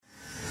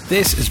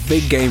This is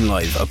Big Game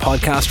Live, a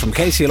podcast from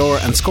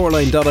KCLR and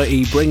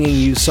Scoreline.ie, bringing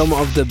you some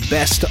of the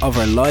best of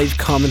our live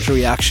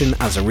commentary action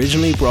as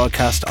originally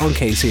broadcast on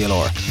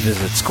KCLR.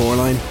 Visit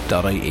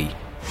Scoreline.ie.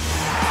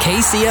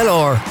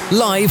 KCLR,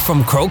 live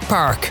from Croke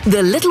Park.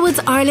 The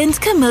Littlewoods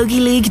Ireland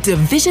Camogie League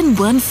Division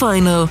 1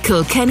 final.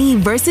 Kilkenny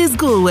versus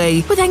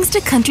Galway. With thanks to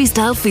Country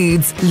Style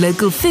Foods.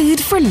 Local food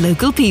for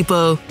local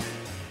people.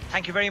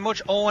 Thank you very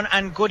much, Owen,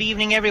 and good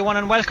evening everyone,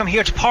 and welcome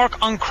here to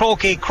Park on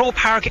Croke. Croke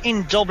Park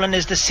in Dublin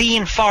is the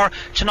scene for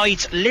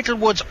tonight's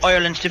Littlewoods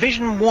Ireland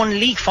Division 1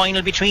 League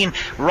final between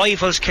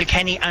rivals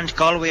Kilkenny and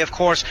Galway. Of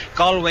course,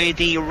 Galway,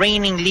 the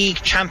reigning league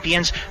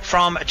champions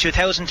from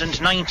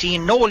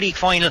 2019. No league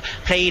final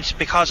played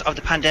because of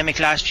the pandemic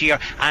last year,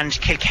 and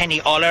Kilkenny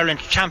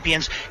All-Ireland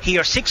champions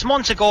here 6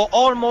 months ago,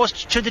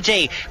 almost to the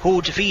day,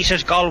 who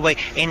defeated Galway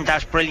in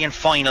that brilliant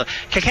final.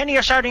 Kilkenny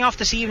are starting off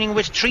this evening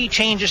with 3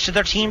 changes to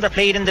their team that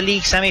played in the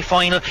league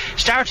semi-final.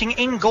 Starting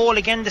in goal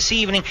again this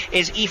evening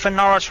is Aoife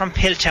Norris from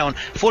Piltown.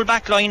 Full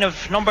back line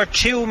of number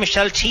 2,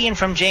 Michelle Tehan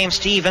from James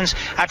Stephens.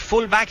 At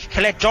full back,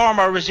 Colette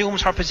Dormer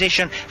resumes her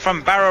position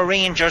from Barrow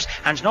Rangers,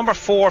 and number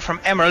 4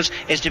 from Emeralds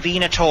is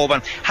Davina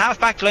Tobin. Half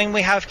back line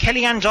we have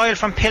Kellyanne Doyle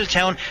from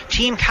Piltown.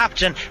 Team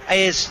captain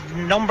is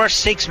number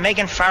 6,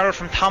 Megan Farrell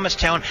from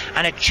Thomastown.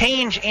 And a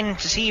change in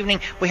this evening,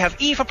 we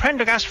have Aoife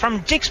Prendergast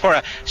from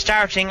Dixborough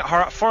starting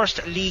her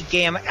first league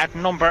game at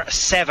number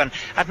 7.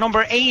 At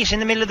number 8 in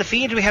the middle of the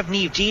field we have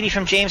Niamh Deely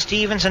from James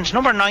Stephens, and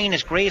number 9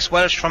 is Grace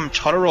Welsh from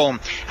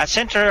Tullaroan. At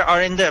centre,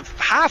 or in the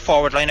half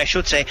forward line I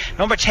should say,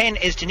 number 10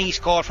 is Denise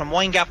Gall from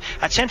Windgap.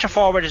 At centre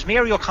forward is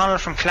Mary O'Connell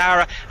from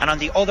Clara, and on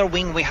the other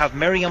wing we have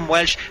Miriam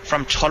Welsh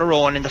from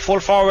Tullaroan. In the full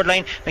forward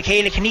line,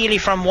 Michaela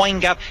Keneally from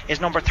Windgap is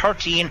number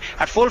 13.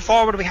 At full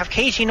forward we have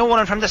Katie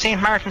Nolan from the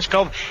St Martin's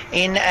Club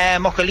in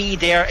Muckalee.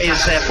 There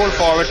is full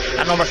forward,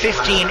 and number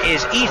 15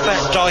 is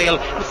Aoife Doyle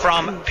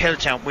from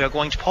Piltown. We are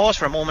going to pause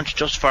for a moment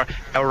just for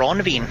our Ron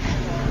Naveen.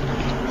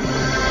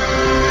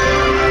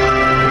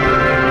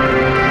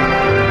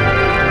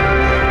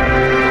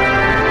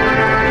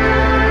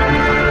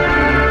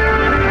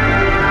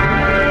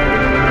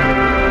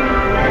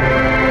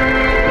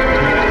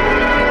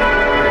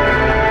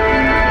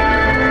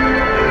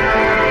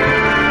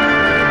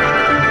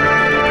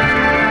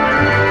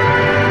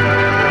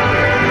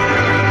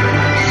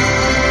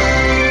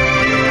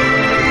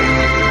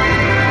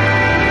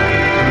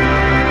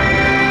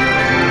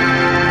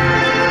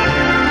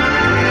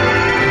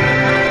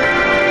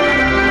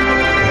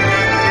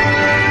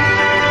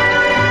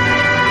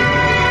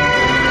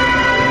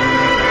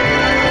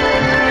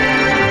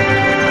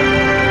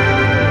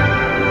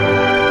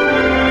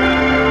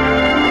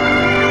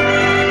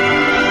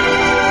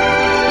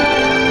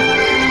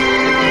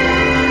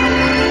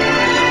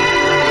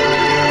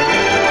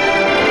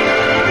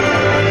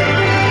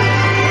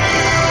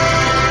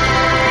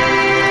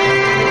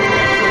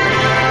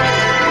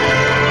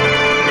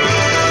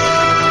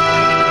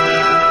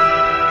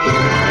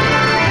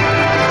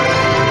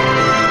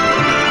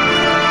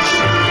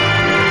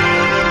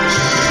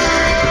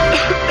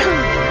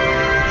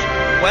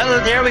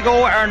 There we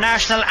go, our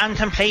national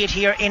anthem played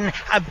here in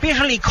a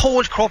bitterly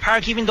cold Croke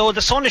Park. Even though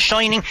the sun is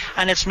shining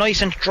and it's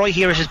nice and dry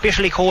here, it is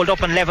bitterly cold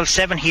up on level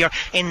 7 here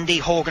in the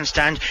Hogan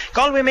stand.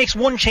 Galway makes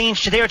one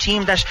change to their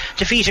team that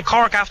defeated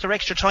Cork after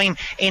extra time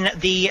in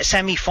the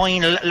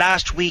semi-final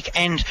last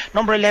weekend.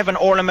 Number 11,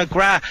 Orla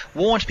McGrath,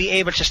 won't be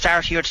able to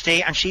start here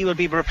today, and she will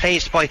be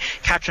replaced by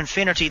Catherine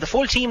Finnerty. The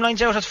full team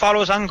lines out as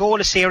follows. On goal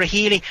is Sarah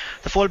Healy.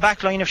 The full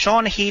back line of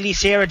Shauna Healy,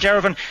 Sarah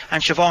Dervin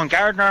and Siobhan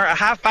Gardner. A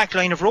half back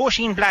line of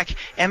Roisin Black,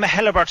 Emma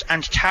Hellebert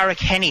and Tara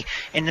Kenny.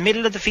 In the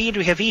middle of the field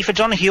we have Aoife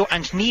Donoghue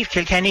and Niamh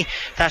Kilkenny.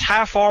 That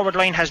half forward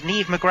line has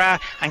Niamh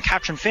McGrath and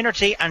Catherine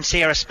Finnerty and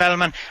Sarah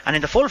Spellman. And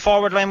in the full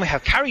forward line we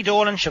have Carrie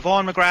Dolan,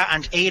 Siobhan McGrath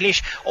and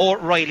Ailish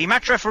O'Reilly.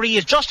 Match referee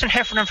is Justin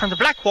Heffernan from the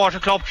Blackwater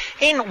Club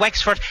in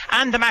Wexford,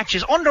 and the match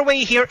is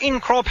underway here in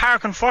Croke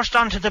Park. And first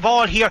onto the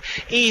ball here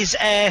is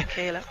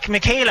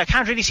Michaela.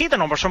 Can't really see the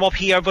numbers from up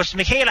here, but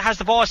Michaela has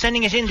the ball,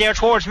 sending it in there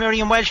towards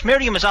Miriam Welsh.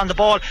 Miriam is on the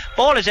ball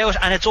is out,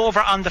 and it's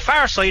over on the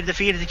far side of the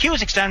field, the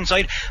Cusack stand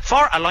side,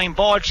 for a line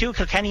ball to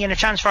Kilkenny, and a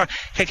chance for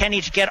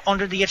Kilkenny to get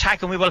under the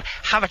attack. And we will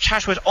have a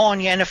chat with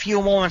Anya in a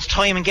few moments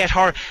time and get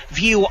her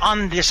view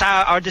on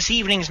this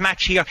evening's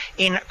match here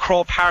in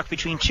Croke Park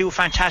between two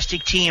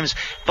fantastic teams.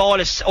 Ball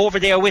is over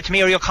there with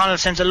Mary O'Connell,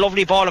 sends a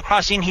lovely ball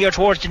across in here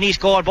towards Denise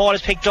Gall. Ball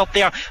is picked up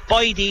there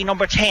by the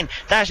number 10,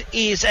 that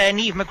is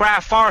Niamh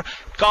McGrath for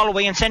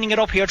Galway, and sending it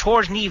up here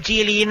towards Niamh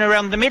Deely in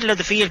around the middle of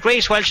the field.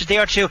 Grace Welsh is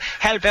there to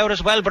help out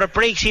as well, but it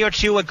breaks here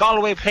to a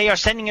Galway player,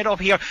 sending it up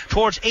here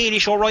towards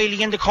Ailish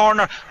O'Reilly in the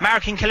corner,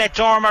 marking Colette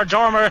Dormer.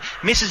 Dormer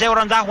misses out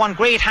on that one.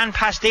 Great hand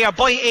pass there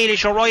by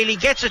Ailish O'Reilly,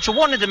 gets it to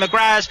one of the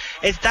McGraths.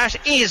 That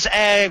is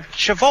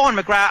Siobhan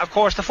McGrath, of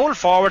course, the full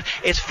forward,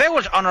 is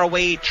fouled on her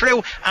way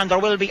through, and there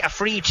will be a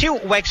free to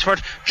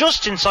Wexford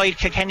just inside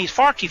Kilkenny's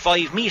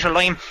 45 metre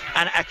line,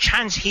 and a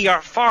chance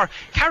here for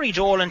Carrie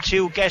Dolan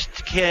to get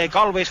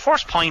Galway's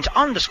first point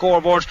on the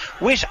scoreboard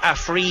with a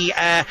free.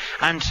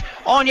 And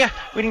Anya,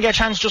 we didn't get a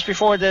chance just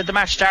before the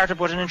match started,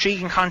 but an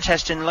intriguing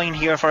contest in line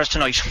here for us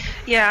tonight.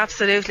 Yeah,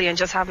 absolutely. And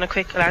just having a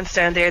quick glance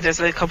down there, there's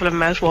a couple of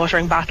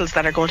mouth-watering battles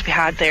that are going to be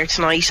had there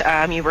tonight.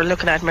 You were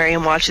looking at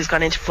Miriam Walsh, who's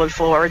gone into full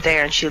forward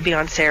there, and she'll be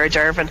on Sarah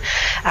Dervin.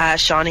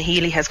 Shauna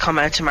Healy has come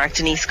out to mark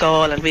Denise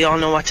Gall, and we all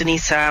know what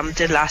Denise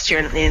did last year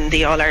in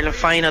the All-Ireland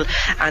final.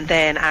 And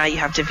then you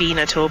have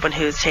Davina Tobin,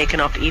 who's taken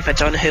up Aoife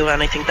Donoghue,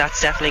 and I think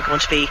that's definitely going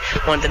to be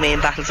one of the main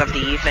battles of the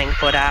evening.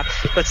 But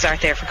good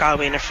start there for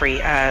Galway in a free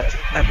a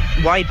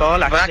wide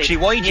ball, actually. Well, actually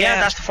wide, yeah,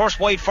 that's the first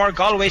wide for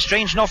Galway.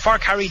 Strange enough for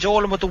Carrie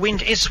Dolan, but the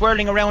wind is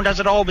swirling around as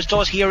it always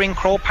does here in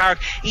Croke Park.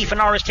 Aoife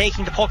Norris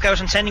taking the puck out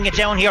and sending it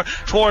down here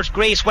towards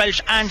Grace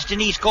Welch and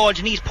Denise Gall.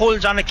 Denise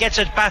pulls on it, gets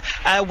it back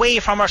away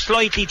from her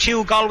slightly.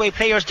 Two Galway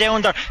players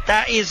down there.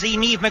 That is the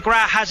Niamh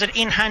McGrath, has it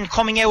in hand,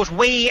 coming out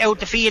way out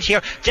the field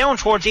here down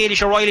towards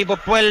Ailish O'Reilly,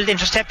 but well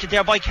intercepted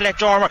there by Colette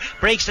Dormer.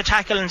 Breaks the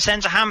tackle and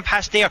sends a hand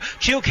pass there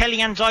to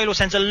Kellyanne Doyle, who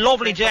sends a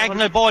lovely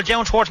diagonal ball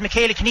down towards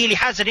Michaela Keneally.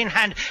 Has it in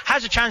hand,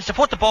 has a chance to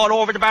put the ball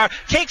over the bar,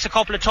 takes a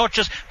couple of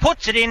touches,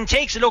 puts it in,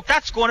 takes a look,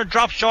 that's going to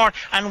drop short,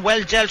 and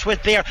well dealt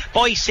with there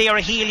by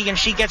Sarah Healy, and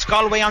she gets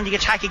Galway on the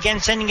attack again,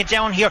 sending it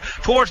down here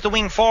towards the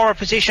wing forward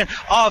position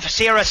of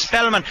Sarah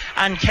Spellman.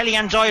 And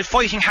Kellyanne Doyle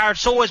fighting hard,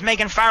 so is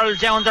Megan Farrell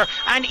down there,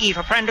 and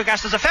Eva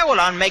Prendergast. There's a foul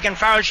on Megan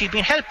Farrell. She's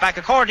been helped back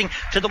according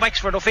to the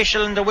Wexford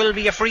official, and there will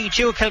be a free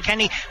to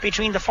Kilkenny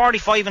between the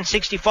 45 and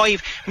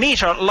 65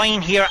 metre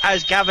line here,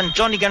 as Gavin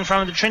Dunnigan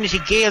from the Trinity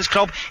Gales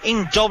Club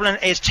in Dublin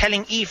is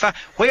telling Aoife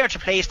where to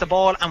place the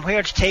ball and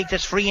where to take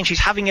this free, and she's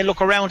having a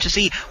look around to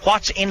see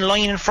what's in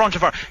line in front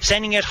of her,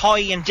 sending it high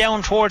and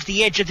down towards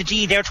the edge of the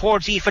D there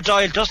towards Aoife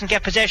Doyle. Doesn't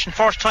get possession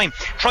first time,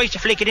 tries to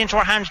flick it into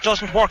her hands,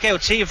 doesn't work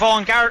out. See,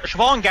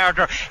 Siobhan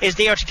Gardner is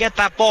there to get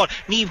that ball.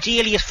 Niamh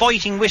Daly is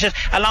fighting with it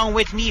along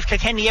with Niamh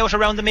Kilkenny out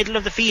around the middle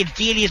of the field.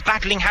 Daly is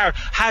battling hard,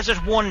 has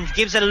it won,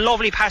 gives it a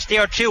lovely pass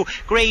there to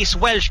Grace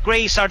Welch.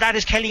 That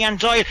is Kellyanne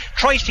Doyle,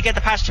 tries to get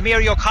the pass to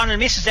Mary O'Connell,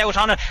 misses out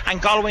on it,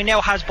 and Galway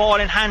now has ball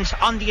in hand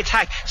on the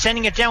attack,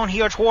 sending it down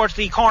here towards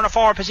the corner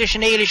forward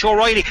position. Ailish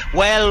O'Reilly,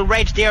 well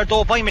read there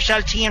though by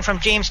Michelle Tehan from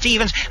James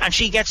Stevens, and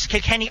she gets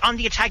Kilkenny on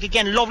the attack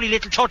again. Lovely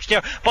little touch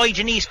there by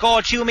Denise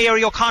Gall to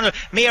Mary O'Connell.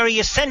 Mary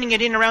is sending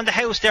it in around the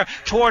house there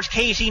towards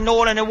Katie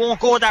Nolan. It won't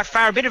go that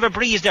far, bit of a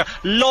breeze there.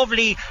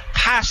 Lovely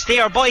pass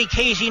there by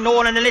Katie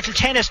Nolan, a little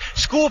tennis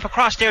scoop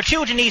across there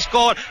to Denise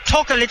Gall,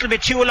 took a little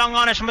bit too long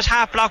on it and was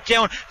half blocked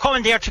down,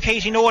 coming there to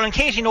Katie Nolan.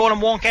 Katie Nolan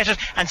won't get it,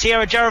 and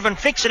Sarah Dervin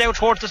flicks it out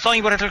towards the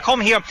side, but it'll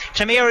come here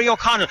to Mary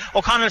O'Connell.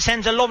 O'Connell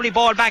sends a lovely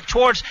ball back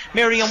towards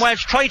Miriam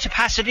Welch, tried to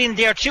pass it in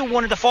there to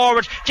one of the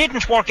forwards,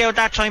 didn't work out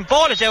that time.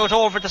 Ball is out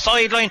over the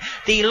sideline.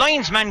 The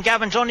linesman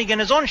Gavin Dunnigan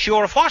is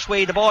unsure of what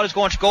way the ball is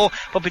going to go,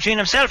 but between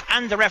himself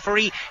and the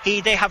referee,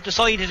 they have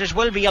decided it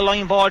will be a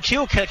line ball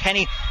to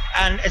Kilkenny,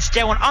 and it's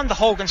down on the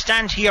Hogan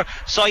stand here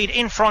side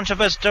in front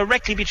of us,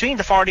 directly between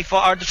the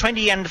 45 or the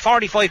 20 and the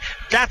 45.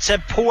 That's a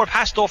poor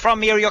pass though from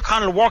Mary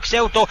O'Connell, works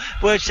out though,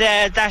 but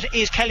that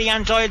is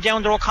Kellyanne Doyle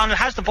down there. O'Connell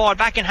has the ball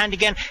back in hand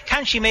again.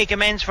 Can she make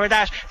amends for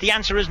that? The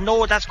answer is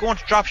no. That's going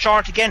to drop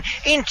short again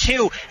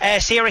into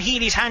Sarah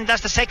Healy's hand.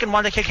 That's the second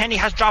one that Kilkenny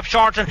has dropped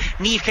short, and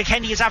Niamh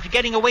Kilkenny is after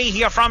getting away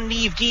here from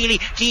Niamh Daly.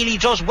 Daly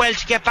does well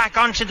to get back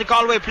onto the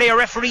Galway player.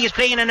 Referee is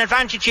playing an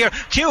advantage here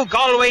to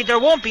Galway. There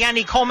won't be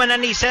any coming,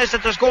 and he says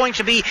that there's going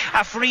to be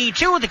a free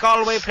to the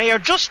Galway player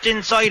just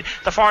inside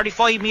the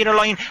 45 metre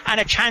line, and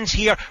a chance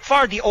here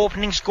for the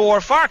opening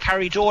score for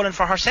Carrie Dolan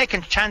for her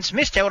second chance.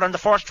 Missed out on the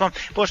first one,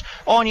 but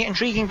only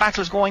intriguing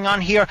battles going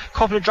on here.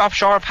 Couple of drop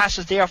short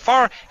passes there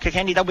for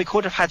Kilkenny that we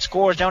could have had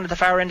scores down at the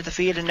far end of the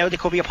field, and now they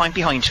could be a point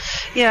behind.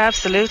 Yeah,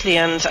 absolutely.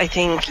 And I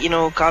think,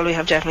 Galway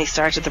have definitely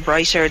started the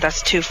brighter.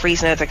 That's two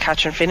frees now that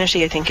Catherine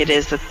Finnerty, I think it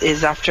is, that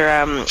is after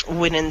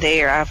winning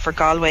there for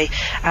Galway.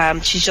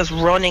 She's just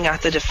running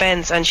at the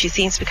defence, and she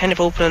seems to be kind of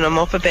opening them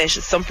up a bit.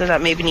 It's something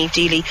that maybe Niamh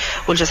Daly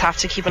will just have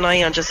to keep an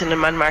eye on, just in a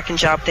man marking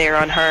job there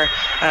on her.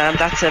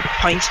 That's a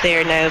point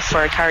there now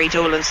for Carrie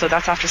Dolan, so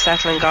that's after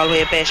settling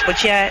Galway a bit.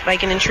 But yeah,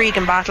 like an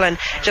intriguing battle, and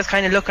just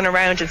kind of looking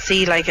around and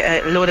see like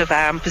a load of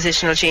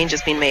positional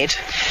changes being made.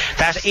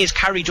 That is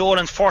Carrie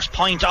Dolan's first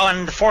point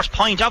on the first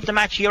point of the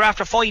match here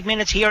after 5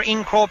 minutes here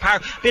in Croke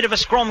Park. Bit of a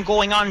scrum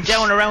going on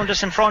down around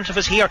us in front of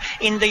us here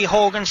in the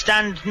Hogan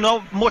stand.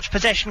 No much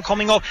possession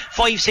coming up.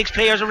 5-6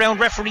 players around.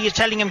 Referee is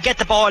telling him get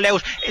the ball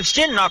out. It's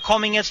still not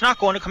coming. It's not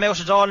going to come out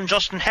at all. And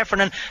Justin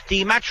Heffernan,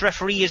 the match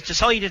referee, has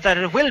decided that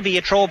it will be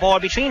a throw ball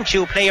between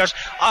two players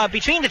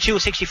between the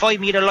 265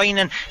 metre line,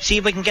 and see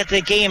if we can get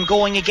the game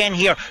going again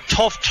here.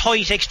 Tough,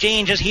 tight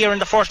exchanges here in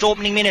the first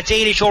opening minutes.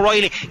 Ailish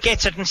O'Reilly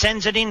gets it and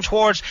sends it in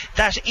towards,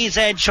 that is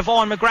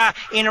Siobhan McGrath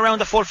in around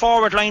the full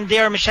forward line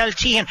there. Michelle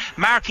Tehan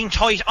marking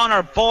tight on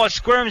her ball,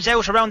 squirms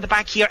out around the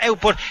back here,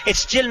 out, but it's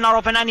still not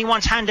up in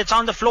anyone's hand. It's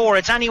on the floor.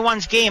 It's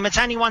anyone's game. It's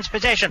anyone's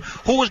possession.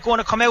 Who is going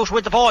to come out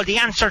with the ball? The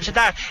answer to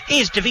that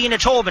is Davina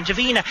Tobin.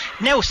 Davina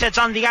now sets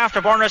on the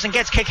afterburners and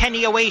gets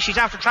Kilkenny away. She's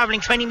after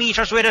travelling 20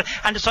 metres with it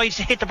and decides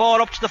to hit the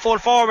ball up to the full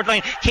forward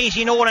line.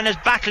 Katie Nolan is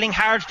battling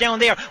hard down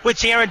there with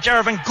Sarah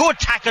Dervin. Good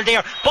tackle there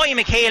there by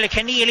Michaela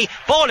Keneally.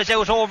 Ball is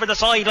out over the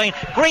sideline.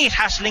 Great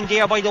hassling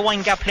there by the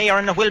Windgap player,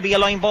 and it will be a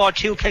line ball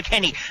to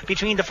Kilkenny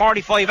between the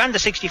 45 and the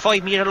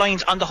 65 metre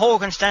lines on the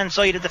Hogan stand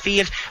side of the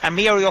field. And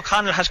Mary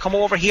O'Connell has come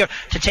over here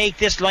to take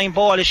this line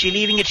ball. Is she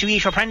leaving it to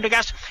Aoife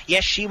Prendergast?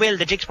 Yes, she will.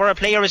 The Dicksboro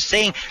player is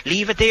saying,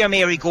 leave it there,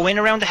 Mary, go in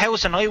around the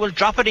house and I will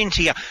drop it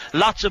into you.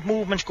 Lots of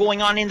movement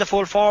going on in the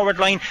full forward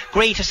line.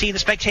 Great to see the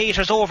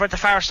spectators over at the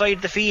far side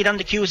of the field on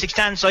the Cusick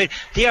stand side.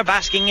 They're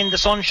basking in the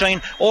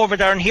sunshine over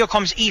there, and here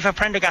comes Aoife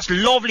Prendergast.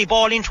 Lovely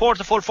ball in towards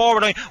the full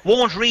forward line.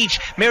 Won't reach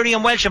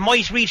Miriam Welsh. It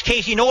might reach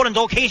Katie Nolan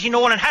though. Katie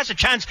Nolan has a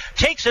chance,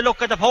 takes a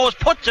look at the post,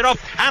 puts it up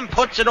and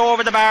puts it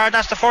over the bar.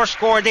 That's the first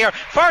score there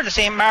for the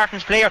St.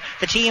 Martin's player.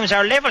 The teams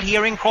are level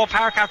here in Croke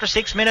Park after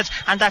 6 minutes,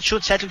 and that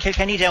should settle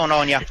Kilkenny down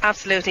on you.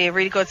 Absolutely, a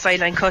really good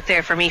sideline cut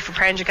there for me for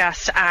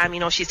Prendergast.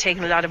 She's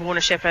taken a lot of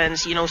ownership, and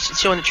she's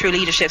shown the true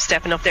leadership,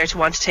 stepping up there to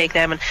want to take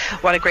them. And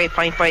what a great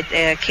point by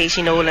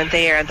Katie Nolan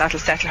there, and that'll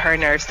settle her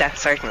nerves, that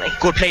certainly.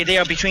 Good play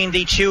there between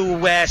the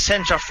two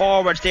centre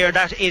forwards there.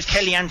 That is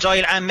Kellyanne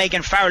Doyle and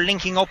Megan Farrell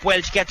linking up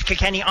well to get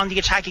Kilkenny on the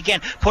attack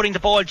again, putting the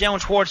ball down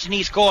towards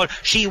Denise Gall.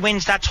 She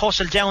wins that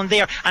tussle down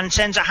there and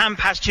sends a hand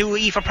pass to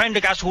Aoife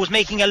Prendergast, who's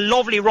making a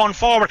lovely run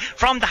forward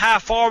from the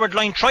half forward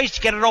line, tries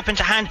to get it up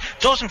into hand,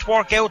 doesn't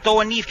work out though,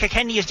 and Niamh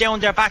Kilkenny is down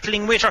there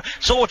battling with her.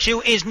 So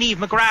too is Niamh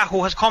McGrath,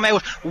 who has come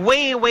out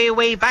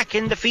way back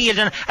in the field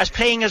and as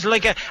playing as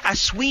like a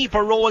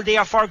sweeper role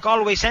there for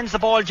Galway. Sends the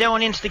ball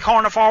down into the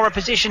corner forward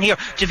position here.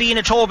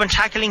 Davina Tobin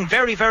tackling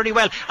very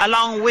well,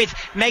 along with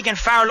Megan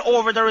Farrell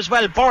over there as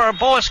well.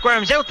 Ball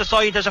squirms out the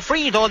side. There's a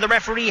free though, the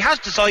referee has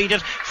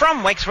decided,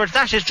 from Wexford.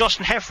 That is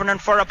Justin Heffernan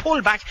for a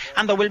pullback,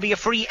 and there will be a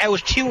free out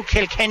to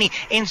Kilkenny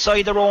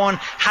inside their own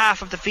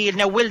half of the field.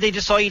 Now, will they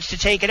decide to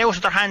take it out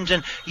of their hands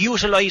and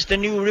utilise the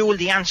new rule?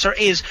 The answer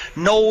is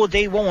no,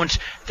 they won't.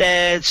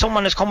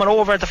 Someone is coming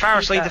over at the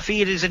far side of the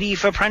field. Is it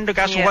Aoife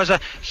Prendergast, who has a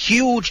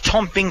huge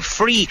thumping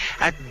free,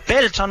 a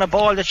belt on a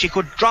ball that she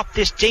could drop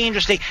this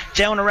dangerously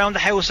down around the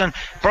house. And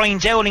Brian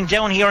Dowling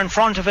down here in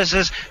front of us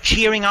is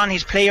cheering on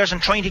his players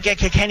and trying to get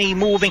Kilkenny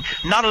moving.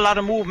 Not a lot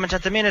of movement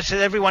at the minute.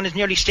 Everyone is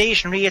nearly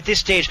stationary at this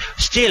stage.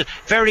 Still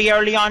very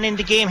early on in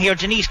the game here.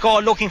 Denise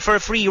Gall looking for a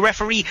free.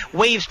 Referee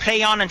waves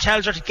play on and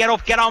tells her to get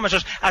up, get on with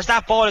it, as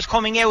that ball is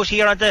coming out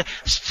here at the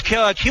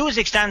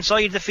Cusick stand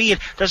side of the field.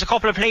 There's a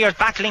couple of players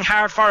battling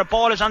hard for it.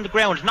 Ball is on the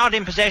ground, not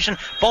in possession.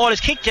 Ball is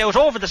kicked out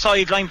over the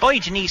sideline by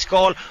Denise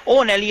Gall.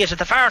 Owen Elliott at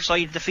the far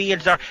side of the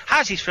field there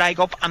has his flag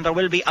up, and there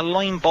will be a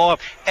line ball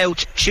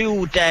out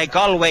to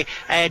Galway,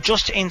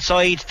 just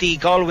inside the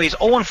Galway's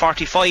own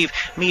 45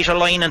 metre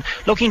line. And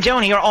looking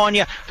down here on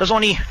you, there's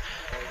only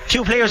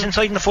two players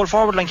inside in the full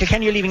forward line.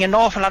 Kilkenny are leaving an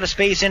awful lot of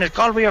space in it.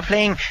 Galway are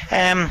playing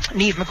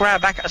Niamh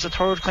McGrath back as a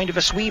third kind of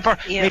a sweeper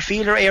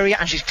midfielder area,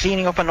 and she's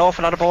cleaning up an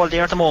awful lot of ball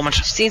there at the moment.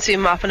 She seems to be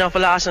mopping up a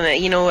lot,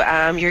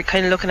 and you're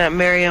kind of looking at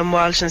Miriam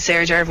Walsh and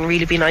Sarah Jarvin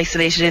really being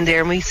isolated in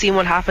there. And we've seen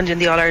what happened in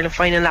the All-Ireland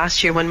final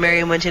last year when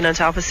Miriam went in on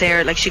top of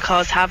Sarah. Like, she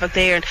caused havoc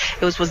there, and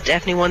it was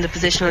definitely one of the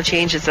positional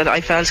changes that I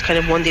felt kind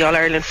of won the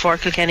All-Ireland for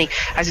Kilkenny.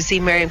 As you see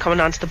Miriam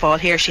coming onto the ball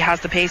here, she has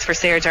the pace for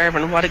Sarah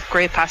Jarvin. What a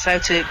great pass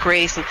out to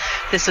Grace, and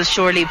this will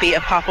surely be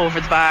a pop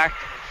over the bar.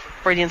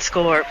 Brilliant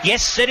score.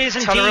 Yes, it is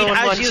indeed.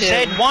 As you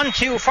said,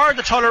 1-2 for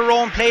the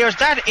Tullaroan players.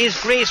 That is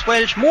Grace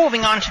Welch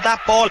moving on to that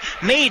ball,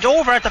 made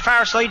over at the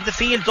far side of the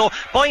field though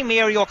by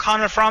Mary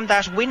O'Connell. From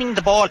that, winning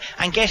the ball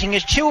and getting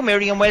it to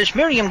Miriam Welch.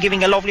 Miriam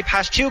giving a lovely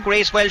pass to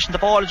Grace Welch, and the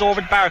ball is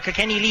over the bar.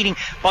 Kilkenny leading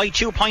by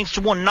 2 points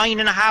to 1.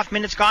 9.5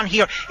 minutes gone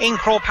here in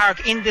Croke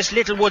Park in this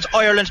Littlewoods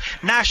Ireland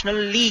National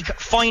League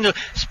final.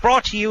 It's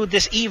brought to you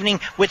this evening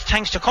with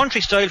thanks to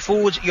Country Style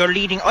Foods, your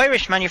leading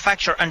Irish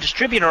manufacturer and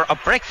distributor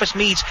of breakfast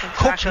meats,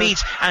 cooked meats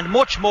and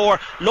much more.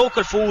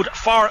 Local food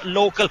for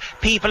local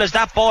people, as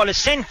that ball is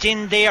sent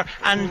in there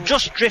and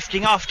just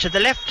drifting off to the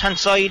left hand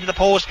side of the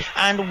post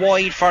and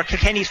wide for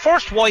Kilkenny's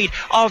first wide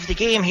of the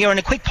game here. And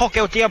a quick puck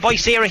out there by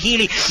Sarah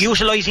Healy,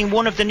 utilising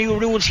one of the new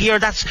rules here.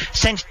 That's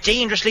sent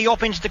dangerously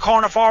up into the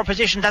corner forward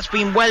position. That's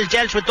been well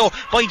dealt with though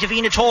by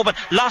Davina Tobin.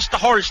 Lost the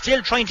hurl,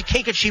 still trying to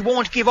kick it. She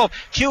won't give up.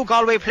 Two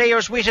Galway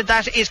players with it.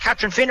 That is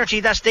Catherine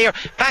Finnerty. That's there.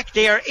 Back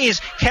there is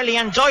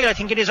Kellyanne Doyle, I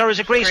think it is, or is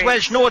it Grace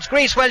Welch? No, it's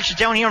Grace Welch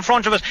down here in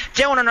front of us,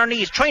 down on her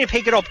knees, trying to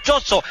pick it up.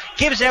 Does so,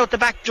 gives it out the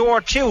back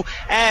door to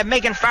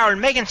Megan Farrell.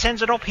 Megan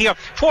sends it up here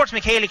towards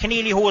Michaela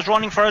Keneally, who was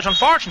running for it.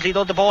 Unfortunately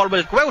though, the ball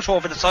will go out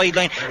over the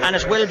sideline, and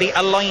it will be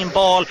a line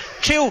ball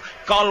to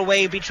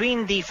Galway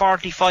between the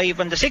 45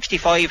 and the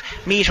 65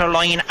 metre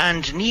line.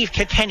 And Niamh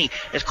Kilkenny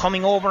is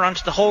coming over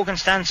onto the Hogan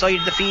stand side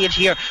of the field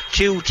here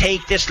to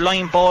take this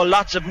line ball.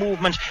 Lots of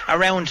movement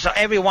around, so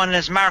everyone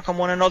is marking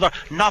one another,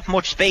 not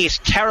much space.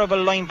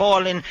 Terrible line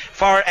ball in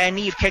for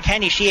Niamh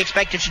Kilkenny. She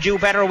expected to do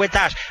better with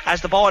that.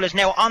 as the ball is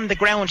now on the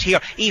ground here.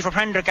 Aoife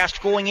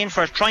Prendergast going in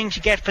for it, trying to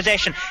get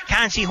possession.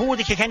 Can't see who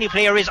the Kilkenny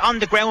player is on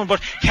the ground,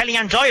 but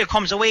Kellyanne Doyle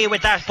comes away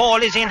with that.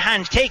 Ball is in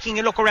hand, taking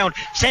a look around,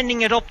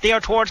 sending it up there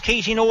towards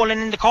Katie Nolan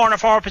in the corner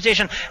forward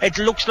position. It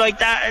looks like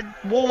that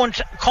it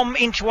won't come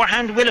into her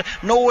hand, will it?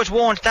 No, it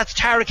won't. That's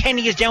Tara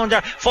Kenny is down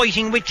there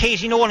fighting with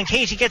Katie Nolan.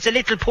 Katie gets a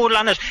little pull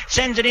on it,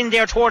 sends it in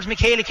there towards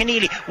Michaela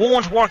Keneally.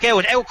 Won't work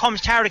out. Out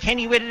comes Tara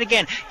Kenny with it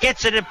again.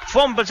 Gets it,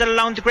 fumbles it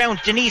along the ground.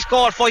 Denise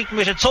Gall fighting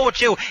with it. So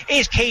too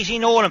is Katie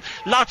Nolan.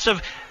 Lots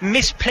of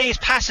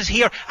misplaced passes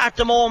here at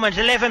the moment.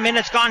 11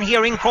 minutes gone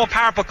here in Croke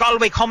Park, but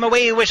Galway come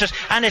away with it,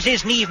 and it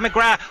is Niamh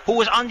McGrath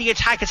who is on the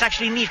attack. It's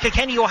actually Niamh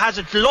Kilkenny who has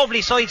a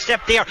lovely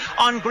sidestep there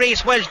on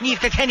Grace Welch. Niamh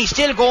Kilkenny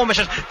still going with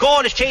it.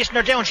 Gall is chasing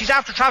her down. She's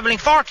after travelling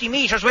 40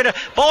 metres with it.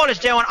 Ball is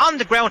down on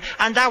the ground,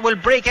 and that will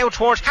break out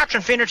towards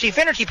Catherine Finnerty.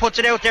 Finnerty puts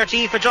it out there to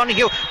Aoife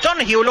Donoghue.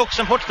 Donoghue looks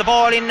and puts the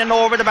ball in and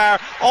over the bar.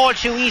 All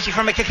too easy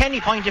from a Kilkenny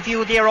point of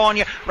view there.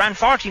 Anya ran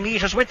 40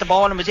 metres with the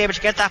ball and was able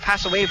to get that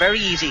pass away very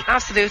easy.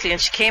 Absolutely,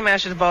 and she came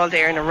out of the ball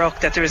there in a ruck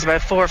that there was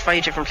about 4 or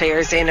 5 different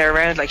players in or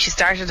around. Like, she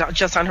started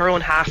just on her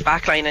own half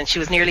back line, and she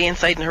was nearly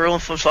inside in her own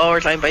full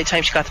forward line by the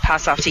time she got the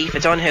pass off to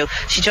Aoife Donoghue.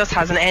 She just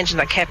has an engine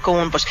that kept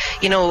going, but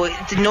you know,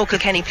 no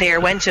Kilkenny player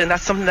went to, and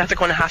that's something that they're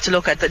going to have to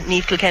look at, that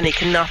Niamh Kilkenny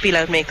cannot be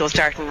allowed to make those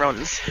darting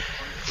runs.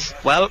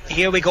 Well,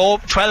 here we go.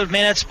 12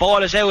 minutes.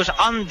 Ball is out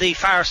on the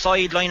far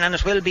sideline, and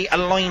it will be a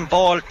line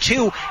ball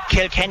to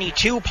Kilkenny.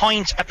 2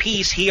 points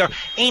apiece here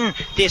in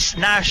this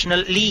National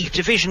League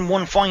Division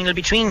 1 final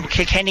between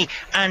Kilkenny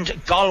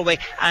and Galway.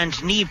 And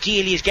Niamh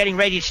Deely is getting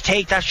ready to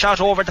take that shot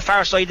over the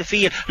far side of the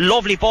field.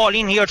 Lovely ball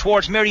in here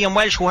towards Miriam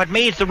Welsh, who had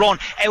made the run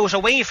out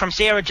away from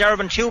Sarah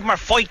Dervin. Two of them are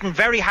fighting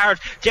very hard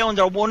down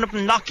there. One of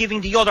them not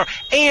giving the other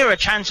a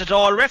chance at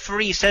all.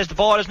 Referee says the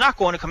ball is not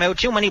going to come out.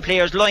 Too many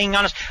players lying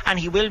on it, and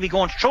he will be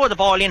going to throw the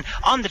ball in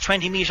on the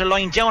 20 metre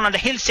line down on the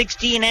Hill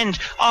 16 end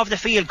of the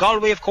field.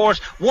 Galway, of course,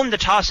 won the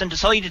toss and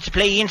decided to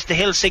play into the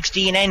Hill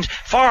 16 end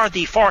for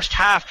the first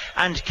half,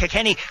 and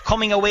Kilkenny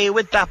coming away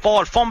with that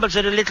ball, fumbles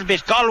it a little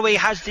bit. Galway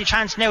has the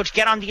chance now to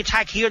get on the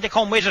attack. Here they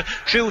come with it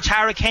through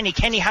Tara Kenny.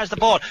 Kenny has the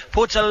ball,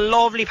 puts a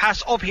lovely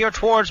pass up here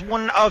towards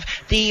one of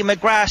the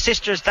McGrath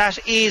sisters.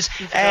 That is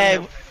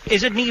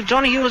is it Niamh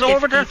Donoghue is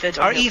over there?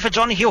 Or Aoife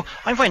Donoghue?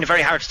 I'm finding it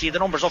very hard to see the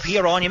numbers up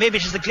here on you. Maybe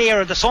it's the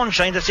glare of the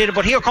sunshine that's it,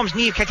 but here comes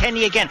Niamh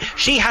Kilkenny again.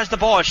 She has the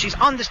ball, she's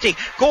on the stick,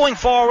 going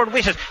forward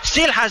with it,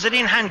 still has it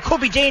in hand. Could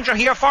be danger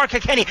here for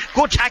Kilkenny.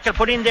 Good tackle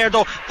put in there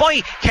though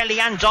by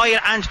Kellyanne Doyle,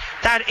 and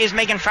that is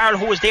Megan Farrell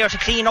who is there to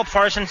clean up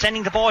for us and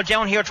sending the ball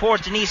down here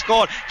towards Denise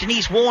Gall.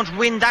 Denise won't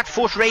win that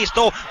foot race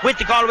though with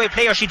the Galway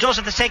player. She does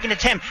at the second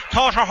attempt.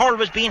 Thought her hurl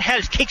was being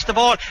held, kicks the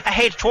ball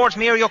ahead towards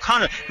Mary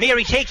O'Connell.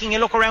 Mary taking a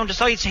look around,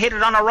 decides to hit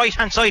it on her right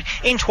hand side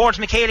in towards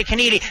Michaela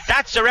Keneally.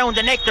 That's around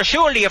the neck. There's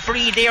surely a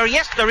free there.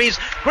 Yes, there is.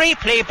 Great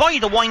play by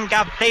the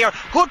Windgap player.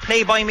 Good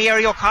play by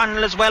Mary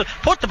O'Connell as well.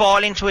 Put the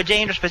ball into a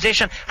dangerous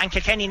position, and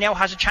Kilkenny now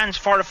has a chance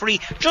for a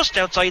free just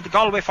outside the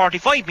Galway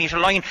 45 metre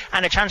line,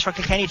 and a chance for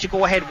Kilkenny to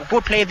go ahead.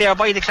 Good play there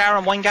by the Clara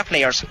and Windgap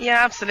players.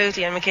 Yeah,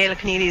 absolutely. And Michaela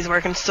Keneally is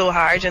working so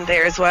hard in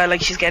there as well.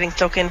 Like, she's getting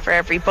stuck in for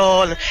every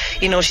ball, and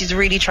you know, she's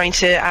really trying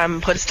to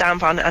put a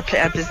stamp on a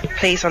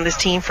place on this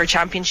team for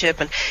championship.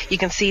 And you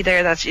can see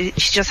there that she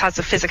just has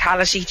the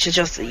physicality to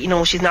just, you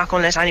know, she's not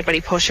going to let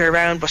anybody push her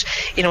around. But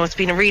you know, it's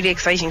been a really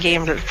exciting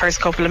game the first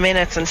couple of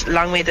minutes, and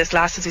long may this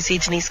last as we see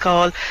Denise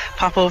Gall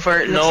pop over.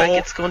 It looks like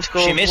it's going to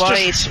go she missed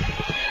wide. It.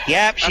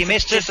 Yeah, she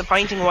missed it.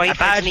 Disappointing wide. A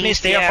bad Denise, miss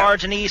there for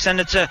Denise, and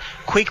it's a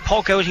quick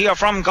puck out here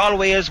from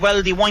Galway as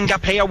well. The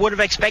Windgap player would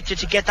have expected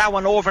to get that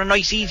one over, a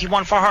nice easy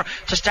one for her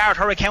to start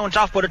her account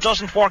off, but it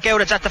doesn't work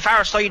out. It's at the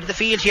far side of the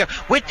field here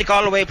with the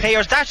Galway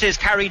players. That is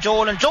Carrie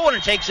Dolan.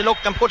 Dolan takes a look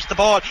and puts the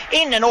ball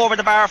in and over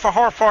the bar for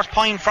her first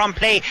point from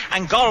play,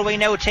 and Galway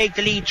now take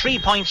the lead 3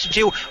 points to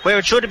 2, where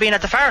it should have been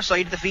at the far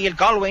side of the field.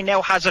 Galway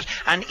now has it,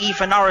 and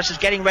Aoife Norris is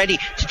getting ready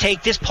to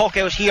take this puck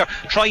out here,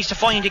 tries to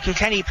find a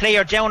Kilkenny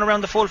player down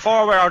around the full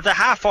forward or the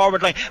half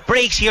forward line,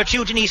 breaks here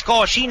to Denise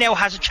Gall. She now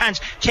has a chance,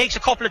 takes a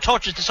couple of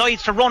touches,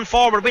 decides to run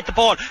forward with the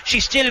ball.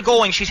 She's still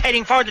going, she's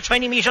heading for the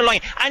 20 metre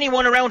line.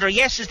 Anyone around her?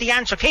 Yes is the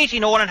answer. Katie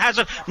Nolan has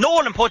it.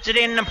 Nolan puts it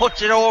in and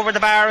puts it over the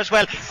bar as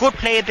well. Good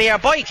play there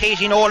by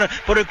Katie Nolan,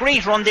 but a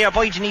great run there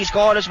by Denise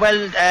Gall as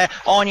well,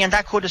 Anya, and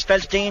that could have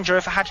spelled danger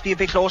if it had to be a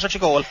bit closer to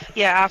goal.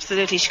 Yeah,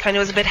 absolutely. She kind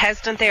of was a bit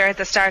hesitant there at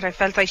the start. I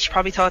felt like she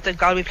probably thought that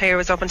Galway player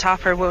was up on top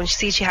of her. When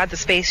she had the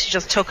space, she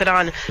just took it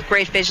on.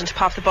 Great vision to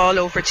pop the ball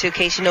over to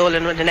Katie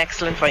Nolan with an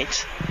excellent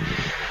point.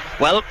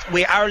 Well,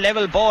 we are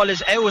level, ball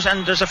is out,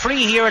 and there's a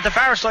free here at the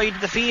far side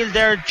of the field.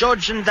 They're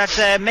judging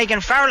that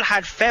Megan Farrell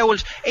had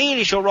fouled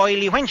Eilish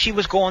O'Reilly when she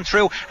was going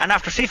through, and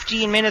after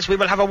 15 minutes we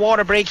will have a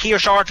water break here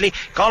shortly.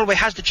 Galway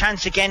has the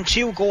chance again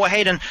to go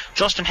ahead, and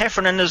Justin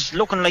Heffernan is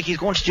looking like he's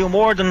going to do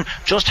more than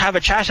just have a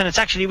chat, and it's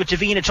actually with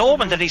Davina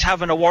Tobin that he's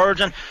having a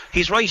word, and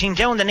he's writing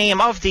down the name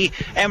of the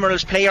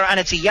Emeralds player, and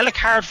it's a yellow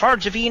card for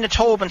Davina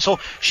Tobin, so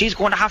she's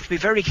going to have to be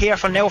very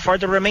careful now for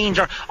the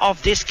remainder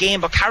of this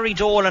game. But Carrie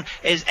Dolan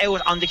is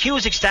out on the cue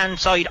Cusack stand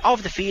side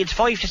of the field,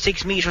 5 to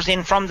 6 metres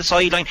in from the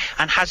sideline,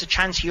 and has a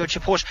chance here to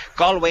put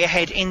Galway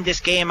ahead in this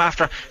game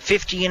after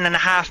 15 and a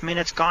half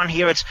minutes gone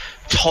here. It's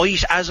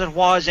tight as it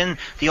was in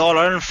the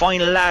All-Ireland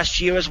final last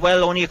year as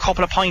well, only a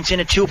couple of points in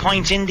it, 2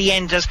 points in the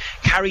end, as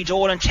Carrie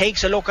Dolan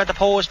takes a look at the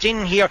post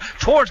in here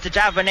towards the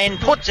Davin end,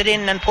 puts it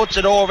in and puts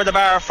it over the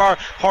bar for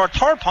her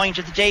third point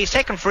of the day,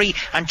 second free,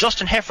 and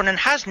Justin Heffernan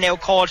has now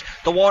called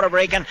the water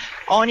break. And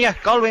Anya,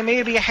 Galway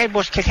may be ahead,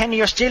 but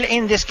Kilkenny are still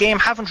in this game,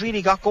 haven't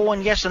really got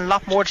going yet, and a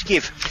lot more to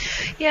give.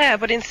 Yeah,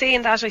 but in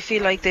saying that, I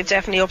feel like they've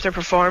definitely upped their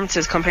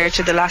performances compared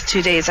to the last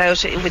 2 days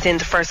out within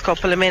the first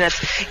couple of minutes.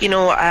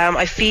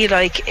 I feel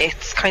like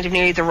it's kind of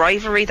nearly the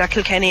rivalry that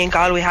Kilkenny and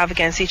Galway have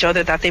against each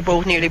other, that they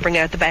both nearly bring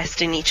out the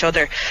best in each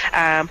other.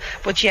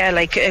 But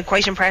yeah,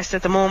 quite impressed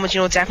at the moment.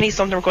 Definitely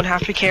something we're going to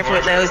have to be careful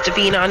with now is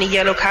Davina on a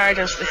yellow card,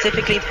 and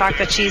specifically the fact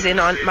that she's in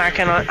on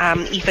marking on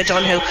Aoife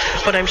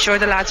Dunhu. But I'm sure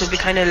the lads will be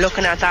kind of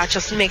looking at that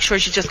just to make sure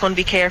she's just going to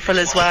be careful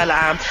as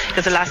well,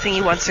 because the last thing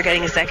he wants are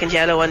getting a second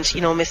yellow and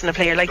missing a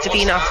player like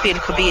Davina off the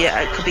field could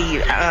be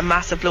a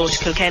massive blow to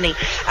Kilkenny.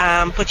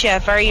 But yeah,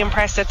 very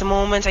impressed at the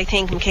moment. I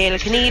think Michaela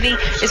Keneally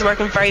is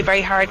working very,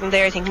 very hard in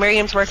there. I think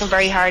Miriam's working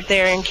very hard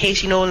there, and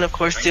Katie Nolan, of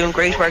course, doing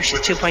great work.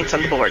 She's 2 points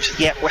on the board.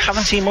 Yeah, we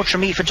haven't seen much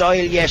from Aoife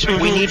Doyle yet.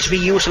 We need to be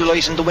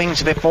utilising the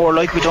wings a bit more,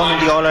 like we done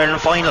in the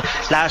All-Ireland final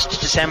last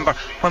December.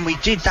 When we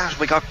did that,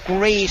 we got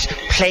great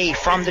play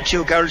from the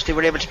two girls. They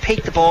were able to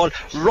pick the ball,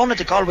 run at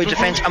the Galway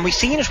defence, and we've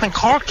seen it when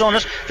Cork done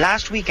it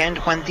last weekend.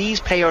 When these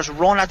players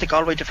run at the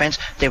Galway defence,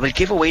 they will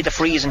give away the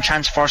frees and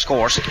chance for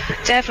scores.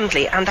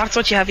 Definitely, and that's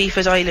what you have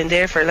Aoife Doyle in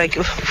there for.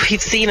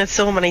 We've seen it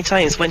so many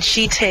times. When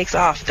she takes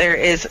off, there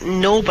is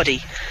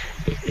nobody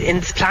in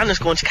this planet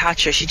going to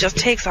catch her. She just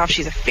takes off.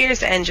 She's a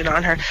fierce engine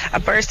on her, a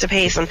burst of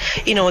pace, and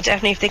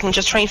definitely if they can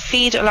just try and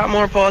feed a lot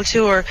more ball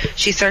to her,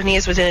 she certainly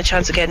is within a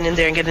chance of getting in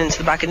there and getting into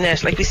the back of the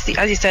net. Like we see,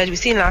 as you said, we've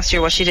seen last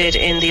year what she did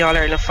in the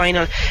All-Ireland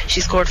final.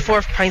 She scored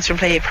 4 points from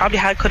play, probably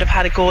could have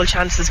had a goal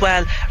chance as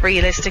well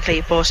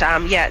realistically, but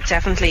yeah,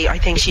 definitely I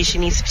think she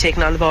needs to be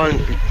taking on the ball and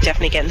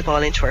definitely getting the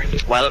ball into her.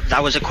 Well,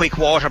 that was a quick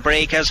water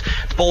break as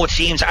both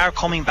teams are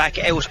coming back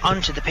out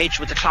onto the pitch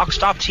with the clock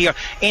stopped here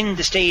in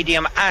the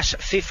stadium at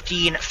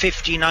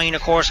 15:59.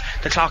 Of course,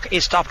 the clock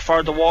is stopped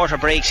for the water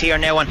breaks here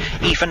now, and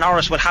Aoife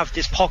Norris will have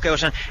this puck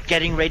out and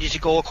getting ready to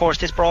go. Of course,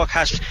 this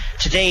broadcast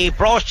today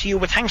brought to you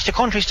with thanks to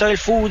Country Style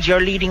Foods, your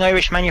leading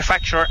Irish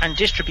manufacturer and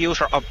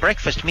distributor of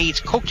breakfast meats,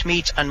 cooked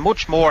meats and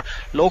much more.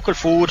 Local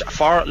food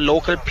for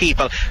local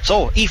people.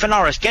 So Aoife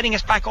Norris getting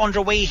us back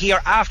underway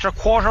here after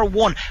quarter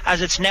one,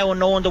 as it's now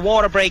known. The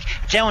water break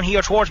down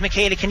here towards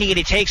Michaela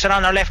Keneally, takes it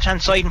on her left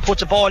hand side and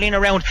puts a ball in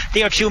around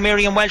there to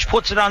Miriam Welch,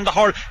 puts it on the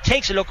hurl,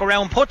 takes a look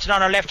around, puts it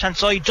on her left hand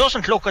side,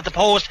 doesn't look at the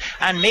post,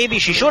 and maybe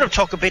she should have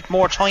took a bit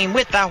more time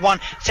with that one.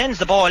 Sends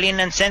the ball in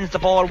and sends the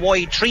ball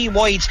wide. 3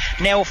 wides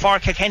now for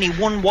Kilkenny,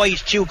 1 wide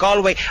to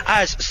Galway,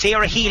 as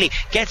Sarah Healy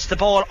gets the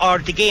ball, or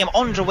the game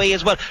underway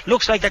as well.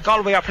 Looks like that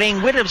Galway are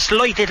playing with a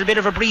slight little bit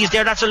of a breeze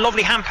there. That's a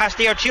lovely hand pass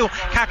there to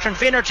Catherine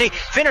Finnerty.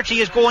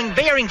 Finnerty is going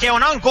bearing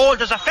down on goal.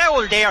 There's a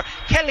foul there.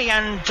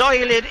 Kellyanne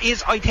Doyle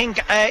is, I think,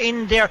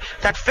 in there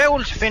that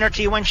fouled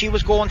Finnerty when she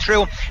was going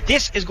through.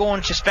 This is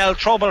going to spell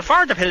trouble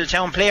for the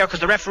Piltown player, because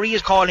the referee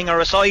is calling her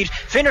aside.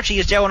 Finnerty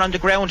is down on the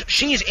ground.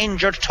 She's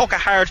injured, took a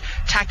hard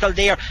tackle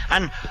there,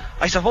 and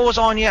I suppose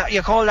on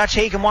you call that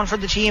taking one for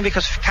the team,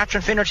 because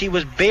Catherine Finnerty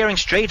was bearing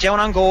straight down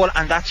on goal,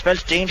 and that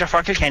spelled danger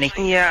for Kilkenny.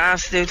 Yeah,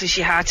 absolutely,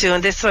 she had to,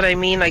 and this is what I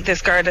mean. Like,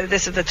 this girl,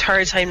 this is the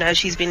third time now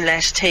she's been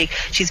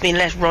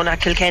let run at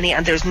Kilkenny,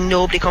 and there's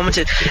nobody coming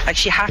to, like,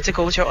 she had to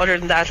go to her. Other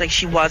than that, like,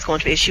 she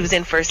was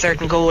in for a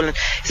certain goal, and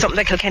something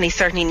that Kilkenny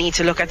certainly need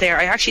to look at there.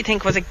 I actually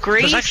think was it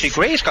Grace? It was actually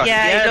Grace got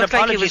it looked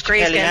like it was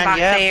Grace getting back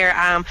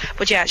there,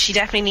 but yeah, she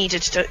definitely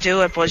needed to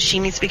do it, but she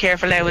needs to be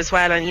careful now as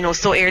well. And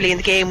so early in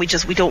the game, we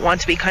don't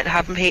want to be kind of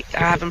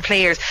having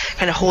players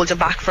kind of holding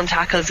back from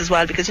tackles as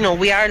well, because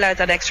we are allowed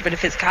that extra bit of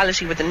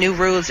physicality with the new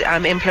rules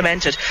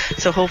implemented.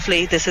 So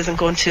hopefully this isn't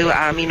going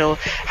to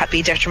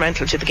be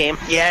detrimental to the game.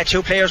 Yeah,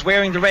 2 players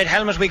wearing the red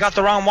helmet. We got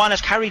the wrong one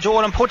as Carrie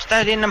Dolan puts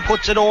that in and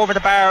puts it over the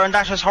bar, and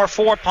that is her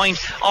 4th point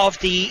of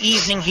the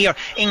evening here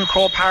in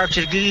Croke Park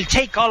to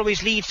take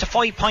Galway's leads to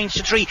 5 points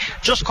to 3.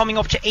 Just coming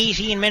up to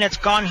 18 minutes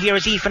gone here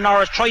as Aoife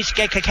Norris tries to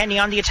get Kilkenny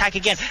on the attack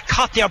again.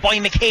 Caught there by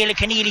Michaela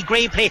Keneally.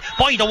 Great play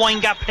by the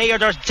Windgap player.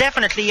 There's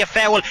definitely a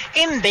foul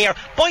in there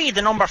by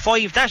the number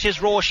 5. That is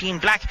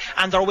Roisin Black,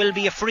 and there will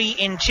be a free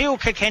in to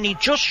Kilkenny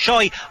just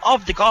shy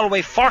of the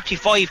Galway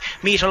 45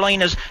 metre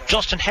line as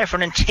Justin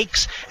Heffernan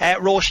takes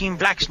Roisin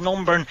Black's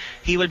number, and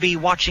he will be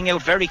watching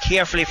out very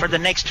carefully for the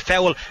next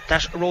foul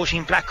that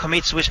Roisin Black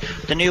commits, with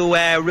the new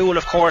rule,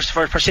 of course,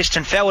 for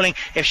persistent fouling.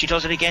 If she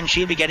does it again,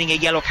 she'll be getting a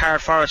yellow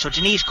card for it. So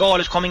Denise Gall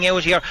is coming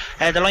out here.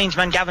 The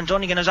linesman Gavin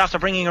Dunnigan is after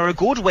bringing her a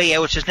good way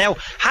out. She's now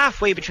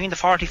halfway between the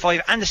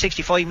 45 and the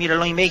 65 metre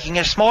line, making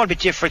it a small bit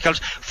difficult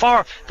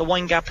for the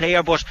Windgap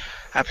player, but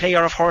a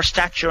player of her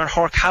stature and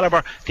her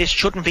calibre, this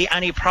shouldn't be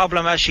any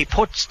problem as she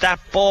puts that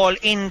ball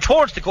in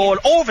towards the goal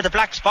over the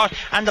black spot,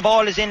 and the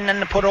ball is in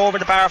and put over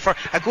the bar for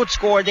a good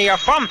score there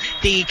from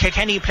the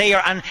Kilkenny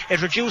player, and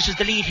it reduces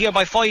the lead here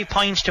by 5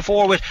 points to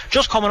 4 with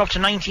just coming up to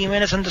 19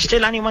 minutes, and there's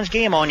still anyone's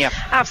game on you.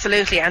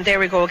 Absolutely, and there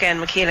we go again.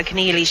 Michaela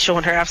Keneally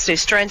showing her absolute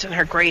strength and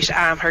her great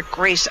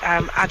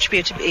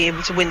attribute to be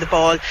able to win the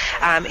ball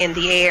in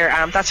the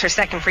air. That's her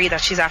second free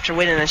that she's after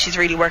winning, and she's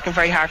really working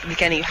very hard for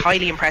Kilkenny.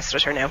 Highly impressed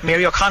with her now.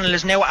 Mary O'Connell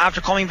is now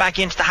after coming back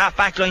into the half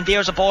back line.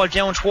 There's a ball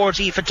down towards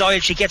Aoife Doyle.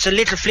 She gets a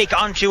little flick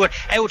onto it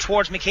out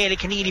towards Michaela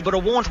Keneally, but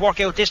it won't work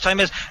out this time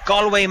as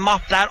Galway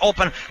mop that up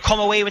and come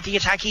away with the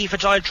attack. Aoife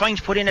Doyle trying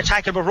to put in a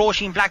tackle, but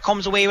Roisin Black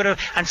comes away with it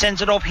and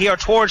sends it up here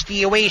towards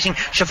the awaiting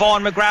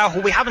Siobhan McGrath,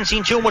 who we haven't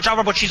seen too much of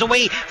her, but she's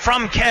away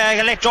from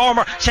Colette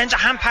Dormer. Sends a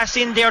hand pass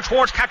in there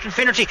towards Catherine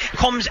Finnerty,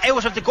 comes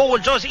out of the goal,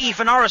 does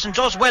Aoife Norris, and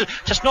does well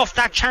to snuff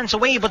that chance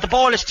away, but the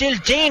ball is still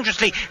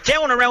dangerously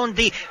down around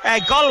the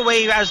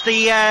Galway as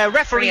the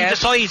referee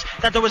decides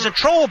that there was a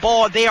throw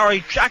ball there,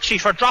 actually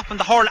for dropping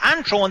the hurl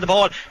and throwing the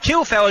ball.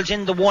 2 fouls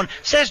in the one,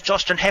 says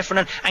Justin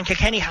Heffernan, and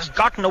Kilkenny has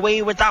gotten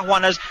away with that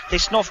one as they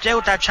snuffed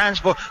out that chance,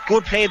 but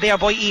good play there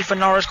by Aoife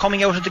Norris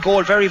coming out of the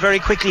goal very, very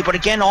quickly. But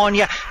again,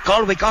 Anya,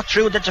 Galway got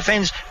through the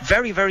defence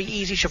very, very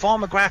easy.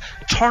 Siobhan McGrath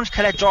turns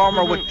Colette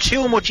Dormer with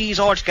too much ease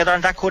altogether,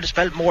 and that could have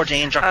spelled more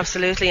danger.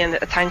 Absolutely, and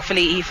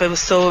thankfully Aoife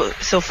was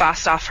so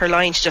fast off her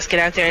line to just get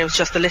out there, and it was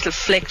just a little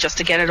flick just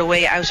to get it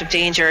away out of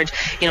danger. And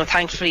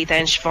thankfully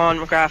then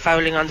Siobhan McGrath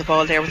fouling on the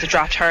ball there with a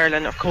dropped hurl,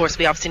 and of course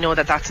we obviously know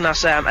that that's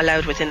not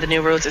allowed within the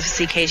new rules. If you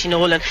see Katie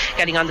Nolan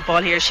getting on the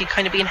ball here, she'd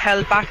kind of been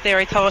held back there,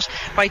 I thought,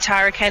 by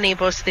Tara Kenny,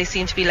 but they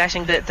seem to be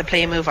letting the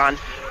play move on.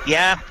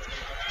 Yeah,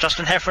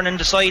 Justin Heffernan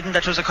deciding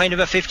that was a kind of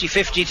a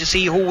 50-50 to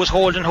see who was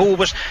holding who,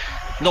 but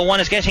no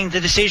one is getting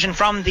the decision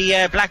from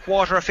the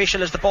Blackwater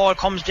official as the ball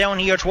comes down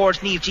here towards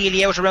Niamh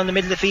Deely out around the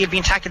middle of the field,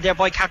 being tackled there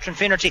by Catherine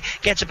Finnerty.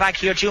 Gets it back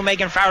here to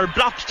Megan Farrell,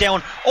 blocked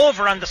down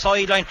over on the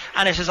sideline,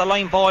 and it is a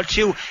line ball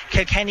to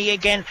Kilkenny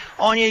again.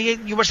 Anya,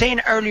 you were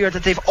saying earlier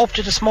that they've upped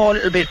it a small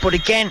little bit, but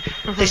again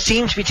they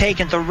seem to be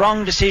taking the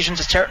wrong decisions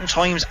at certain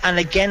times, and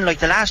again, like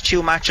the last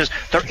 2 matches,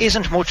 there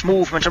isn't much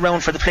movement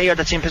around for the player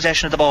that's in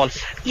possession of the ball.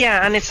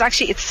 Yeah, and it's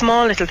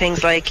small little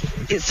things, like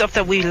it's stuff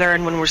that we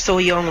learn when we're so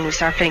young when we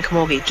start playing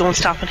camogie. Don't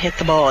stop and hit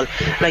the ball,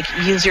 like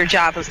use your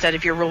jab instead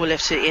of your roll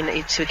lift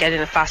to get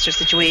in a faster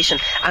situation,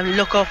 and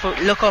look up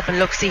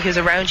and see who's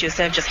around you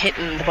instead of just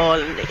hitting the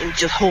ball and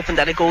just hoping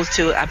that it goes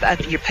to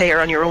your player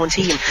on your own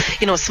team.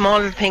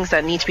 Small things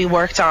that need to be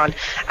worked on,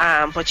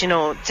 but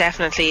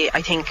definitely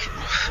I think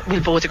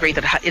we'll both agree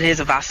that it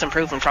is a vast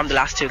improvement from the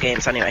last 2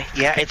 games anyway.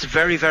 Yeah, it's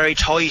very, very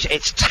tight,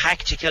 it's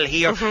tactical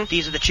here.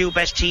 These are the 2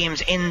 best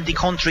teams in the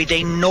country.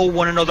 They know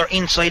one another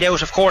inside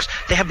out. Of course,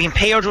 they have been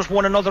paired with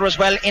one another as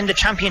well in the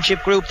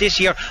championship group this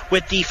year,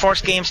 with the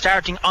first game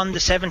starting on the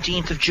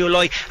 17th of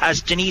July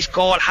as Denise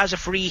Gall has a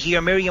free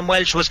here. Miriam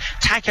Welch was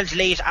tackled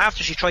late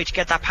after she tried to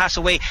get that pass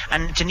away,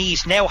 and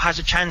Denise now has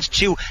a chance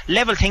to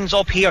level things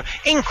up here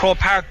in Croke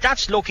Park.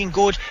 That's looking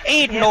good.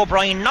 Aidan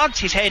O'Brien nods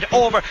his head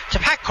over to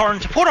Pat Curran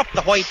to put up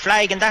the white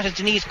flag, and that is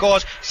Denise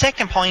Gall's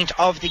second point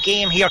of the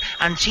game here,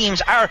 and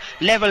teams are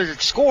level,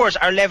 scores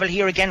are level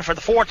here again for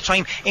the 4th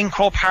time in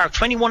Croke Park.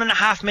 21 and a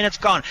half minutes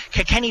gone.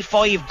 Kilkenny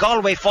 5,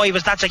 Galway 5,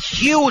 as that's a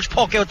huge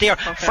puck out there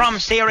from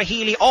Sarah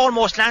Healy,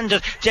 almost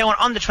landed down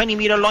on the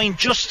 20-metre line,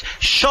 just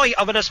shy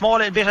of it a small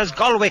little bit as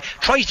Galway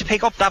tries to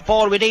pick up that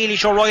ball with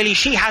Ailish O'Reilly.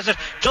 She has it,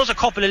 does a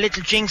couple of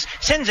little jinks,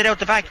 sends it out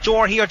the back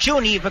door here to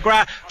Niamh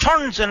McGrath,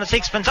 turns in a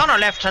sixpence on her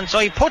left hand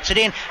side, puts it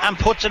in and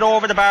puts it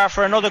over the bar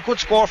for another good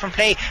score from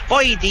play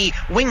by the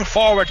wing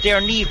forward there,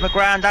 Niamh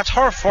McGrath, and that's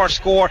her first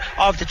score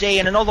of the day,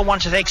 and another one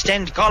to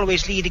extend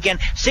Galway's lead again,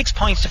 6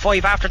 points to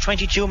 5 after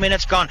 22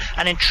 minutes gone.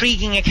 An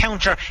intriguing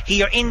encounter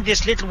here in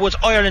this Littlewoods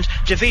Ireland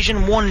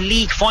Division 1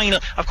 League final.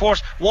 Of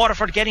course,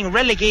 Waterford getting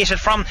relegated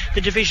from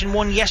the Division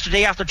 1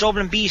 yesterday after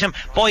Dublin beat him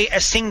by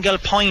a single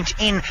point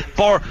in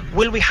Burr.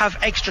 Will we have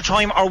extra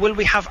time or will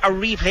we have a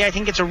replay? I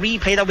think it's a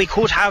replay that we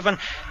could have, and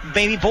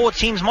maybe both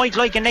teams might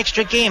like an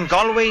extra game.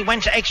 Galway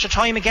went to extra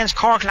time against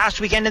Cork last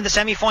weekend in the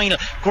semi-final.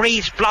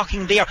 Great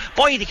blocking there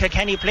by the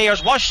Kilkenny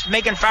players. Was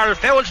Megan Farrell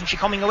fouled and she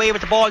coming away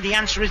with the ball? The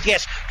answer is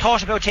yes.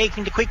 Thought about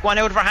taking the quick one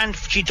out of her hand.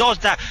 She does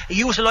that,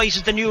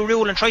 utilises the new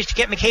rule and tries to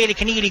get Michaela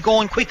Keneally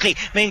going quickly.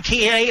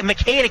 Michaela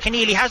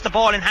Keneally has the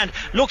ball in hand.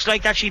 Looks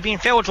like that she's been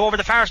fouled over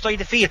the far side of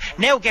the field.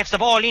 Now gets the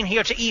ball in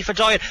here to Aoife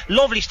Doyle.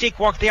 Lovely stick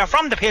work there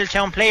from the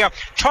Piltown player.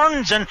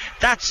 Turns, and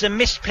that's a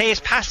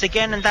misplaced pass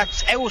again, and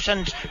that's out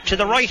and to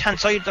the right hand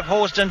side of the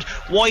post and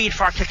wide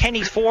for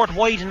Kilkenny's 4th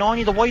wide. And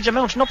only the wides are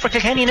mounting up for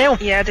Kilkenny now.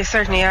 Yeah, they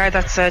certainly are.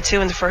 That's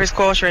 2 in the first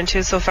quarter and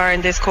 2 so far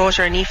in this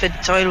quarter, and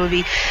Aoife Doyle will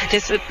be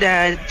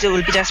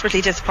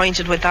desperately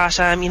disappointed with that.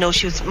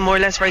 She was more or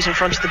less right in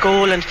front of the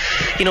goal, and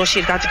she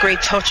had got the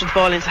great touch of the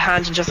ball into the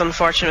hand, and just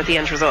unfortunate with the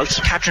end result.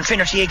 Catherine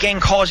penalty again,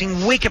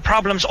 causing wicked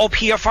problems up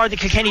here for the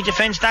Kilkenny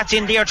defence. That's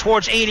in there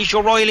towards Eilish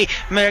O'Reilly.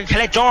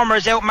 Colette Dormer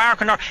is out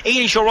marking her.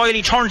 Eilish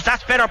O'Reilly turns.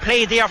 That's better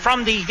play there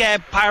from the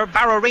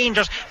Barrow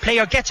Rangers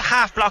player. Gets a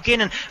half block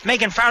in, and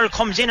Megan Farrell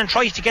comes in and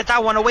tries to get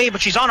that one away, but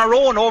she's on her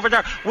own over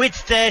there with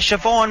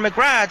Siobhan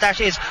McGrath.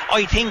 That is,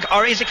 I think,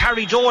 or is it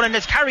Carrie Dolan?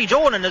 It's Carrie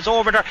Dolan is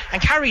over there,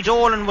 and Carrie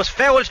Dolan was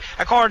fouled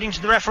according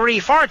to the referee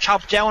for a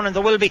chop down, and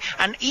there will be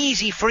an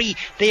easy free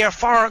there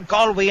for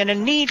Galway, and a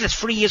needless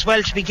free as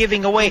well to be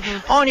giving away.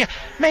 Anya,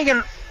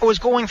 Megan was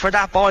going for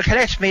that ball.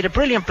 Colette made a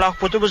brilliant block,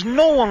 but there was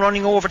no one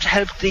running over to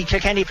help the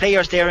Kilkenny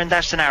players there in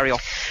that scenario.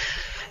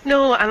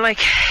 No, and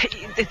like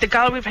the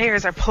Galway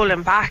players are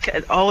pulling back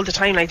all the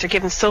time, like they're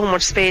giving so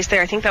much space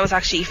there. I think that was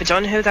actually Aoife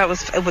Donoghue that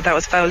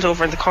was fouled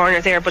over in the corner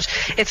there, but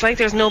it's like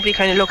there's nobody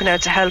kind of looking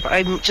out to help.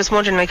 I'm just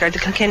wondering, like, are the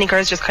Kilkenny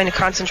girls just kind of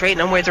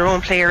concentrating on where their own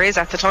player is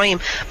at the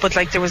time? But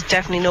like there was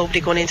definitely nobody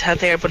going in to help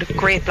there, but a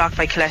great block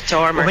by Colette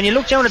Dormer. When you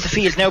look down at the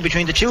field now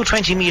between the two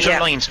 20-metre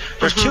lines,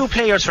 there's two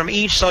players from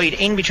each side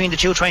in between the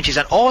two 20s,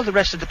 and all the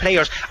rest of the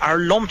players are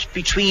lumped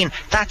between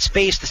that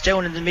space that's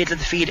down in the middle of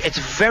the field. It's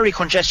very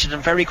congested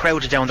and very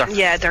crowded down there.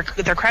 Yeah, they're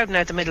crowding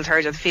out the middle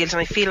third of the field,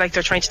 and I feel like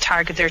they're trying to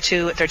target their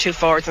two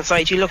forwards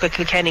inside. You look at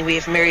Kilkenny, we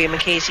have Miriam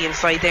McCasey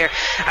inside there,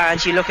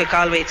 and you look at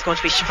Galway, it's going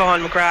to be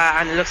Siobhan McGrath,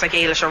 and it looks like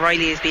Eilish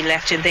O'Reilly has been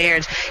left in there.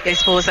 And I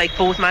suppose like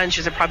both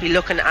managers are probably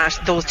looking at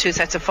those two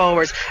sets of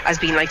forwards as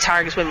being like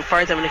target women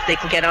for them, and if they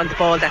can get on the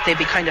ball, that they'd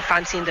be kind of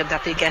fancying them,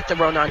 that they get the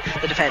run on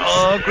the defence.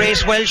 Oh,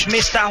 Grace Welsh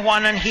missed that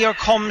one, and here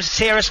comes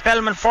Sarah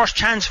Spellman. First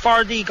chance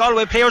for the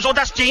Galway players. Oh,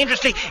 that's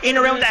dangerously in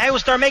around the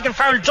house there. Megan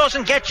Farrell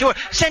doesn't get to it,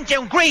 sent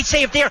down. Great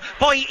save there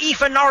by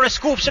Aoife Norris,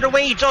 scoops it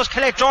away. Does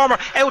Colette Dormer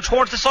out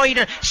towards the side,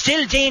 and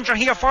still danger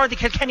here for the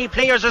Kilkenny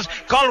players as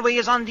Galway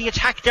is on the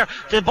attack there.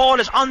 The ball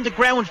is on the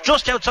ground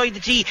just outside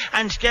the tee,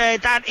 and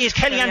that is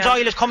Kellyanne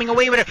Doyle is coming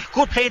away with it.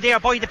 Good play there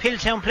by the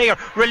Piltown player,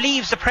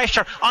 relieves the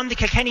pressure on the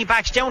Kilkenny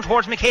backs down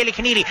towards Michaela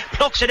Keneally,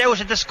 plucks it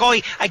out of the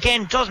sky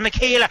again. Does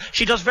Michaela,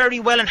 she does very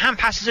well, and hand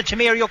passes it to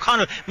Mary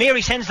O'Connell.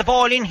 Mary sends the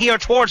ball in here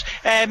towards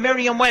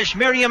Miriam Welsh.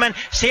 Miriam and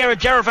Sarah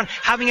Dervin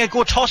having a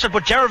good tussle,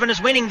 but Dervin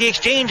is winning the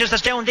exchanges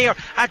that's down there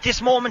at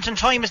this moment in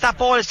time as that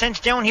ball is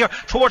sent down here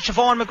towards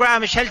Siobhan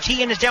McGrath. Michelle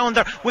Tehan is down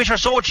there with her,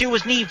 so too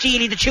is Niamh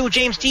Deely, the two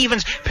James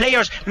Stevens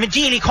players.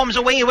 Deely comes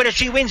away with it,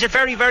 she wins it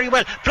very, very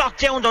well. Blocked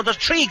down though, there's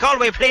three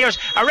Galway players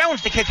around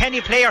the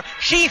Kilkenny player.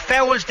 She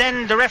fouls,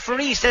 then the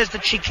referee says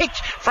that she kicked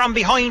from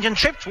behind and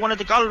tripped one of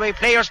the Galway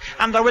players,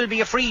 and there will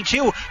be a free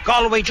to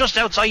Galway just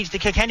outside the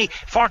Kilkenny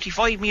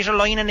 45-metre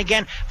line. And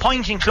again,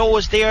 pointing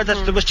close there,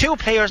 that there was two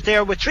players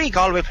there with three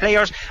Galway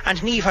players, and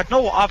Niamh had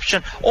no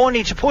option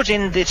only to put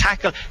in the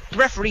tackle. The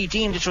referee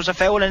deemed it was a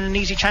foul, and an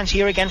easy chance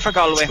here again for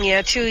Galway.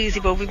 Yeah, too easy,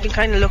 but we've been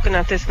kind of looking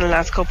at this in the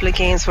last couple of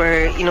games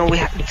where, you know,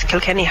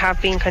 Kilkenny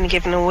have been kind of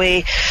giving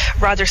away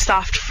rather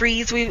soft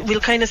frees, we'll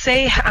kind of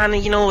say,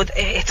 and you know,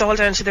 it's all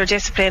down to their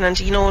discipline. And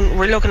you know,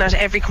 we're looking at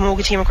every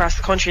camogie team across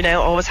the country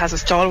now always has a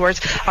stalwart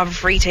of a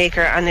free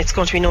taker, and it's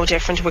going to be no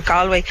different with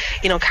Galway.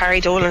 You know,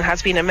 Carrie Dolan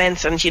has been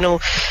immense, and you know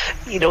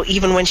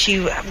even when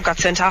she got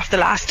sent off the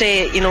last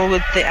day, you know,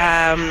 with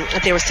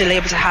they were still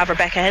able to have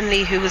Rebecca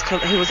Henley who was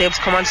able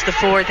to come onto the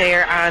floor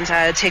there and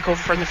take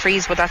over from the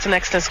frees. But that's an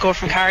excellent score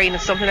from Carrie, and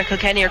it's something that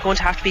Kilkenny are going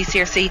to have to be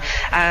seriously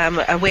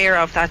aware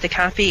of, that they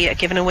can't be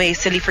giving away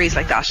silly frees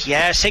like that.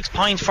 Yeah, 6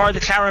 points for the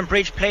Claren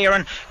Bridge player,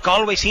 and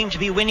Galway seem to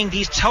be winning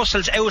these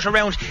tussles out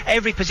around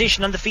every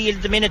position on the field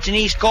at the minute.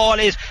 Denise Gall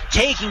is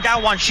taking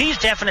that one. She's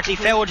definitely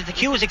fouled at the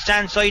Cusick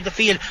stand side the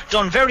field,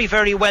 done very,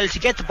 very well to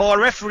get the ball.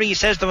 Referee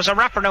says there was a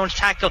wraparound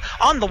tackle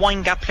on the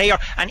Windgap player,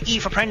 and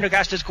Aoife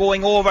Prendergast is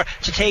going over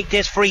to take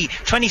this free.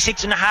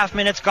 26 and a half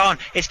minutes gone.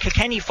 It's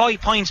Kilkenny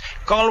 5 points,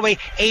 Galway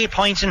 8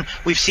 points, and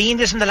we've seen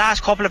this in the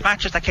last couple of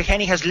matches that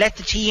Kilkenny has let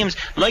the teams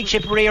like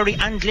Tipperary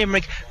and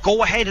Limerick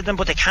go ahead of them,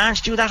 but they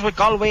can't do that with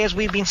Galway, as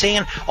we've been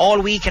saying all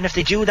week, and if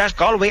they do that,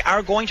 Galway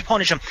are going to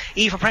punish them.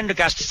 Aoife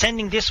Prendergast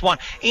sending this one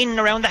in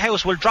around the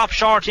house, will drop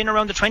short in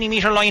around the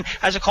 20-metre line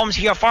as it comes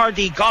here for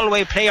the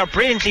Galway player,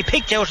 brilliantly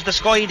picked out of the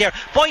sky there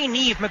by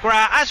Niamh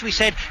McGrath. As we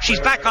said, she's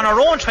back on her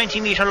own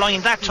 20-metre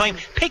line that time,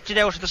 picked it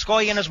out of the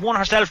sky and has won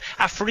herself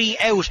a free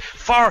out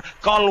for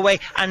Galway.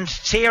 And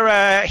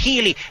Sarah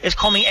Healy is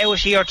coming out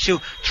here to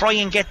try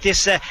and get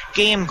this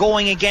game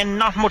going again.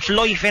 Not much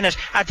life in it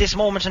at this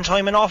moment in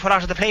time. An awful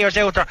lot of the players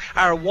out there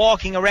are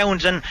walking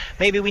around, and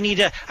maybe we need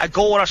a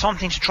goal or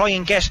something to try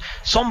and get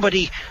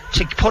somebody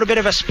to put a bit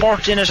of a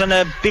spurt in it and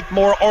a bit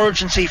more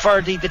urgency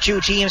for the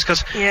two teams,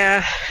 because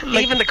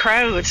even the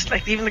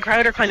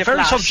crowd are kind of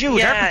very flat.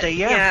 subdued, aren't they?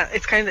 Yeah,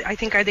 it's kind of, I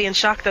think, are they in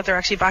shock that they're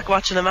actually back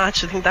watching a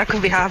match? I think that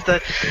could be half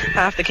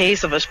the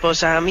case of it.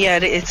 But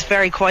it's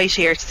very quiet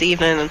here this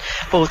evening, and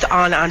both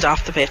on and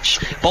off the pitch.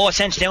 much. Ball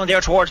sent down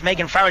there towards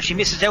Megan Farrell. She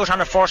misses out on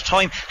her first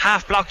time.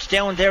 Half blocked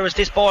down there as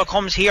this ball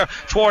comes here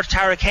towards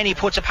Tara Kenny.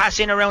 Puts a pass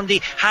in around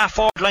the half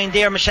forward line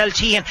there. Michelle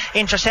Tehan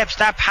intercepts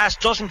that pass.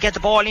 Doesn't get the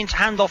ball into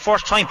hand though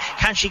first time.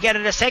 Can she get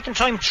it a second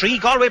time? 3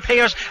 Galway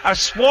players are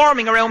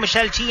swarming around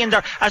Michelle Tehan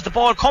there as the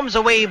ball comes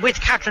away with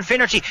Catherine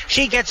Finnerty.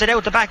 She gets it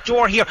out the back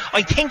door here.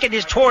 I think it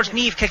is towards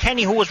Niamh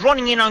Kilkenny, who was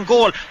running in on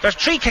goal. There's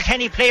 3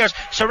 Kilkenny players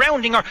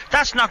surrounding her.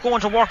 That's not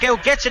going to work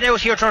out. Gets it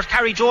out here towards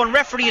Carrie Dolan.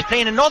 Referee is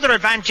playing another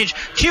advantage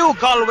to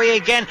Galway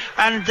again,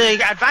 and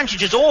the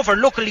advantage is over,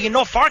 luckily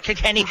enough, for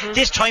Kilkenny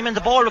this time, and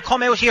the ball will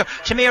come out here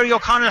to Mary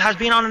O'Connell. Has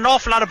been on an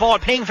awful lot of ball,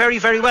 playing very,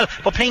 very well,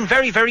 but playing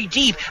very, very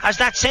deep as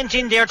that's sent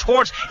in there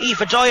towards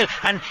Aoife Doyle,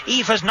 and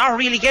Aoife's not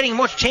really getting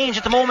much change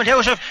at the moment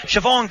out of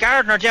Siobhan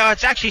Gardner there.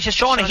 It's actually to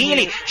Shauna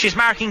Healy. She's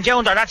marking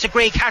down there. That's a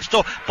great catch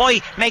though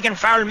by Megan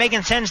Farrell.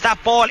 Megan sends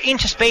that ball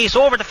into space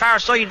over the far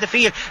side of the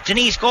field.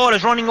 Denise Gall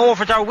is running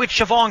over there with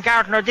Siobhan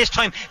Gardner this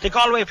time. The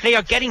Galway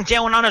player getting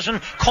down on it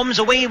and comes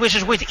away with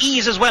it with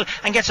ease as well,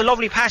 and gets a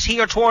lovely pass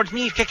here towards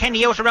Niamh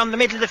Kilkenny out around the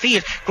middle of the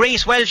field.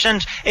 Grace Welsh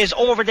and is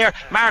over there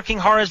marking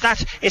her as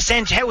that is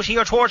sent out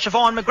here towards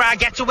Siobhan McGrath.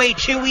 Gets away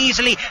too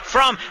easily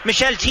from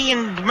Michelle T,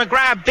 and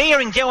McGrath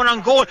bearing down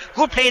on goal.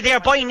 Good play there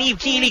by Niamh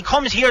Keeley.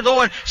 Comes here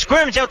though and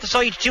squirms out the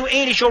side to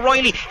Ailish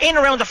O'Reilly in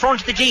around the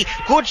front of the G.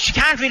 Good, she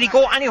can't really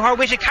go anywhere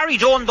with it. Carrie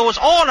Dolan those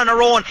all on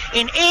her own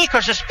in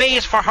acres of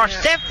space for her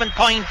 7th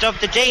point of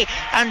the day,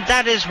 and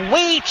that is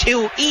way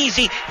too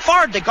easy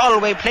for the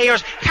Galway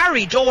players.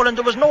 Carrie Dolan,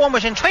 there was no one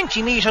within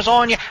 20 metres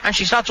on you, and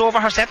she slots over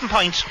her 7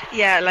 points.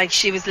 Yeah, like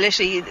she was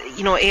literally,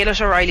 you know,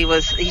 Ailish O'Reilly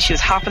she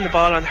was hopping the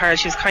ball on her.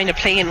 She was kind of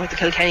playing with the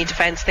Kilkenny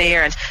defence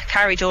there, and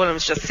Carrie Dolan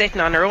was just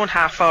sitting on her own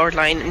half forward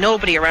line,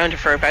 nobody around her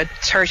for about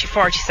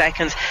 30-40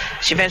 seconds.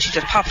 She eventually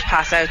just popped the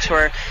pass out to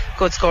her.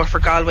 Good score for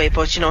Galway,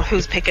 but you know,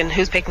 who's picking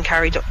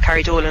Carrie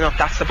Dolan up?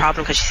 That's the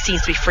problem, because she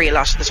seems to be free a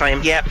lot of the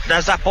time. Yeah,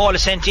 as that ball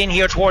is sent in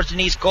here towards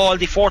Denise Gall,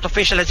 the 4th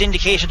official has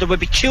indicated there will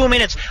be 2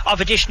 minutes of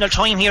additional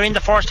time here in the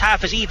first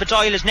half, as Aoife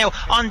Doyle is now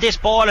on this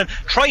ball and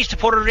tries to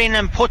put it in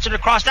and puts it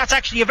across. That's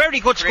actually a very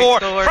good score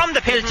from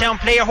the Piltown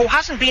player, who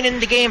hasn't been in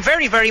the game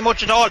very, very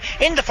much at all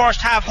in the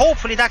first half.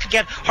 Hopefully that will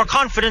get her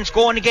confidence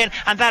going again,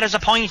 and that is a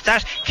point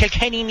that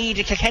Kilkenny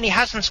needed. Kilkenny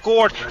hasn't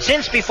scored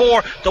since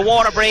before the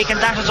water break, and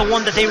that is the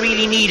one that they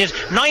really needed.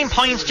 9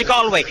 points to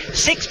Galway,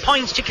 6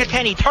 points to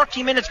Kilkenny.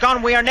 30 minutes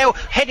gone. We are now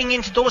heading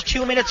into those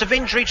 2 minutes of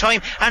injury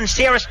time, and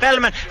Sarah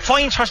Spellman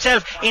finds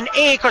herself in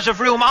acres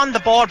of room on the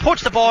ball,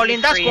 puts the ball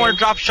in. That's going to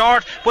drop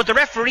short, but the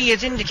referee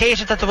has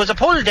indicated that there was a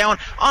pull down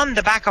on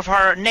the back of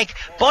her neck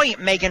by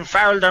Megan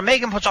Farrell there.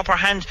 Megan puts up her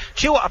hand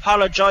to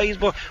apologise,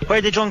 but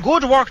where they've done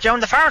good work down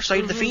the far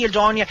side of the field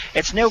on you,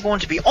 it's now going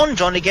to be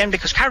undone again,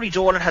 because Carrie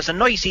Dolan has a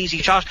nice easy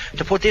shot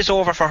to put this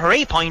over for her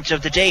 8 points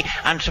of the day,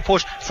 and to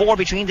put 4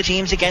 between the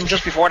teams again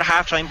just before the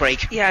half-time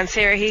break. Yeah, and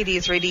Sarah Healy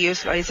is really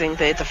utilising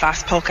the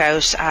fast puck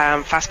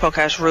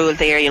out rule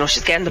there. You know,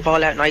 she's getting the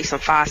ball out nice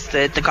and fast.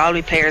 The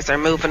Galway players are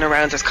moving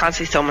around. There's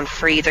constantly someone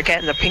free. They're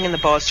pinging the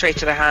ball straight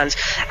to their hands,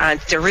 and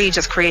they're really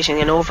just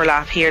creating an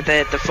overlap here.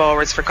 The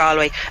forwards for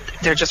Galway,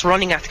 they're just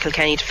running at the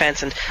Kilkenny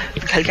defence, and the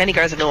Kilkenny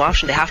girls have no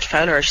option. They have to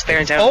foul her. She's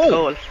bearing down the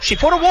goal. She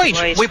put it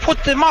wide. We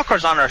put the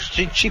mockers on her.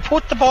 She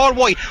put the ball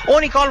wide.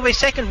 Only Galway's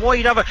second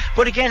wide of it.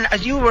 But again,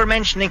 as you were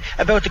mentioning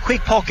about the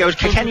quick puck out,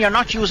 Kilkenny are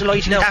not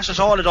utilising that at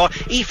all.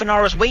 Aoife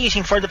Norris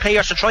waiting for the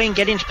players to try and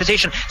get into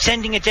position,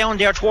 sending it down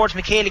there towards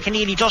Michaela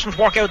Keneally. Doesn't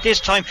work out this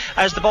time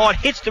as the ball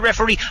hits the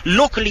referee,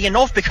 luckily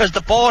enough, because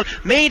the ball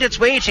made its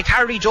way to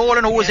Carrie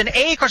Dolan, who was in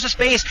acres of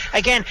space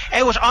again,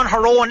 out on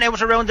her own,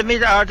 out around the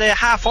mid or the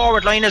half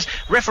forward line, as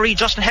referee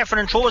Justin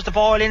Heffernan throws the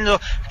ball in.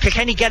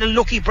 Kilkenny get a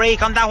lucky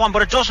break on that one,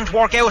 but it doesn't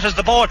work out as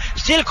the ball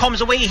still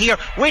comes away here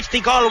with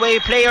the Galway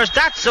players.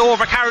 That's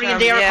over carrying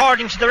there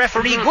according to the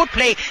referee. Good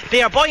play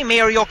there by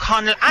Mary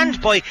O'Connell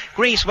and by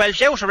Grace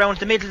Welsh out around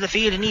the middle of the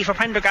field, and Aoife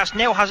Prendergast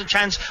now has a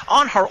chance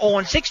on her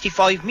own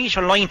 65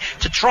 metre line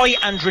to try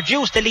and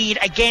reduce the lead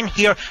again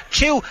here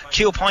to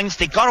 2 points.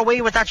 They got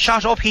away with that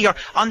shot up here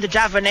on the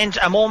Davin end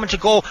a moment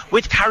ago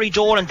with Carrie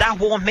Dolan. That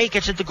won't make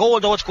it to the goal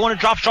though. It's going to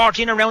drop short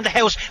in around the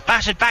house,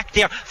 batted back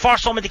there for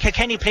some of the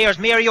Kilkenny players.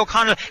 Mary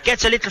O'Connell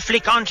gets a little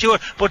flick onto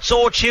it, but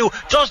so too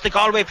does the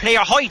Galway player.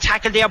 High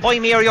tackle there by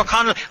Mary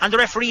O'Connell, and the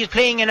referee is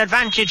playing an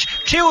advantage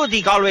to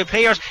the Galway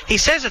players. He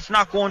says it's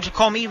not going to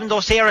come, even though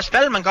Sarah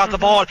Spellman got the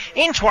ball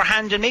into her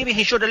hand, and maybe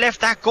he should have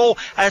left that go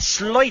a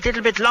slight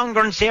little bit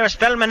longer. And Sarah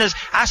Spellman is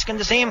asking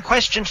the same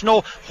question to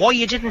know why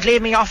you didn't lay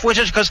me off with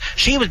it, because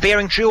she was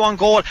bearing through on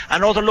goal.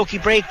 Another lucky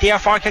break there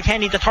for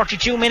Kilkenny. The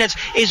 32 minutes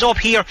is up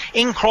here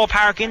in Croke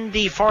Park in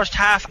the first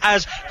half,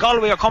 as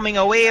Galway are coming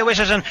away with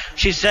it, and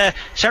she's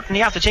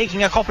certainly after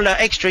taking a couple of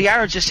extra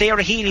yards as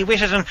Sarah Healy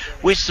with it, and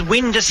with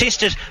wind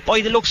assisted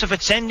by the looks of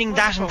it, sending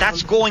that, and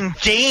that's going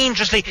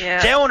dangerously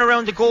down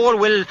around the goal.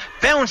 Will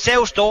bounce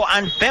out though,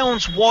 and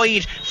bounce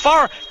wide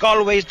for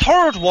Galway's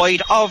third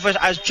wide of it,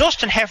 as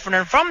Justin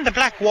Heffernan from the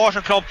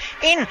Blackwater Club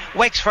in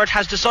Wexford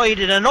has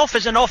decided enough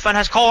is enough and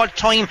has called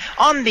time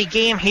on the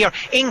game here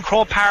in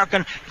Croke Park,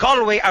 and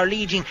Galway are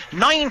leading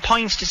 9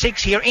 points to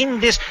 6 here in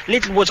this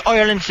Littlewoods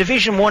Ireland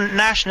Division 1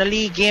 National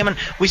League game, and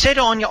we said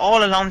on you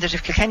all along that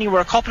if Kilkenny were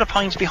a couple of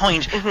points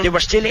behind, they were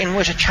still in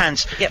with a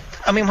chance. Yep.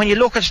 I mean, when you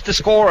look at the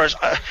scorers,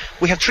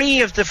 we have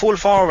 3 of the full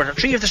forward,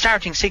 3 of the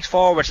starting 6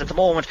 forwards at the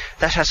moment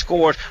that has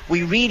scored.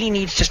 We really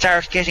need to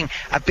start getting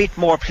a bit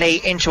more play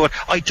into it.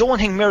 I don't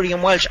think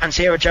Miriam Welch and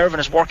Sarah Jervin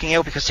is working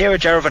out, because Sarah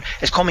Jervin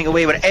is coming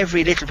away with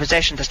every little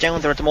possession that's down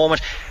there at the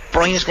moment.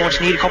 Brian is going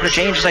to need a couple of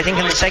changes, I think,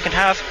 in the second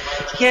half.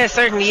 Yeah,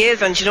 certainly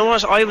is. And you know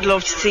what I would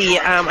love to see,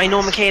 I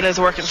know Michaela is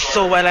working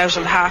so well out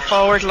on the half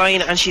forward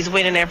line and she's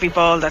winning every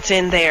ball that's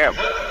in there,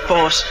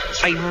 but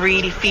I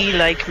really feel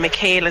like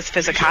Michaela's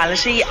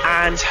physicality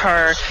and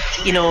her,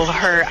 you know,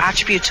 her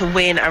attribute to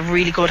win a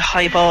really good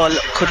high ball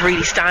could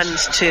really stand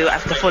to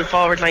at the full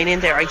forward line in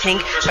there. I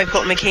think if I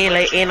put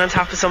Michaela in on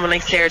top of someone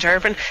like Sarah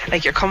Durbin,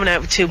 like, you're coming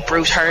out with 2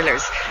 brute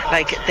hurlers.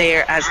 Like,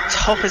 they're as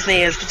tough as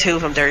nails, the 2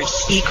 of them. They're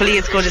equally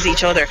as good as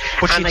each other.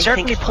 But she'd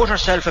certainly put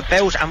herself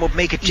about and would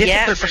make it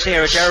difficult for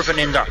Sarah Durbin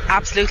in there.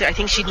 Absolutely. I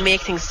think she'd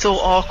make things so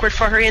awkward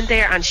for her in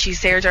there, and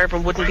Sarah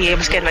Durbin wouldn't be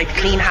able to get like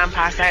a clean hand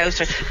pass out,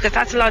 because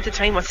that's a lot of the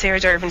time what Sarah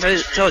Durbin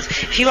does.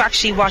 If you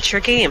actually watch her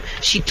game,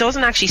 she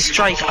doesn't actually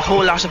strike a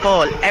whole lot of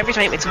ball. Every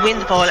time it's win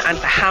the ball and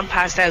the hand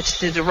pass out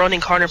to the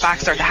running corner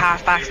backs or the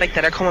half backs like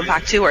that are coming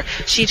back to her.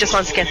 She just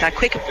wants to get that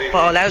quick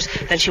ball out,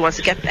 then she wants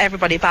to get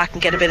everybody back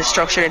and get a bit of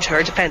structure into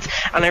her defence.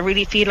 And I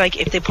really feel like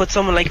if they put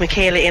someone like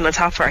Michaela in on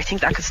top of her, I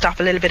think that could stop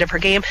a little bit of her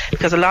game,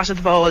 because a lot of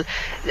the ball,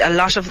 a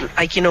lot of,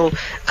 like, you know,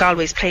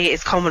 Galway's play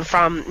is coming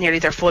from nearly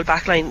their full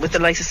back line, with the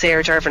likes of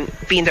Sarah Durbin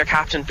being their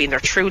captain, being their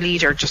true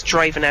leader, just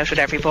driving out with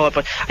every ball.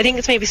 But I think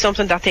it's maybe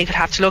something that they could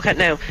have to look at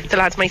now. The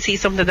lads might see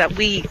something that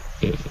we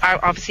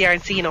obviously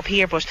aren't seeing up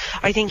here, but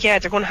I think, yeah,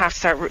 they're going to have to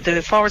start,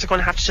 the forwards are going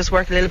to have to just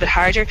work a little bit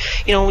harder.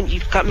 You know,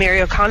 you've got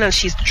Mary O'Connell,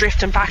 she's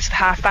drifting back to the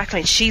half back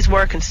line, she's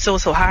working so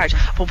hard,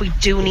 but we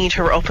do need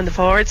her up in the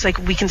forwards. Like,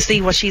 we can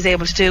see what she's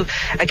able to do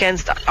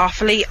against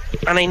Offaly,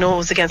 and I know it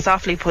was against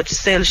Offaly, but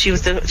still she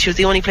was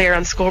the only player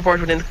on the scoreboard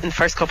within the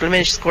first couple of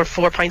minutes. She scored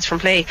 4 points from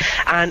play,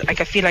 and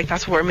like, I feel like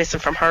that's what we're missing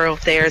from her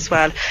up there as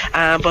well.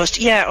 But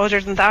yeah,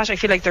 other than that, I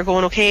feel like they're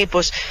going okay.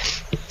 But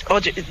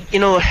you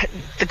know,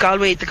 the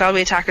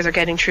Galway attackers are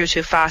getting through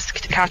too fast.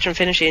 Catherine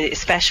Finishing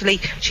especially,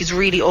 she's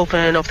really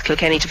opening up the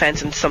Kilkenny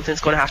defence, and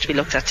something's going to have to be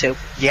looked at too.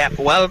 Yeah,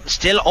 well,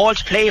 still all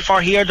to play for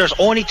here. There's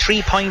only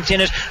 3 points in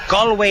it.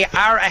 Galway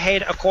are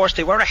ahead, of course.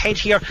 They were ahead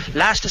here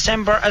last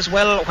December as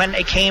well when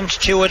it came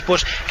to it,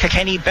 but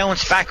Kilkenny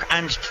bounced back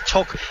and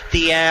took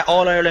the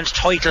All-Ireland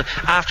title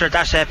after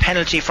that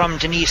penalty from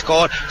Denise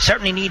Gall.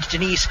 Certainly needs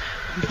Denise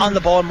on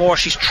the ball more.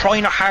 She's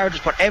trying her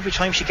hardest, but every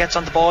time she gets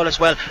on the ball as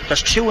well,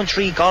 there's 2 and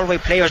 3 Galway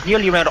players,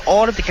 nearly around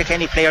all of the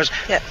Kilkenny players.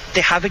 Yeah.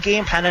 They have a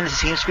game plan, and it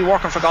seems to be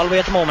working for Galway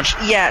at the moment.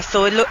 Yeah,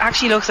 so it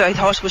actually looks like, I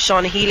thought it was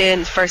Shauna Healy in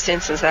the first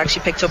instance that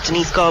actually picked up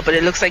Denise Gall, but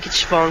it looks like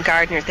it's Siobhan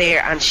Gardner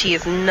there, and she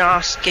is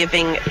not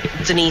giving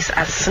Denise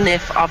a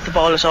sniff of the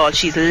ball at all.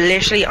 She's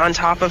literally on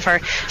top of her.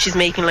 She's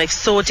making life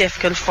so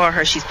difficult for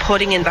her. She's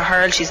putting in the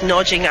hurl, she's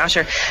nudging at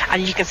her,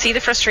 and you can see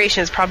the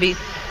frustration is probably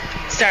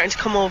starting to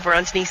come over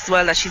on Denise as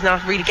well, that she's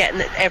not really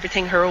getting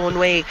everything her own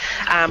way.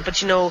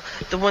 But you know,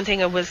 the one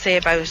thing I will say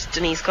about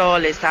Denise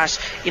Gall is that,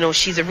 you know,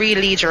 she's a real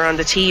leader on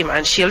the team,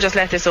 and she'll just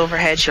let this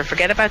overhead. She'll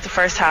forget about the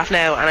first half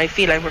now, and I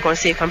feel like we're going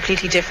to see a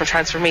completely different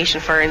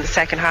transformation for her in the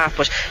second half.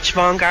 But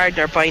Siobhan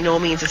Gardner by no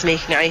means is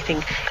making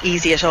anything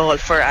easy at all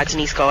for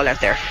Denise Gall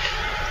out there.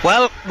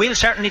 Well, we'll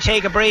certainly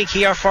take a break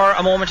here for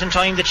a moment in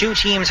time. The 2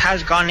 teams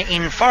has gone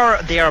in for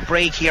their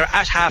break here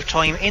at half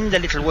time in the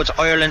Littlewoods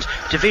Ireland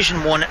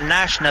Division 1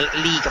 National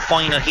League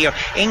final here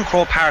in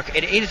Croke Park.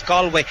 It is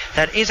Galway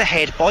that is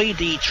ahead by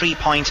the 3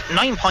 points,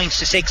 9 points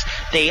to 6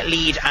 they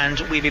lead, and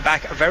we'll be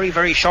back very,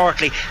 very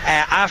shortly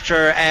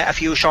after a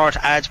few short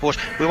ads. But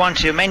we want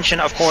to mention,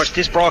 of course,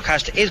 this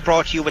broadcast is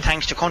brought to you with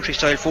thanks to Country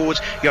Style Foods,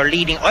 your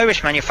leading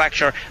Irish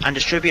manufacturer and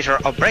distributor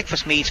of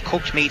breakfast meats,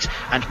 cooked meats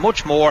and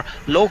much more.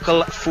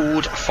 Local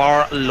food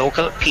for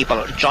local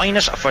people. Join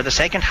us for the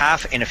second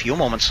half in a few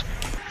moments.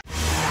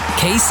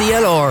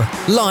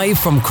 KCLR, live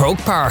from Croke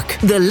Park.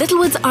 The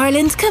Littlewoods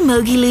Ireland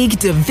Camogie League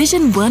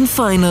Division 1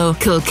 final.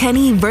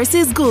 Kilkenny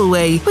versus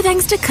Galway. With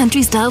thanks to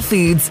Country Style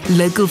Foods.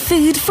 Local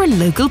food for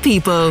local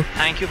people.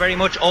 Thank you very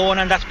much, Owen,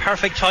 and that's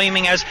perfect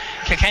timing as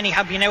Kilkenny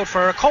have been out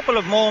for a couple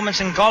of moments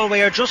and Galway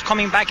are just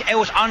coming back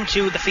out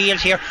onto the field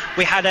here.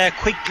 We had a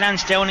quick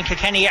glance down and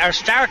Kilkenny are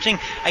starting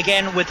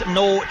again with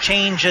no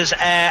changes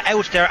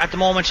out there at the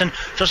moment, and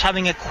just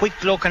having a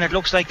quick look, and it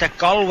looks like that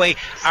Galway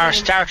are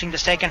starting the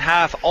second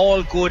half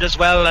all good as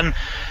well. And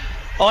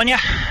Anya,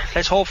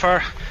 let's hope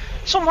for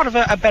somewhat of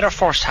a better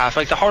first half.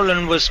 Like, the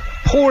hurling was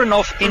poor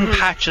enough in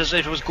patches,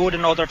 it was good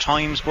in other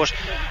times, but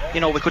you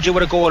know, we could do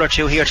with a goal or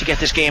two here to get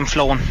this game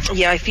flowing.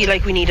 Yeah, I feel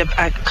like we need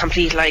a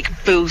complete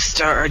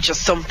boost or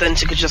just something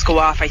to just go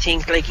off. I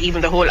think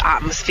even the whole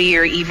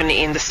atmosphere, even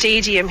in the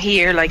stadium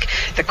here,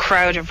 the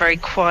crowd are very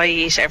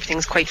quiet,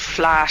 everything's quite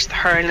flat, the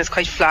hurling is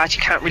quite flat,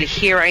 you can't really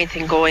hear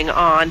anything going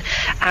on,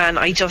 and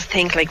I just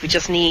think we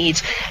just need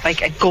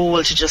a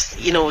goal to just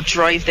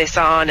drive this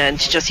on and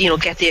to just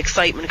get the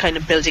excitement kind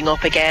of building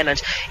up again.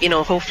 And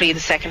hopefully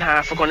the second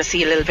half we're going to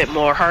see a little bit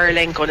more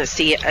hurling, going to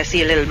see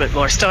a little bit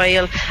more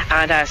style,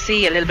 and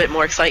see a little bit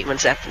more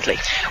excitement, definitely.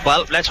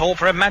 Well, let's hope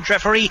for a match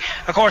referee.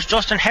 Of course,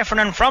 Justin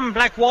Heffernan from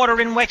Blackwater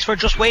in Wexford,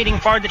 just waiting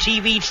for the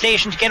TV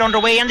station to get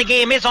underway, and the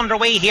game is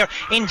underway here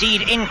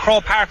indeed in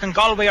Croke Park, and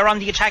Galway are on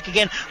the attack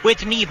again with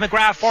Niamh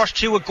McGrath first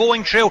to it,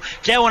 going through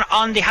down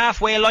on the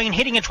halfway line,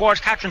 hitting it towards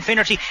Catherine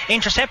Finnerty,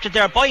 intercepted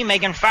there by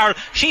Megan Farrell.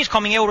 She's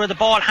coming out of the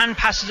ball, hand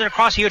passes it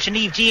across here to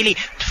Niamh Deely,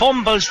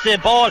 fumbles the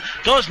ball,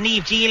 does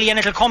Niamh Deely, and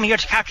it'll come here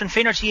to Catherine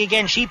Finnerty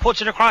again. She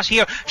puts it across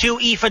here to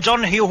Aoife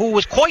Donoghue, who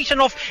was quite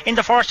enough in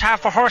the first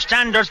half for her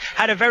standards,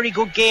 had a very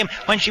good game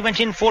when she went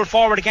in full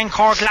forward again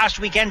Cork last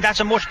weekend. That's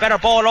a much better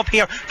ball up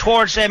here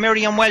towards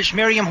Miriam Welsh.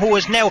 Miriam, who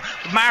is now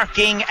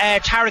marking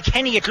Tara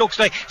Kenny, it looks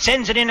like,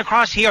 sends it in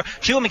across here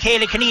to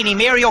Michaela Keneally.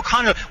 Mary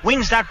O'Connell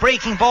wins that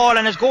breaking ball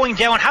and is going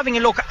down, having a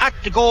look at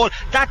the goal.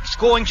 That's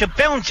going to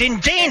bounce in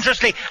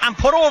dangerously and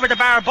put over the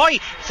bar by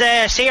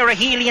Sarah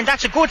Healy, and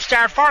that's a good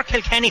start for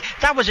Kilkenny.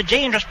 That was a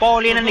dangerous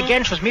ball in, and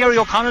again it was Mary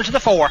O'Connell to the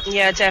fore.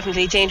 Yeah,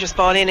 definitely dangerous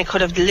ball in. It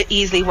could have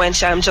easily went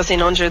just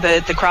in under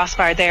the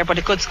crossbar there, but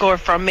a good score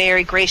from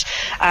Mary. Great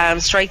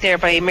strike there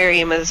by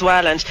Miriam as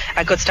well, and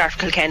a good start for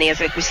Kilkenny. As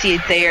we see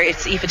it there,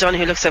 it's Aoife Dunn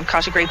who looks to have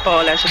caught a great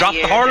ball out of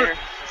dropped the hurl there.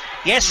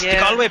 Yes, the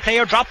Galway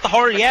player dropped the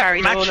hurl. Yeah,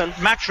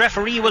 match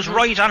referee was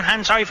right on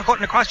hand. Sorry for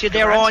cutting across you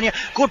there, Anya.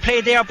 Good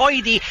play there by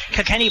the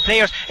Kilkenny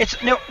players.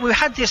 We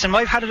had this, and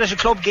I've had it at a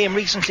club game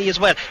recently as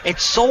well.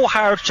 It's so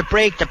hard to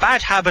break the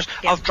bad habit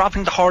of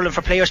dropping the hurling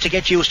for players to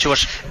get used to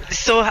it.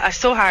 So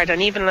hard,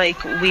 and even like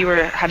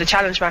had a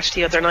challenge match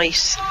the other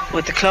night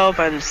with the club,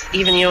 and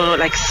even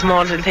like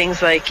small little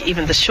things like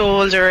even the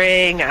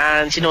shouldering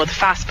and the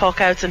fast puck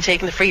outs and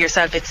taking the free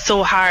yourself. It's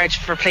so hard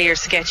for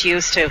players to get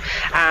used to.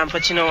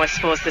 But I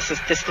suppose this is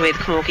the way the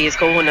camogie is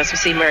going, as we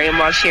see Miriam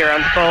Walsh here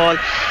on the ball.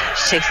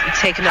 She's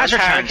taking that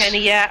Tara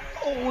Kenny. Yeah.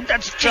 Oh,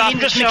 that's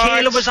dangerous.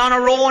 Michaela was on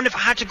her own. If I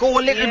had to go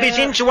a little bit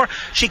into her,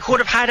 she could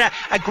have had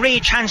a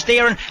great chance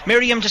there, and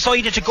Miriam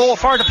decided to go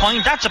for the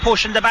point. That's a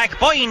push in the back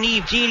by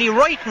Niamh Deely,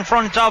 right in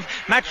front of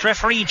match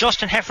referee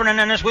Justin Heffernan,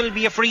 and it will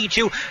be a free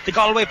to the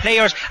Galway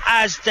players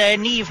as the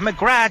Niamh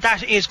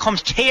McGrath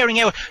comes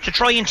tearing out to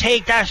try and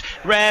take that.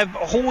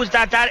 Who is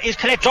that? That is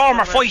Colette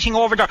Dormer fighting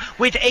over there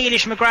with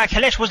Eilish McGrath.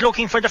 Colette was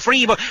looking for the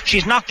free, but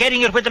she's not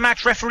getting it with the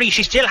match referee.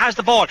 She still has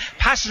the ball,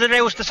 passes it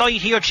out the side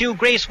here to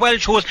Grace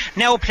Welch, who is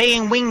now playing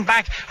wing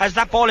back as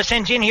that ball is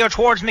sent in here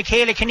towards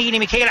Michaela Keneally.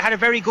 Michaela had a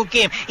very good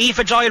game.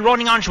 Aoife Doyle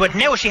running onto it.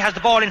 Now she has the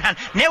ball in hand.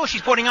 Now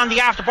she's putting on the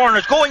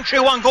afterburners, going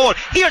through on goal.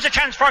 Here's a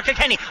chance for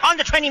Kilkenny on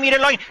the 20-metre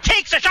line.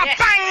 Takes a shot,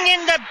 bang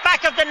in the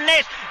back of the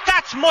net.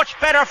 That's much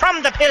better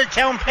from the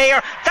Piltown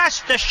player.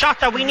 That's the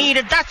shot that we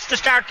needed. That's the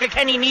start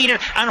Kilkenny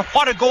needed, and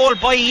what a goal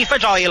by Aoife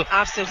Doyle.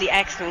 Absolutely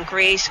excellent,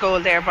 great goal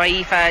there by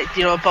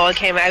Aoife. Ball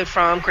came out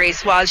from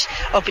Grace Walsh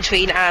up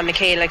between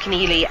Michaela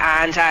Keneally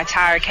and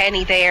Tara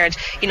Kenny there, and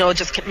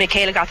just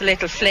Michaela got a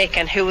little flick,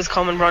 and who was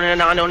coming running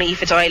on only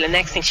Aoife Doyle, and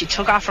next thing she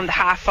took off from the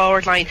half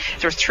forward line.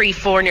 There was 3,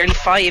 4, nearly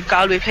 5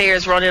 Galway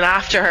players running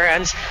after her,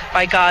 and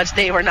by God,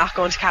 they were not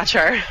going to catch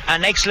her.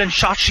 An excellent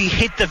shot. She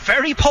hit the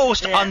very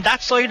post on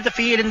that side of the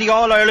field in the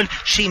All-Ireland.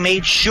 She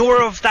made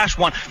sure of that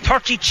one.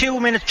 32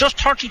 minutes, just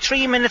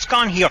 33 minutes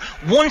gone here.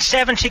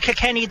 1-7 to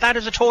Kilkenny. That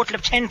is a total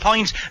of 10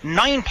 points.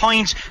 9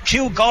 points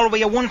to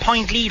Galway, a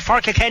 1-point lead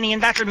for Kilkenny,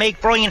 and that'll make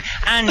Brian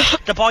and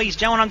the boys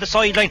down on the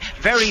sideline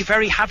very,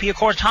 very happy. Of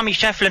course, Tommy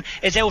Shefflin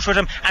is out with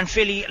him, and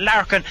Philly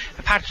Larkin.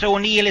 Patrick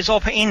O'Neill is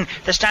up in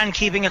the stand,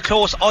 keeping a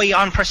close eye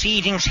on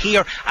proceedings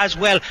here as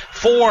well.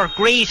 4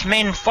 great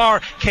men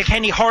for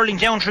Kilkenny hurling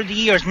down through the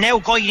years, now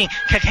guiding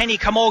Kilkenny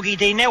Camogie.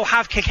 They now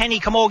have Kilkenny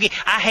Camogie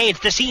ahead,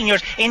 the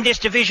seniors, in this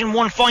Division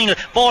 1 final.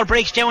 Ball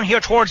breaks down here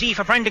towards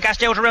Aoife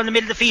Prendergast out around the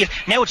middle of the field,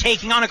 now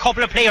taking on a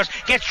couple of players,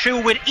 gets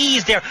through with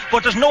ease there,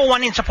 but there's no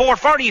one in support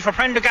for Aoife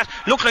Prendergast.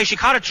 Looked like she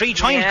caught it 3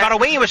 times, got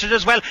away with it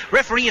as well.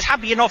 Referee is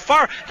happy enough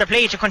for the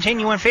play to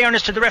continue. In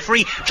fairness to the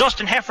referee,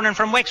 Justin Heffernan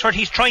from Wexford,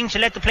 he's trying to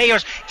let the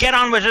players get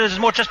on with it as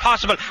much as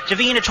possible.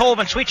 Davina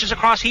Tobin switches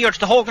across here to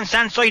the Hogan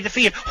stand side of the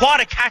field.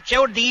 What a catch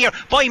out of the air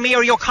by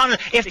Mary O'Connell.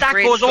 If that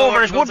goes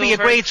over, it would be a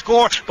great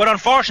score, but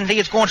unfortunately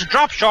it's going to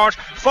drop short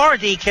for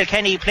the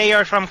Kilkenny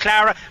player from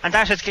Clara, and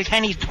that is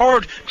Kilkenny's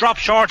third drop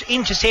short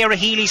into Sarah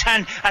Healy's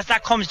hand as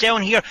that comes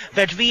down here.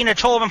 Davina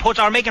Tobin puts,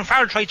 or Megan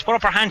Farrell tries to put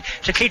up her hand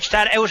to clutch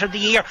that out of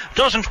the air.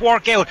 Doesn't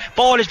work out.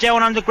 Ball is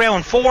down on the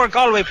ground. 4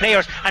 Galway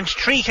players and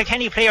 3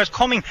 Kilkenny players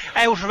coming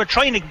out of it,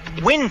 trying to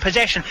win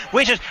possession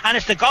with it, and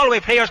it's the Galway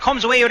players.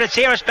 Comes away with it.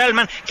 Sarah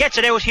Spellman gets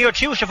it out here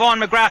to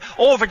Siobhan McGrath.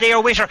 Over there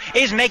with her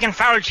is Megan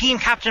Farrell, team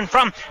captain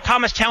from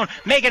Thomastown.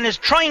 Megan is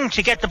trying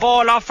to get the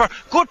ball off her.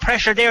 Good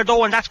pressure there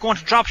though, and that's going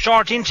to drop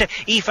short into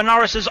Aoife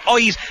Norris's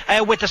eyes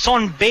with the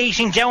sun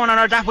beating down on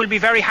her. That will be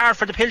very hard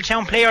for the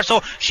Piltown player,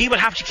 so she will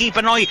have to keep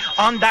an eye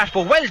on that,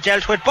 but well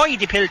dealt with by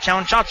the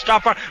Piltown shot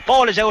stopper.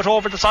 Ball is out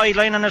over the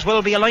sideline, and it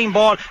will be a line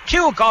ball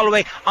to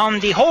Galway on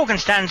the Hogan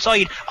stand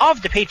side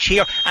of the pitch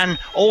here. And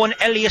Owen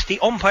Elias, the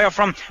umpire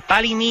from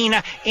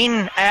Ballymena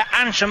in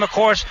Antrim, of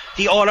course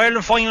the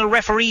All-Ireland final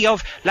referee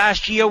of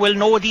last year, will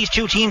know these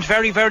two teams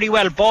very, very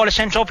well. Ball is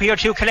sent up here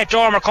to Colette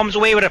Dormer, comes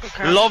away with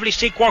it. Lovely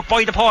stick work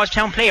by the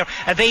Paulstown player,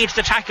 evades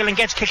the tackle and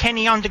gets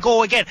Kilkenny on the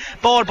go again.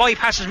 Ball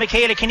bypasses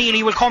Michaela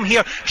Keneally, will come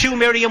here to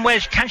Miriam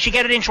Welsh. Can she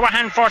get it into her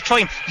hand first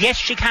time? Yes,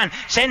 she can.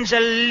 Sends a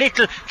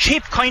little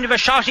chip kind of a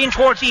shot in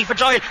towards Aoife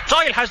Doyle.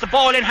 Doyle has the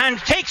ball in hand,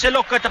 takes a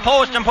look at the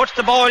post and puts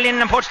the ball in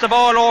and puts the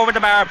ball over the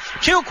bar.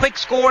 Two quick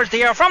scores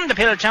there from the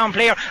Piltown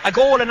player, a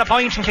goal and a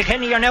point, and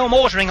Kilkenny are now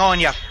motoring on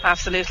you.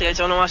 Absolutely. I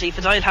don't know what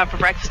Aoife Doyle had for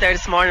breakfast there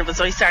this morning, but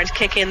I started to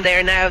kick in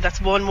there now. That's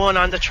 1-1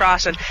 on the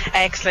trot, and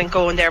excellent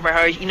going there by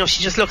her. You know,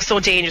 she just looks so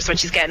dangerous when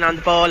she's getting on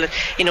the ball, and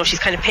you know, she's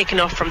kind of picking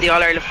up from the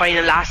All-Ireland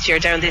final last year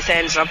down this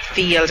end of the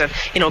field, and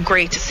you know,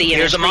 great to see.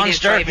 Here's a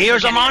monster.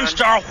 Here's a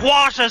monster.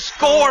 What a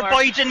score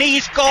by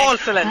Denise Gall.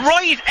 Excellent.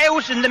 Right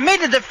out in the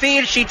middle of the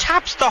field, she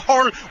taps the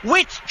hurl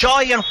with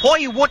joy, and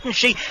why wouldn't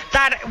she?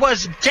 That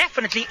was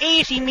definitely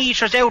 80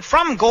 metres out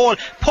from goal,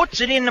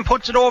 puts it in and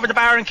puts it over the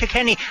bar, and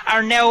Kilkenny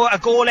are now a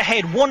goal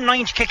ahead,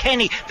 1-9 to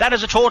Kilkenny. That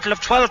is a total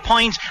of 12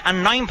 points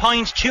and 9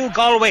 points to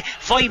Galway.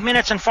 5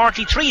 minutes and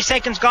 43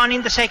 seconds gone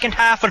in the second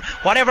half, and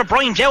whatever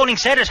Brian Dowling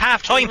said at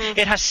half time,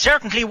 it has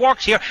certainly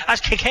worked here,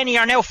 as Kilkenny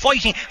are now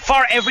fighting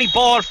for every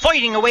ball,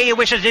 fighting away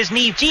with it. Is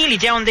Niamh Deely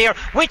down there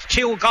with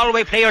two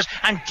Galway players,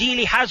 and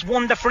Deely has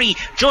won the free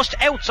just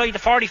outside the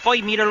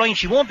 45 metre line.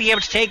 She won't be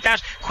able to take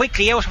that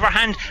quickly out of her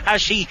hand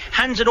as she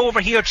hands it over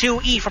here to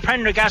Aoife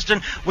Prendergast.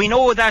 And we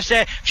know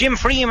that Jim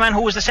Freeman,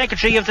 who is the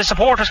secretary of the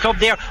supporters club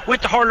there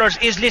with the hurlers,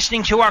 is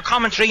listening to our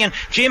commentary. And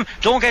Jim,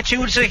 don't get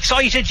too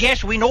excited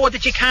yet, we know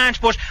that you can't,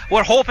 but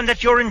we're hoping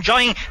that you're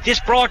enjoying this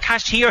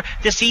broadcast here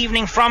this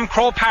evening from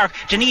Croke Park.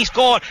 Denise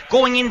Gall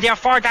going in there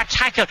for that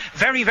tackle,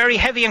 very, very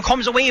heavy, and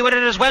comes away with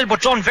it as well,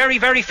 but done very,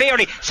 very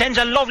fairly. Sends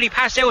a lovely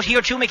pass out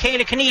here to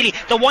Michaela Keneally.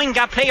 The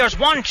Windgap players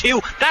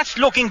 1-2. That's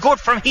looking good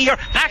from here.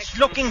 That's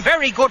looking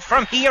very good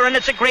from here, and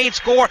it's a great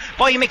score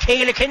by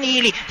Michaela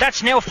Keneally.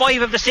 That's now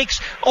 5 of the 6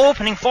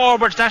 opening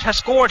forwards that has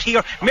scored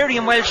here.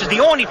 Miriam Welsh is the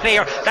only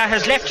player that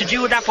has left to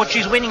do that, but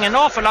she's winning an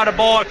awful lot of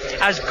ball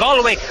as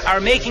Galway are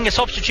making a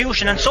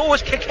substitution, and so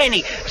is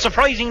Kilkenny.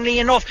 Surprisingly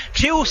enough,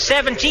 2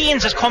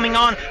 17s is coming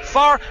on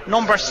for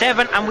number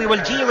 7, and we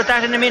will deal with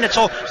that in a minute.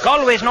 So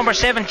Galway's number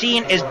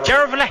 17 is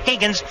Dervla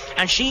Higgins,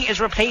 and she is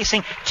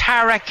replacing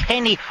Tara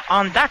Kenny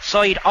on that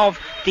side of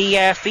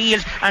the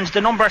field, and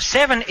the number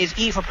 7 is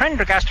Aoife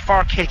Prendergast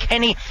for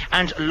Kilkenny,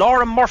 and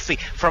Laura Murphy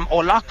from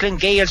O'Loughlin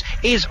Gales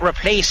is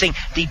replacing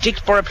the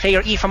Dicksboro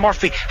player. Aoife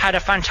Murphy had a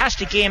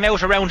fantastic game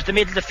out around the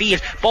middle of the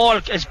field. Ball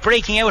is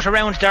breaking out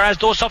around there as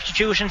those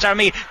substitutions are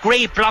made.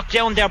 Great block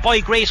down there by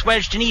Grace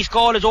Welch. Denise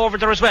Gall is over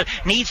there as well.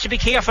 Needs to be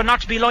careful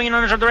not to be lying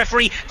on it, or the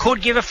referee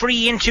could give a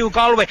free into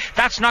Galway.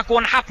 That's not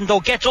going to happen though.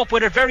 Gets up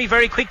with it very,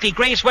 very quickly.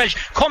 Grace Welch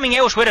coming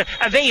out with it,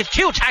 evades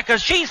 2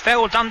 tackles. She's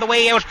fouled on the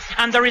way out,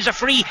 and there is a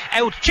free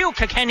out to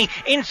Kilkenny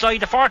inside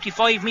the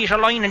 45 metre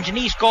line, and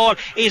Denise Gall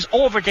is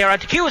over there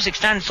at the Cusack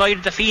stand side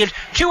of the field,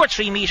 2 or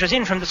 3 metres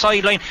in from the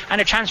sideline,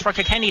 and a chance for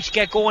Kilkenny to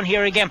get going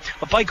here again.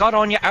 But by God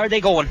on you, are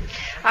they going?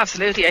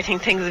 Absolutely. I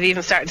think things have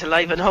even started to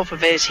liven up a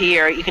bit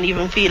here. You can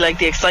even feel like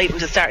the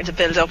excitement is starting to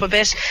build up a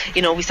bit.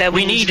 You know, we said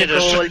we needed a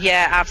goal.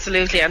 Yeah,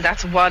 absolutely, and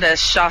that's what a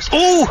shot.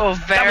 Oh,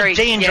 very, that was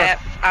danger. Yeah,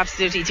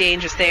 absolutely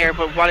dangerous there,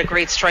 but what a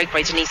great strike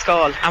by Denise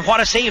Gall. And what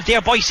a save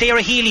there by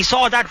Sarah Healy.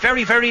 Saw that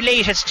very, very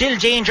late. It's still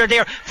danger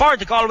there for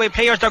the Galway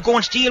players. They're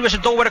going to deal with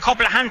it though with a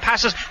couple of hand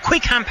passes,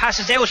 quick hand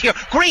passes out here.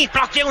 Great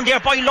block down there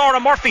by Laura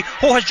Murphy,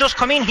 who has just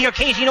come in here.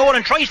 Katie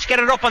Nolan tries to get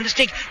it up on the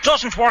stick,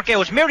 doesn't work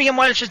out. Miriam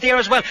Welsh is there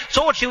as well,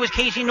 so too is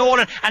Katie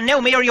Nolan, and now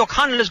Mary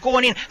O'Connell is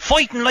going in,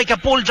 fighting like a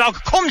bulldog,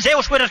 comes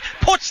out with it,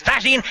 puts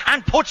that in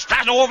and puts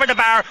that over the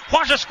bar.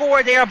 What a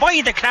score there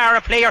by the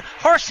Clara player,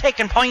 her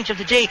second point of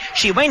the day.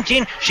 She went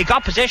in, she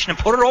got possession and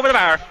put it over the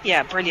bar.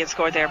 Yeah, brilliant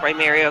score there by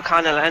Mary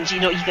O'Connell, and you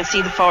know, you can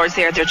see the forwards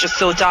there, they're just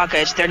so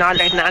dogged. They're not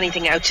letting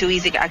anything out too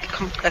easy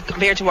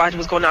compared to what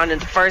was going on in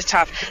the first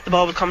half. The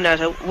ball was coming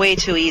out way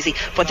too easy,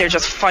 but they're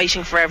just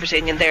fighting for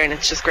everything in there, and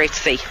it's just great to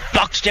see.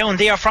 Blocked down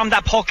there from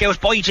that puck out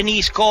by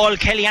Denise Gall.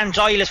 Kellyanne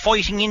Doyle is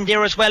fighting in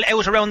there as well,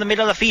 out around the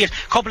middle of the field.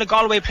 Couple of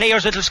Galway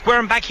players, it'll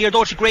squirm back here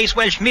though to Grace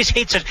Welch,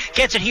 mishits it,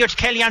 gets it here to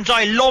Kellyanne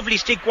Doyle. Lovely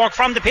stick work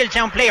from the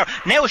Piltown player.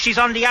 Now she's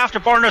on the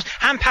afterburners,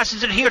 hand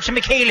passes it here to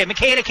Michaela.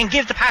 Michaela can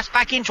give the pass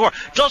back into her,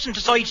 doesn't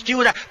decide to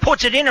do that,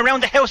 puts it in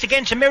around the house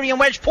again to Miriam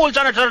Welch, pulls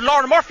on it to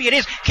Laura Murphy. It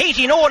is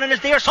Katie Nolan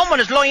is there, someone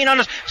is lying on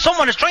it,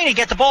 someone is trying to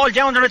get the ball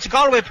down there. It's a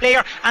Galway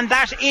player, and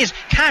that is,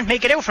 can't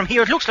make it out from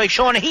here. It looks like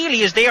Shauna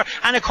Healy is there,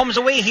 and it comes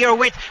away here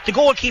with the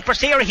goalkeeper.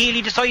 Sarah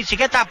Healy decides to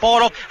get that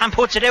ball up and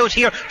puts it out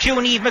here to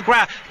Niamh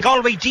McGrath.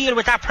 Galway deal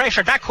with that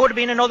pressure, that could have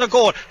been another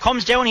goal.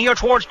 Comes down here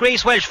towards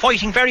Grace Welch,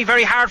 fighting very,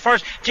 very hard for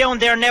it down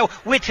there now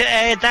with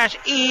that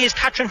is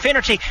Catherine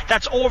Finnerty,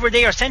 that's over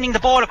there sending the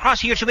ball across across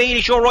here to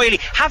Ailish O'Reilly.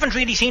 Haven't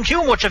really seen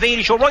too much of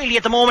Ailish O'Reilly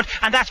at the moment,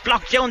 and that's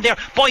blocked down there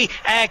by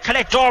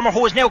Colette Dormer,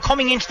 who is now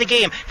coming into the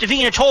game.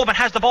 Davina Tobin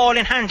has the ball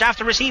in hand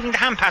after receiving the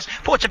hand pass,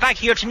 puts it back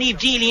here to Niamh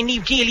Deely, and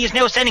Niamh Deely is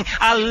now sending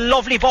a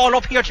lovely ball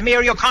up here to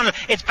Mary O'Connell.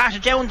 It's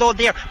batted down though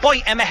there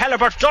by Emma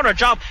Hellebert. Done her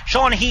job.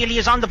 Shauna Healy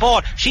is on the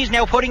ball. She's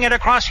now putting it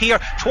across here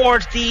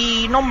towards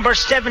the number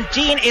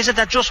 17. Is it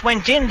that just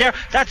went in there?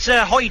 That's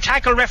a high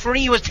tackle.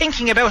 Referee was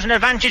thinking about an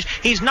advantage.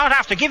 He's not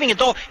after giving it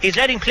though. He's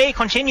letting play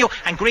continue,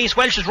 and Grace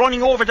Welsh is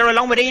running over there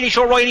along with Ailish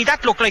O'Reilly.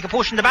 That looked like a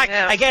push in the back.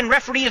 Again,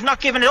 referee is not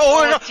giving it.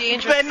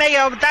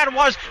 That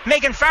was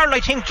Megan Farrell, I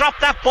think,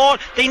 dropped that ball.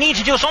 They need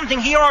to do something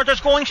here, or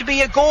there's going to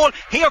be a goal.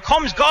 Here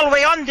comes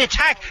Galway on the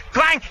attack,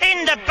 bang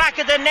in the back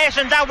of the net,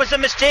 and that was a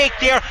mistake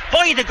there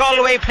by the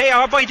Galway player,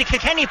 or by the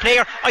Kilkenny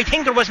player. I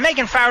think it was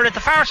Megan Farrell at the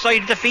far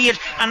side of the field,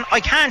 and I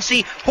can't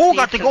see who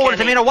got the goal at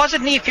the minute. Was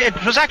it Niamh?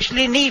 It was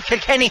actually Niamh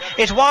Kilkenny.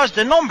 It was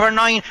the number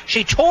 9.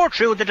 She tore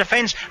through the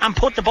defence and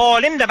put the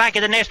ball in the back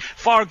of the net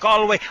for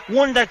Galway.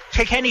 One that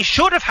Kilkenny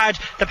should have had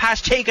the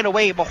pass taken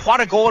away, but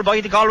what a goal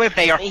by the Galway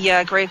player.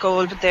 Yeah, great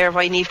goal there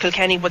by Niamh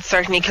Kilkenny, but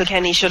certainly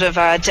Kilkenny should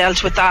have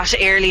dealt with that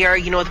earlier.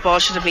 You know, the ball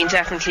should have been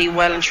definitely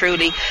well and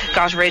truly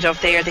got rid of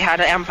there. They had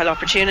an ample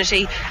opportunity.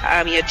 You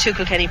had 2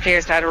 Kilkenny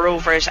players that are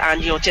over it,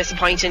 and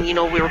disappointing.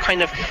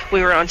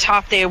 We were on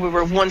top there. We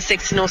were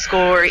 1-6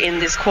 score in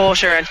this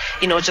quarter, and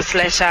just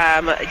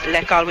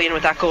let Galway in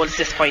with that goal is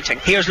disappointing.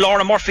 Here's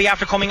Laura Murphy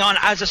after coming on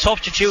as a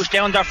substitute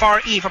down there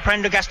for Aoife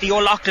Prendergast. The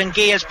O'Loughlin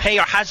Gales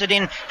player has it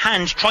in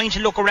hand, trying to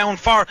look around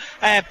for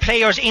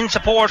players in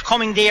support.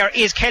 Coming there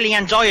is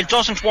Kellyanne Doyle.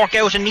 Doesn't work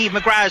out, and Niamh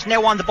McGrath is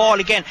now on the ball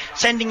again,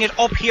 sending it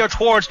up here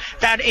towards,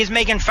 that is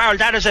Megan Farrell.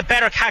 That is a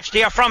better catch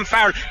there from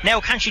Farrell. Now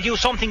can she do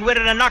something with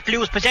it and not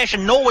lose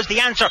possession? No is the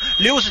answer.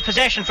 Loses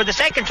possession for the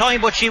second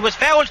time, but she was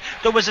fouled.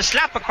 There was a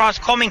slap across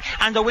coming,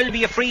 and there will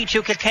be a free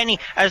to Kilkenny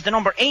as the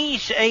number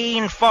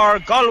 18 for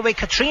Galway,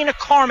 Katrina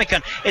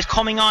Cormican, is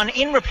coming on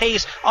in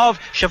replace of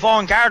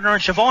Siobhan Gardner.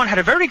 And Siobhan had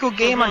a very good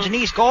game on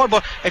Denise Gall,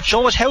 but it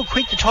shows how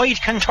quick the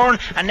tide can turn,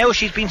 and now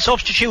she's been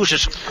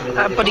substituted.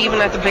 But even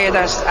at the player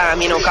that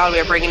Galway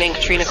are bringing in,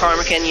 Katrina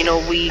Cormican,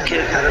 we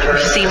could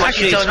see what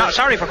she's done.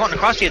 Sorry for cutting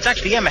across you. It's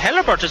actually Emma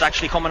Hellebert is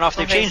actually coming off.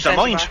 They've changed their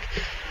mind.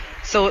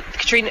 So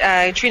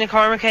Katrina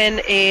Cormican,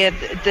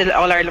 the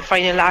All-Ireland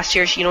final last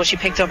year, she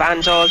picked up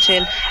Anne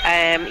Dalton.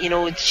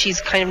 She's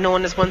kind of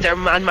known as one of their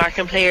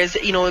man-marking players.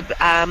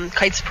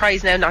 Quite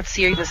surprised now not to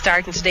see her even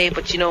starting today,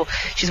 but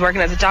she's working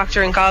as a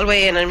doctor in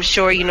Galway, and I'm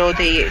sure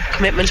the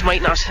commitment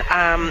might not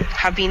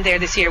have been there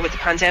this year with the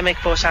pandemic,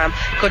 but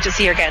good to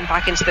see her getting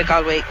back into the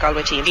Galway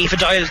team. Aoife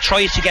Doyle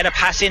tries to get a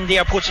pass in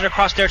there, puts it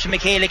across there to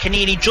Michaela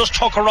Keneally, just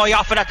took her eye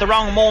off it at the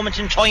wrong moment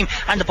in time,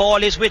 and the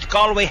ball is with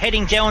Galway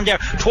heading down there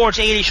towards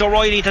Ailish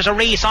O'Reilly. There's a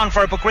race on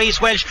for it, but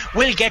Grace Welsh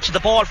will get to the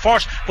ball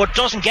first, but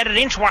doesn't get it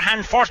into her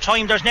hand first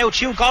time. There's now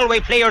 2 Galway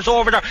players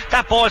over there.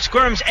 That ball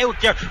squirms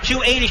out there to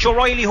Ailish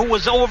O'Reilly, who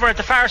was over at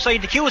the far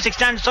side, the Cusack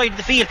stand side of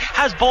the field,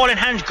 has ball in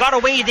hand, got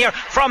away there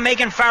from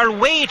Megan Farrell,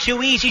 way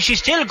too easy. She's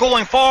still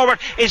going forward,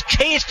 is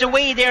chased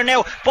away there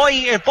now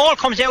by ball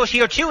comes out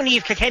here to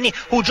Niamh Kilkenny,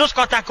 who just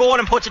got that goal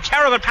and puts a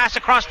terrible pass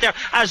across there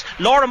as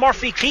Laura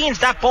Murphy cleans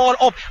that ball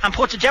up and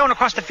puts it down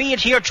across the field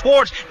here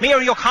towards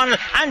Mary O'Connell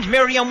and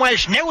Miriam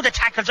Welsh. Now the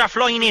tackles are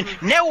flying in.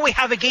 Now we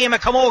have a game of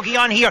camogie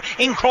on here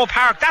in Croke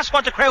Park. That's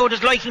what the crowd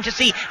is liking to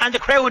see, and the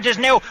crowd is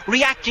now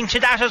reacting to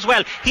that as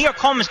well. Here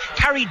comes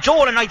Carrie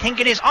Dolan, I think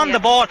it is, on the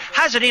ball,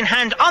 has it in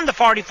hand on the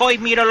 45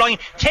 metre line,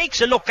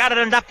 takes a look at it,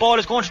 and that ball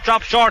is going to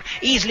drop short,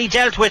 easily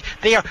dealt with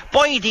there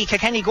by the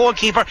Kilkenny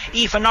goalkeeper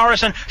Aoife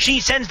Norrison.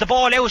 She sends the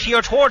ball out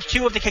here towards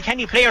 2 of the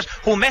Kilkenny players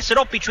who mess it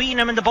up between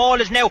them, and the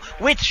ball is now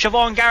with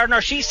Siobhan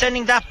Gardner. She's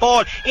sending that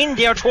ball in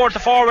there towards the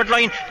forward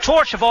line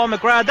towards Siobhan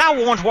McGrath. That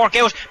won't work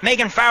out.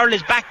 Megan Farrell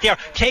is back there,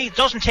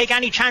 doesn't take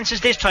any chances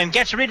this time,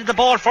 gets rid of the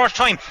ball first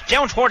time,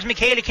 down towards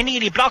Michaela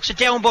Keneally, blocks it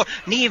down, but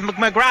Niamh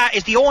McGrath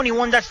is the only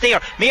one that's there.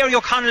 Mary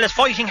O'Connell is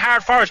fighting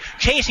hard for it,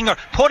 chasing her,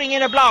 putting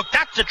in a block.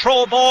 That's a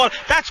throw ball.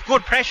 That's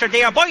good pressure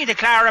there by the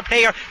Clara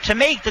player to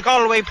make the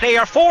Galway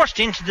player forced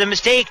into the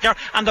mistake there,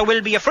 and there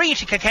will be a free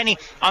to Kilkenny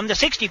on the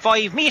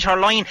 65 metre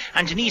line,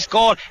 and Denise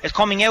Gall is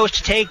coming out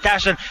to take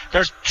that, and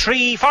there's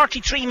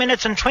 43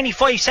 minutes and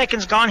 25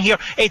 seconds gone here.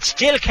 It's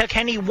still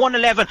Kilkenny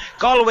 1-11,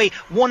 Galway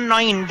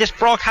 1-9. This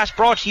broadcast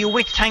brought to you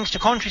with thanks to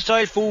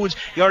Countrystyle Foods,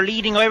 your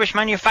leading Irish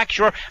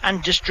manufacturer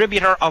and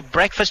distributor of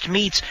breakfast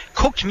meats,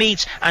 cooked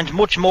meats and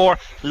much more.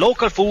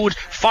 Local food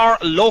for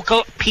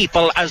local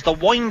people, as the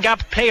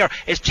Windgap player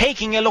is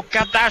taking a look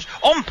at that.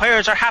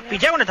 Umpires are happy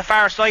down at the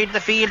far side of the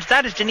field.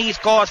 That is Denise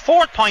Gall's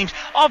 4th point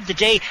of the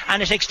day,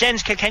 and it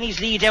extends Kilkenny's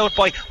lead out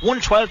by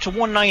 112 to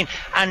 1-9.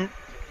 And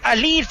a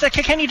lead that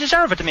Kilkenny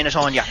deserve at the minute,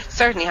 Anya.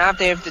 Certainly have.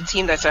 They have the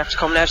team that's after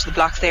coming out of the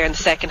blocks there in the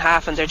second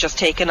half, and they're just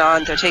taking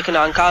on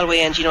Galway,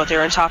 and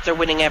they're on top. They're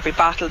winning every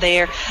battle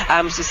there.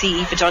 So see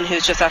Aoife Dunn,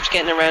 who's just after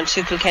getting around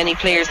two Kilkenny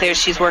players there,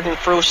 she's working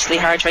ferociously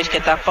hard trying to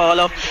get that ball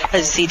up.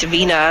 As you see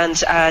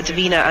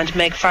Davina and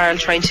Meg Farrell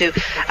trying to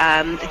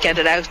get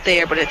it out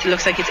there, but it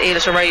looks like it's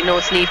Ailish O'Reilly. No,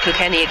 it's Niamh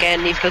Kilkenny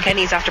again. Niamh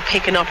Kilkenny's after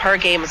picking up her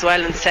game as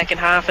well in the second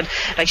half, and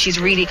like she's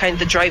really kind of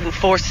the driving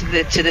force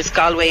to this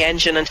Galway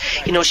engine, and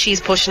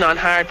she's pushing on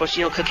hard, but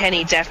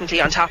Kilkenny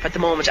definitely on top at the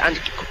moment, and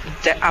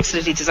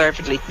absolutely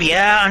deservedly.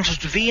 Yeah, and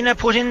just Davina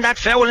put in that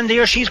foul in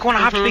there. She's going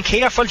to have to be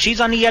careful. She's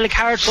on the yellow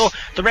card, so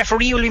the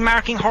referee will be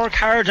marking her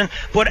card.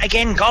 But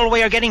again,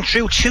 Galway are getting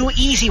through too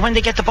easy when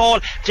they get the ball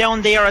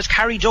down there, as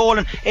Carrie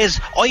Dolan is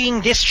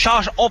eyeing this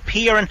shot up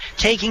here and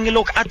taking a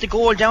look at the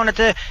goal down at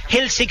the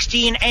Hill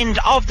 16 end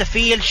of the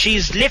field.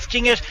 She's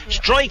lifting it,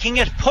 striking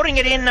it, putting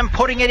it in and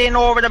putting it in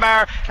over the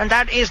bar, and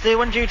that is the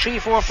 1, 2, 3,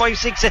 4, 5,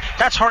 6.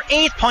 That's her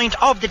 8th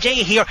point of the day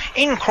here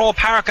in Croke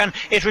Park, and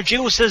it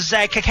reduces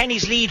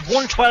Kilkenny's lead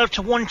 112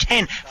 to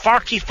 110.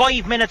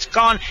 45 minutes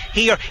gone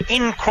here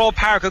in Croke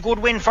Park. A good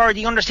win for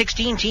the under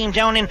 16 team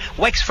down in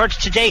Wexford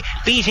today,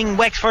 beating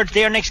Wexford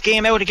their next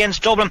game out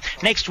against Dublin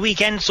next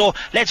weekend. So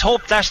let's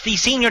hope that the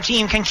senior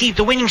team can keep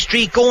the winning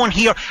streak going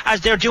here,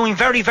 as they're doing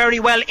very, very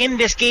well in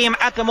this game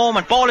at the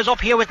moment. Ball is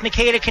up here with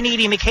Michaela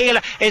Kennedy.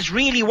 Michaela is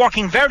really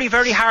working very,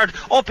 very hard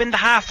up in the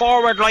half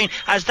forward line,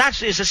 as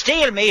that is a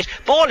stalemate.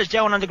 Ball is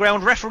down on the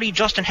ground. Referee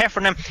Justin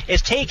Heffernan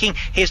is taking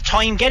his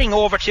time getting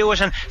over to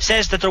it and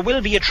says that there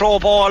will be a throw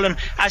ball, and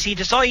as he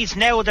decides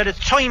now that it's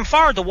time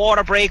for the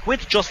water break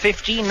with just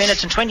 15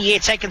 minutes and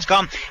 28 seconds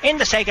gone in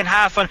the second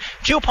half, and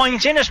 2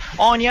 points in it.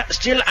 Anya,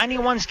 still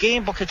anyone's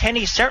game, but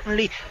Kilkenny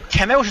certainly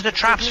came out of the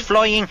traps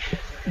flying,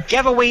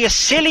 gave away a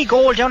silly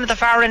goal down at the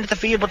far end of the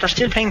field, but they're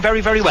still playing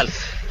very, very well.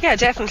 Yeah,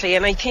 definitely,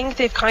 and I think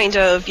they've kind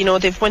of,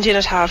 they've went in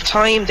at half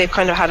time. They've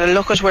kind of had a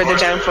look at where their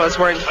downfalls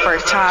were in the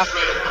first half.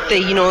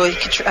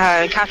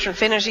 Catherine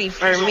Finnerty,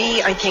 for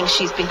me, I think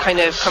she's been kind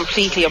of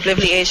completely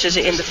obliterated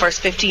in the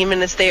first 15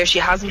 minutes there. She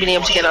hasn't been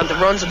able to get on the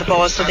runs of the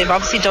ball, so they've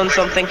obviously done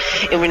something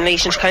in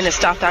relation to kind of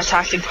stop that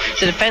tactic.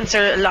 The defence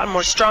are a lot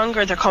more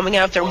stronger. They're coming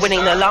out, they're winning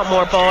a lot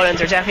more ball, and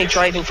they're definitely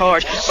driving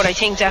forward. But I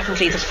think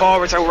definitely the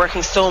forwards are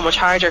working so much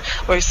harder.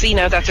 We're seeing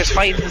now that there's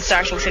 5 of the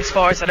starting 6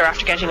 forwards that are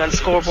after getting on the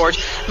scoreboard.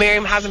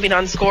 Miriam hasn't been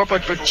on the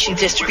scoreboard, but she's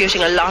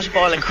distributing a lot of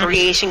ball and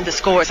creating the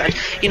scores, and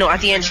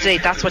at the end of the day,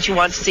 that's what you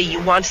want to see.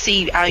 You want to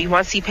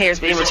see players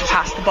being able to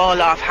pass the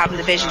ball off, having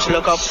the vision to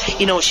look up.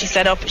 She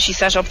set up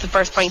the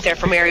first point there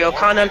for Mary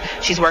O'Connell.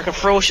 She's working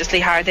ferociously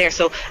hard there,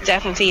 so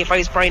definitely if I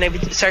was Brian, I'd be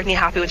certainly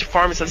happy with the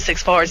performance of the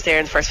 6 forwards there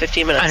in the first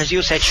 15 minutes. And as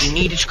you said, she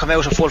needed to come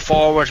out a full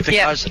forward,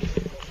 because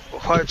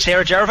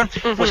Sarah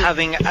Jervin was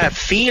having a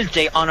field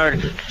day on her.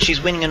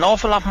 She's winning an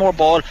awful lot more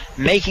ball,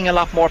 making a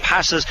lot more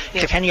passes.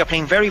 Kilkenny are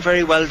playing very,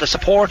 very well. The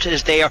support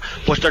is there,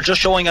 but they're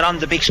just showing it on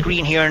the big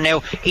screen here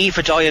now.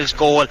 Aoife Doyle's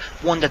goal,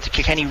 one that the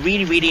Kilkenny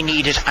really, really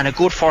needed, and a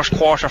good first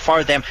quarter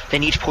for them. They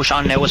need to push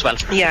on now as well.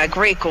 Yeah,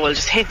 great goal,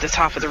 just hit the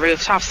top of the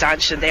roof, top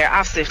stanchion there,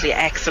 absolutely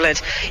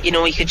excellent. You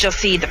could just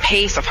see the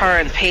pace of her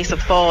and the pace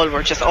of the ball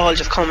were just all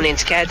just coming in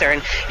together,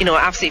 and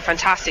absolutely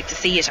fantastic to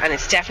see it, and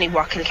it's definitely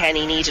what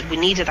Kilkenny needed. We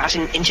needed that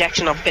injection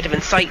of a bit of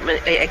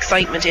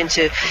excitement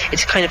into it,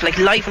 to kind of like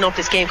liven up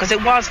this game, because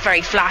it was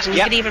very flat, and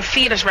you could even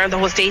feel it around the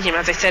whole stadium.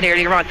 As I said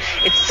earlier on,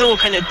 it's so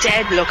kind of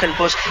dead looking,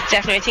 but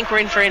definitely I think we're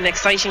in for an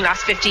exciting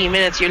last 15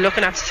 minutes. You're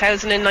looking at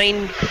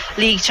 2009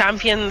 league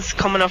champions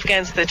coming up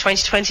against the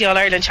 2020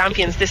 All-Ireland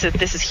champions. This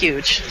is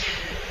huge.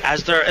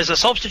 As there is a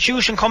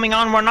substitution coming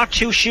on, we're not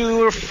too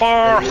sure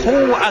for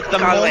who at the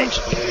moment.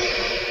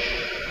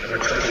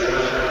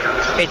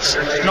 It's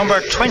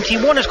number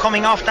 21 is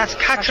coming off. That's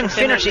Catherine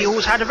Finnerty,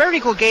 who's had a very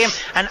good game,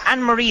 and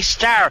Anne-Marie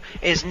Starr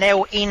is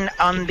now in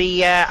on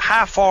the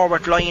half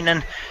forward line.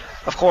 And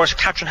of course,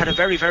 Catherine had a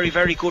very, very,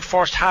 very good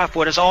first half,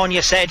 but as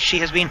Anya said, she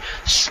has been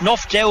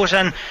snuffed out,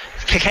 and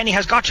Kilkenny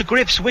has got to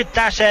grips with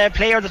that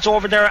player that's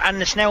over there, and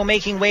it's now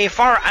making way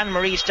for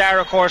Anne-Marie Starr.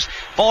 Of course,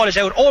 ball is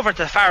out over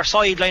the far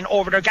sideline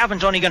over there. Gavin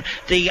Dunnigan,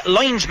 the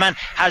linesman,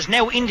 has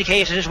now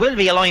indicated it will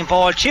be a line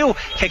ball to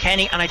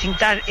Kilkenny, and I think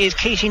that is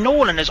Katie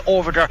Nolan is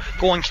over there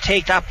going to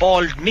take that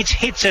ball. Mitch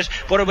hits it,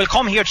 but it will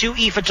come here to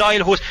Aoife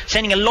Doyle, who's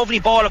sending a lovely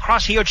ball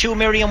across here to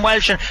Miriam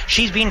Welsh, and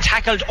she's been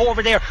tackled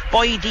over there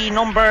by the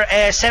number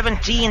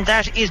 17,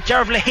 that is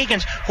Dervla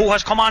Higgins, who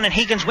has come on, and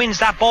Higgins wins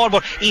that ball,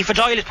 but Aoife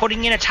Doyle is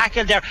putting in a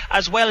tackle there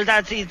as well.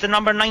 That is the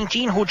number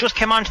 19 who just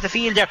came onto the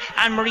field there,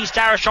 Anne-Marie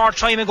Starr, a short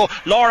time ago.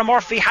 Laura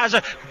Murphy has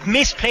a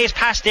misplaced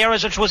pass there,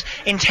 as it was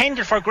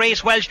intended for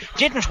Grace Welsh,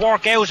 didn't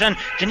work out, and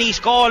Denise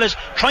Gall is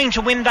trying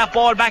to win that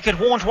ball back. It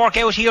won't work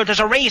out here. There's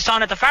a race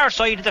on at the far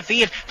side of the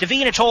field.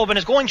 Davina Tobin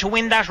is going to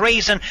win that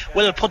race and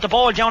will put the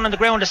ball down on the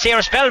ground.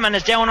 Sarah Spellman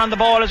is down on the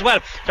ball as well.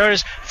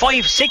 There's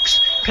 5-6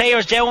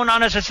 players down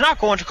on it. It's not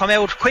going to come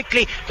out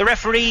quickly. The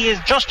referee is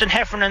Justin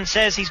Heffernan,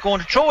 says he's going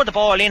to throw the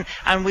ball in,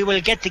 and we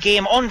will get the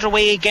game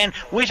underway again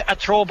with a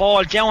throw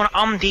ball down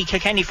on the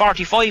Kilkenny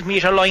 45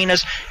 metre line,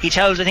 as he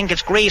tells, I think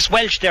it's Grace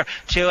Welch there,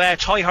 to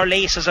tie her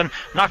laces and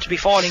not to be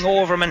falling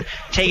over him, and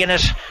taking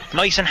it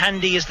nice and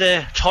handy is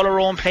the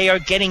Tullaroan player,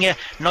 getting a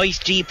nice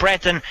deep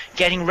breath and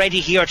getting ready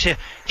here to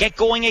get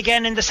going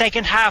again in the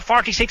second half.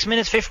 46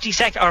 minutes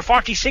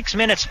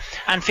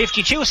and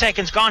 52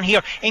 seconds gone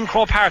here in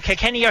Croke Park.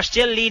 Kilkenny are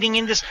still leading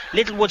in this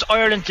Littlewoods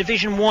Ireland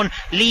Division 1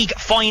 League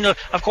final.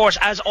 Of course,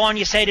 as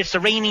Anya said, it's the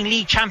reigning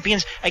league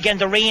champions again,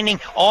 the reigning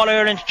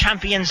All-Ireland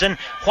champions, and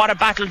what a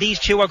battle these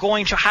two are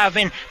going to have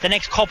in the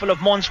next couple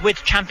of months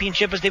with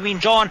championship, as they've been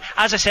drawn,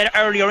 as I said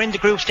earlier, in the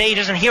group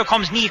stages. And here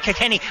comes Niamh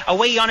Kilkenny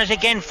away on it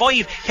again.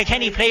 5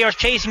 Kilkenny players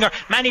chasing her,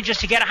 manages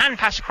to get a hand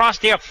pass across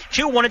there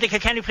to one of the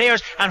Kilkenny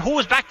players, and who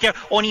is back there?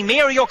 Only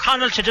Mary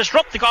O'Connell to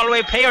disrupt the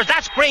Galway players.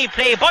 That's great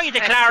play by the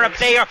Clara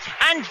player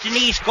and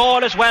Denise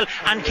Gall as well,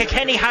 and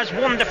Kilkenny has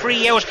won the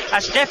free out,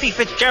 as Steffi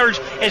Fitzgerald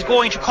is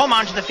going to come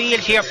onto the field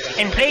here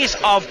in place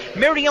of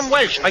Miriam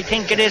Welch, I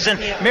think it is. And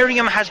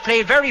Miriam has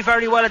played very,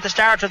 very well at the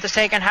start of the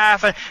second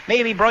half, and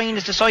maybe Brian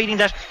is deciding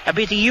that a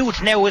bit of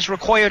youth now is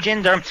required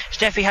in there.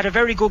 Steffi had a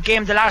very good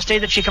game the last day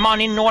that she came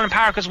on in Nolan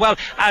Park as well,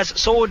 as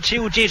so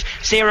too did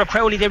Sarah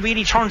Crowley. They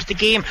really turned the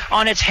game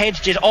on its head,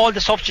 did all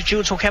the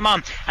substitutes who came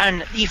on,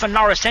 and Aoife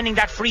Norris sending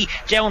that free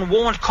down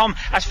won't come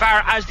as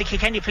far as the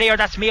Kilkenny player,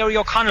 that's Mary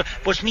O'Connell,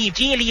 but Niamh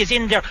Daly is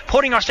in there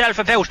putting herself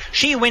about.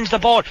 She wins the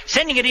ball,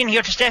 sending it in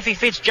here to Steffi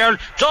Fitzgerald,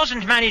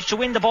 doesn't manage to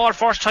win the ball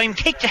first time,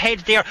 kicked ahead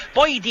there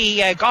by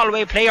the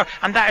Galway player,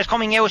 and that is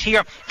coming out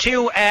here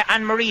to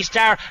Anne-Marie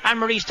Starr.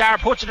 Anne-Marie Starr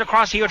puts it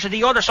across here to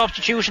the other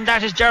substitution,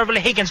 that is Derville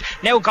Higgins.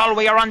 Now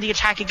Galway are on the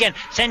attack again,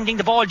 sending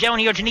the ball down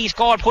here. Denise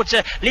Gall puts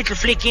a little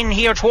flick in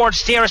here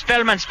towards Sarah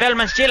Spellman.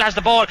 Spellman still has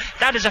the ball.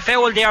 That is a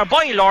foul there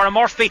by Laura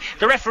Murphy.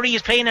 The referee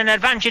is playing an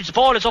advantage. The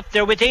ball is up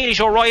there with Eilish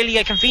O'Reilly.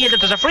 I can feel that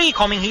there's a free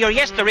coming here.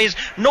 Yes, there is.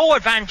 No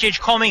advantage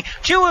coming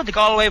to the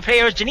Galway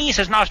players. Denise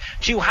is not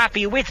too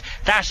happy with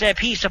that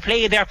piece of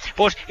play there,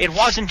 but it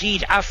was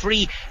indeed a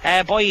free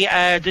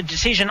by the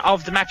decision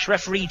of the match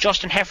referee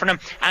Justin Heffernan,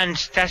 and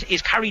that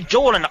is Carrie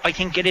Dolan, I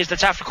think it is,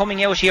 that's after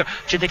coming out here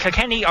to the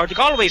Kilkenny or the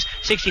Galway's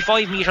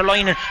 65 metre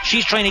line, and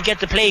she's trying to get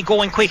the play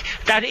going quick.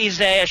 That is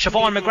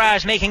Siobhan McGrath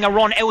is making a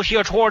run out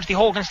here towards the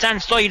Hogan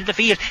stand side of the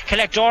field.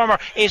 Colette Dormer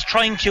is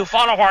trying to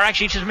follow her.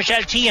 Actually, it is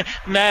Michelle Tehan.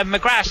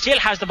 McGrath still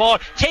has the ball,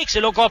 takes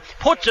a look up,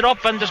 puts it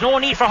up, and there's no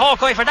need for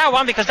Hawkeye for that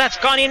one, because that's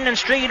gone in and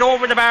straight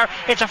over the bar.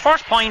 It's a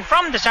first point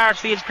from the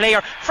Sarsfields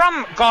player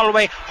from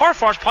Galway, her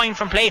first point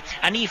from play,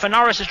 and Aoife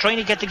Norris is trying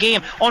to get the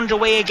game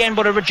underway again,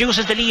 but it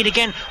reduces the lead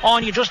again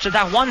on you just to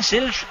that one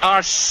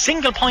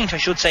single point, I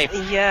should say.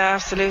 Yeah,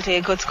 absolutely,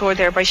 a good score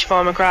there by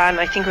Siobhan McGrath, and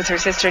I think it was her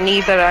sister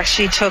Niamh that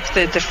actually took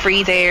the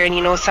free there,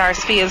 and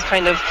Sarsfield's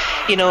kind of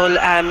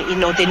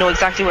they know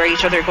exactly where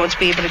each other are going to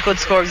be, but a good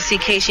score to see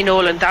Katie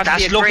Nolan.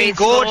 That's looking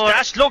good.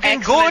 That's looking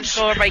good.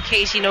 Score by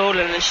Katie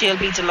Nolan, and she'll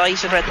be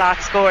delighted with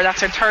that score.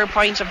 That's her third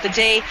point of the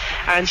day,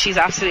 and she's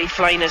absolutely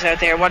flying it out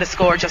there. What a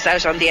score just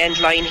out on the end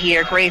line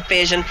here. Great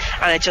vision,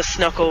 and it just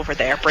snuck over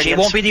there. Brilliant.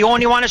 She won't be the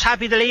only one is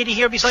happy. The lady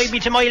here beside me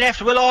to my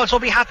left will also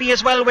be happy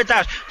as well with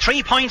that.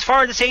 3 points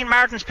for the St.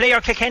 Martin's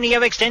player. Kilkenny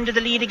have extended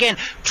the lead again.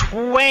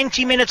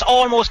 20 minutes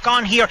almost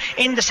gone here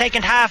in the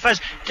second half,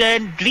 as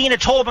Lena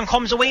Tobin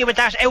comes away with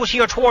that out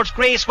here towards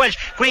Grace Welch.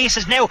 Grace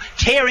is now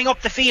tearing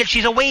up the field.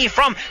 She's away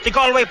from the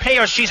Galway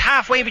players. She's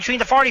halfway between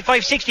the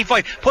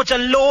 45-65, puts a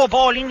low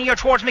ball in here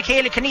towards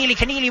Michaela Keneally.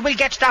 Keneally will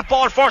get to that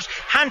ball first,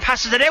 hand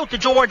passes it out the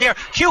door there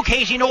to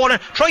Katie Nolan,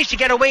 tries to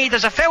get away.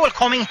 There's a foul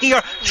coming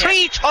here.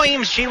 3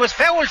 times she was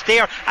fouled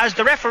there, as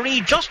the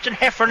referee Justin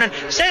Heffernan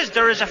says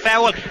there is a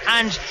foul,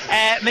 and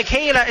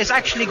Michaela is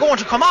actually going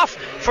to come off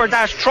for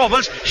that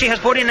troubles. She has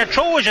put in a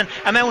Trojan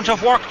amount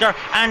of work there,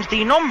 and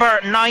the number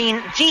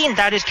 19,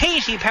 that is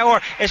Katie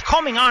Power, is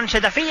coming on to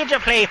the field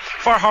of play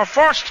for her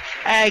first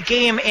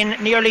game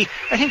in nearly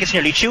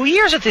 2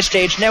 years at this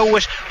stage now,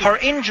 with her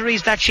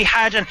injuries that she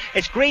had, and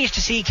it's great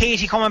to see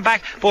Katie coming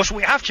back. But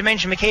we have to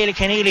mention Michaela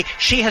Keneally.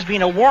 She has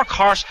been a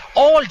workhorse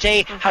all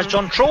day, has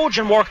done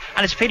Trojan work,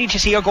 and it's a pity to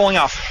see her going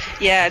off.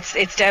 Yeah,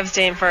 it's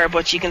devastating for her,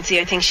 but you can see,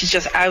 I think she's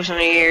just out on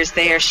her ears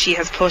there. She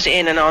has put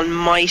in an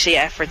almighty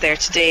effort there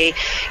today.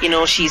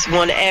 She's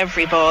won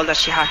every ball that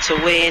she had to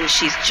win.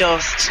 She's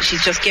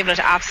just given it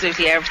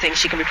absolutely everything.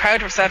 She can be proud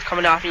of herself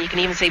coming off, and you can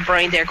even see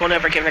Brian there going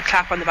over giving her a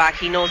clap on the back.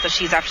 He knows that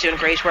she's after doing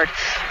great work.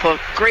 But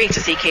great to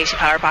see Katie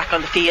Power back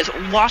on the field.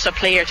 What a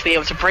player to be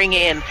able to bring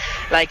in,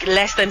 like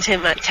less than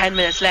 10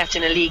 minutes left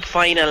in a league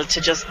final,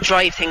 to just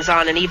drive things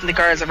on, and even the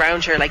girls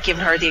around her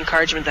giving her the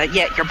encouragement that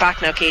you're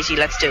back now, Katie,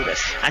 let's do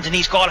this. And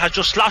Denise Gall has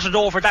just slotted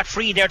over that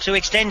free there to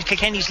extend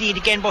Kilkenny's lead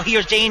again, but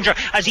here's danger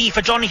as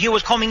Aoife Donoghue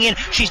is coming in.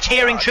 She's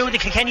tearing through the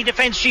Kilkenny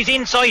defence. She's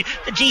inside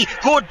the D.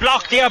 Good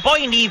block there by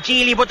Niamh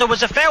Daly, but there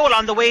was a foul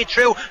on the way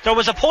through. There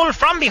was a pull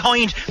from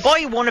behind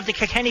by one of the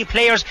Kilkenny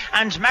players,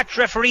 and match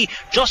referee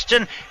referee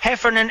Justin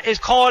Heffernan is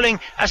calling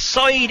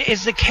aside.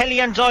 Is the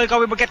Kellyanne Doyle? God,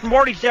 we were getting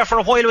worried there for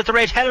a while with the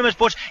red helmet,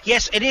 but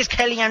yes, it is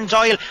Kellyanne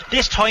Doyle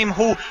this time,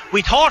 who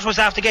we thought was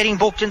after getting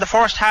booked in the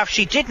first half.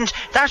 She didn't.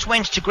 That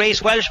went to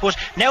Grace Welsh, but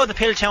now the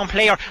Piltown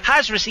player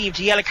has received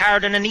a yellow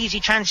card, and an easy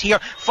chance here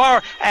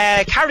for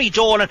Carrie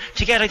Dolan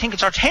to get, I think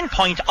it's her 10th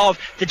point of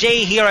the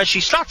day here, as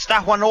she slots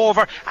that one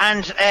over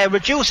and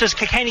reduces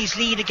Kilkenny's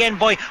lead again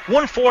by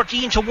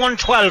 114 to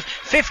 112.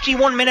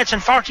 51 minutes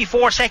and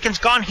 44 seconds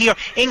gone here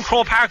in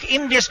Croke Park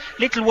in this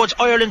Littlewoods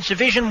Ireland's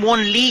Division 1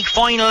 League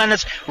final, and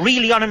it's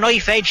really on a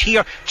knife edge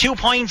here. 2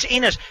 points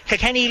in it.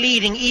 Kilkenny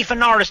leading. Aoife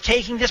Norris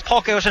taking this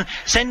puck out and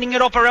sending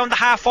it up around the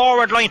half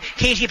forward line.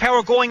 Katie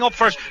Power going up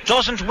first,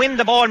 doesn't win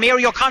the ball.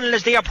 Mary O'Connell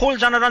is there,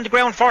 pulls on it on the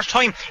ground first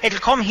time. It'll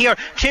come here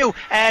to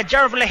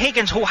Dervla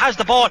Higgins, who has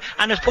the ball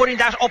and is putting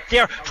that up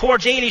there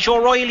towards Eilish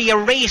O'Reilly. A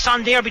race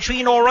on there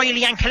between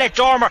O'Reilly and Colette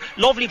Dormer.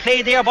 Lovely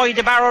play there by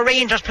the Barrow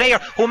Rangers player,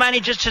 who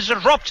manages to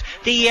disrupt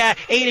the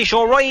Eilish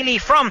O'Reilly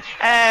from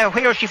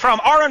where is she from?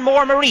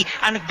 Oranmore Marie,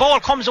 and the ball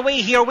comes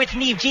away here with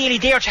Niamh Deely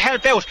there to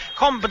help out.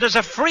 But there's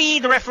a free.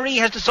 The referee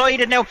has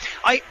decided now.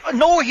 I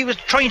know he was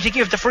trying to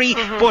give the free,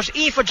 but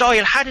Aoife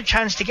Doyle had a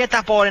chance to get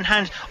that ball in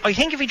hand. I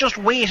think if he just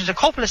waited a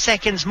couple of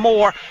seconds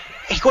more,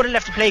 he could have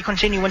left the play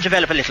continue and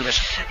develop a little bit.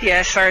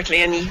 Yeah,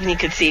 certainly, and even you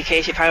could see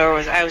Katie Power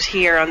was out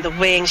here on the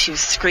wing. She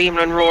was screaming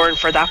and roaring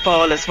for that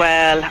ball as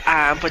well.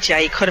 But yeah,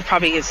 he could have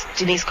probably, as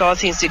Denise Gall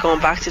seems to be going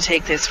back to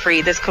take this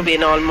free. This could be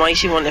an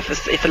almighty one if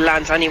it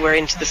lands anywhere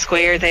into the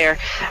square there.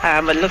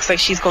 It looks like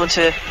she's going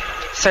to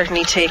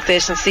certainly take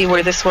this and see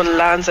where this one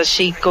lands as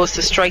she goes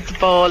to strike the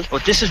ball.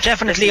 But this is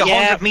definitely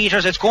 100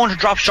 metres. It's going to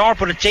drop short,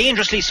 but it's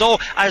dangerously so,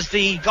 as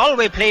the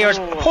Galway players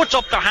puts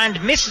up their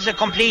hand, misses it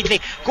completely,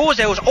 goes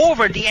out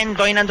over the end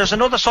line, and there's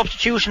another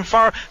substitution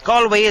for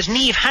Galway as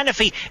Niamh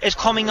Hannafy is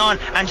coming on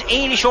and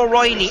Eilish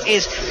O'Reilly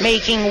is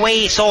making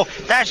way. So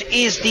that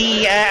is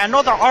the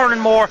another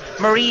Oranmore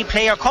Marie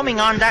player coming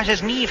on. That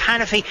is Niamh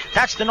Hannafy,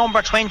 that's the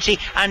number 20,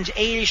 and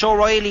Eilish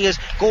O'Reilly is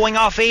going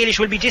off. Eilish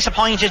will be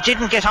disappointed,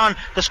 didn't get on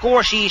the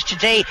score sheet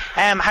today.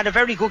 Had a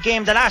very good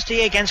game the last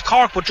day against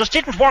Cork, but just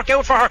didn't work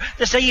out for her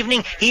this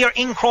evening here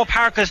in Croke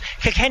Park, as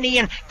Kilkenny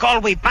and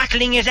Galway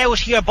battling it out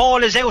here.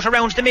 Ball is out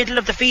around the middle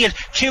of the field.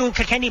 2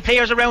 Kilkenny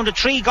players around it,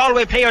 3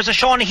 Galway players, as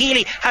Shauna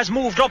Healy has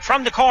moved up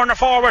from the corner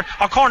forward,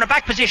 or corner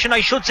back position I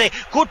should say.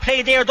 Good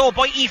play there though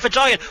by Aoife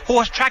Doyle, who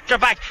has tracked her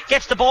back,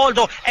 gets the ball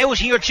though out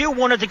here to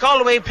one of the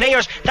Galway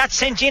players. That's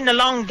sent in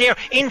along there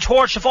in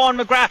towards Siobhan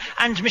McGrath,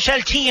 and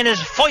Michelle Tehan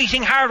is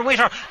fighting hard with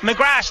her.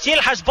 McGrath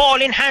still has ball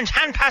in hand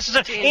passes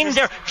it in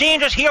there.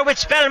 Dangerous here with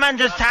Spellman.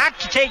 There's had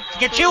to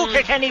get 2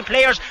 Kilkenny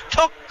players,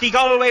 took the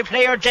Galway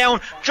player down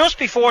just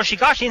before she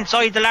got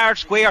inside the large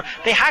square.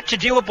 They had to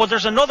do it, but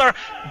there's another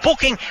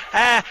booking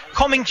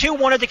coming to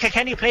one of the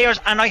Kilkenny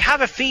players, and I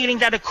have a feeling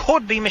that it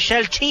could be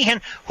Michelle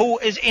Tehan who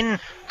is in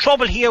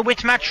trouble here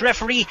with match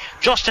referee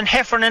Justin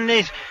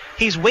Heffernan.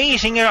 He's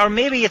waiting, or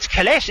maybe it's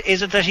Colette,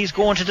 is it, that he's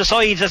going to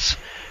decide that's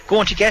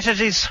going to get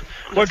it?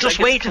 We're just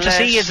waiting to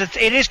see.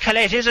 It is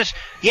Colette, is it?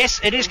 Yes,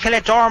 it is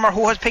Colette Dormer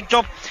who has picked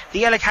up the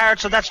yellow card.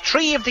 So that's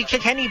 3 of the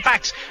Kilkenny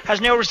backs has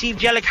now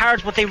received yellow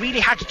cards, but they really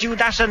had to do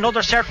that.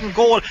 Another certain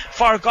goal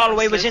for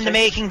Galway was in the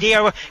making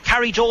there.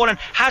 Carrie Dolan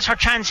has her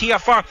chance here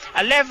for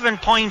 11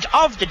 point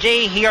of the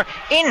day here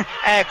in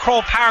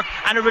Croke Park,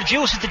 and it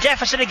reduces the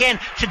deficit again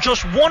to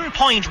just 1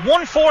 point.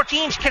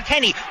 114 to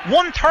Kilkenny,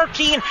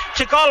 113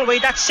 to Galway.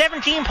 That's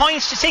 17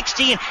 points to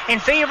 16 in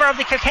favour of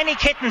the Kilkenny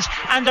Kittens,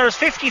 and there's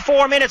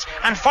 54 minutes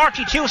and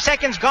 42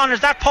 seconds gone as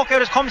that puck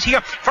out comes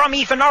here from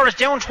Aoife Norris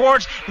down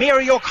towards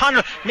Mary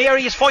O'Connell.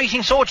 Mary is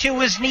fighting, so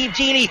too is Niamh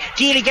Deely.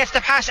 Deely gets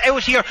the pass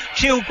out here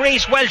to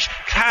Grace Welch.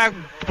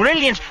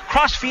 Brilliant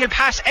crossfield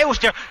pass out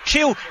there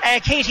to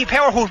Katie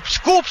Power, who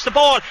scoops the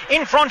ball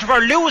in front of her,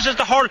 loses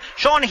the hurl.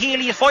 Shauna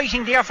Healy is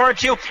fighting there for it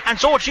too, and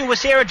so too was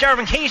Sarah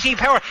Dervin. Katie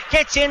Power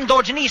gets in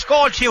though, Denise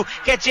Gall too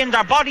gets in.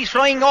 Their bodies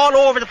flying all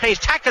over the place,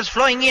 tackles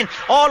flying in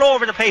all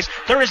over the place.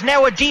 There is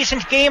now a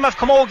decent game of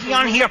camogie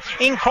on here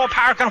in Croke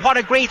Park, and what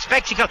a great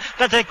spectacle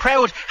that the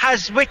crowd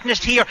has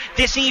witnessed here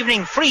this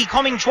evening. Free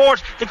coming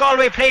towards the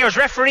Galway players.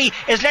 Referee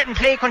is letting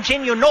play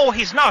continue. No,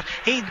 he's not.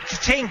 He's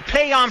saying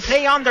play on.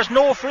 There's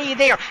no free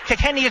there.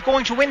 Kilkenny is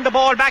going to win the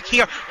ball back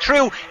here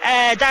through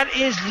that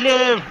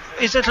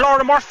is it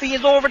Laura Murphy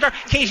is over there.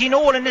 Katie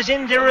Nolan is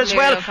in there as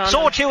well.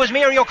 So too is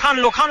Mary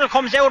O'Connell. O'Connell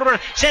comes out of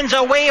it, sends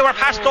a waiver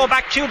pass though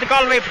back to the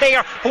Galway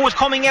player who is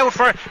coming out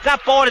for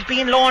that ball. Is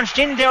being launched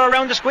in there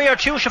around the square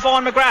to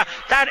Siobhan McGrath.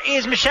 That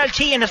is Michelle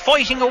Tehan is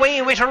fighting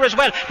away with her as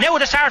well. Now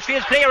the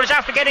Sarsfields player is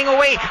after getting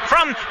away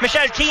from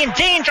Michelle Tehan.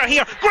 Danger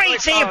here.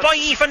 Great save by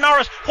Aoife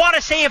Norris. What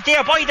a save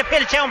there by the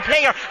Piltown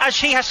player, as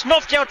she has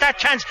snuffed out that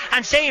chance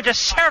and saved a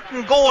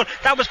certain goal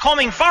that was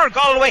coming for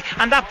Galway,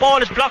 and that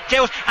ball is blocked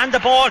out and the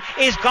ball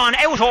is gone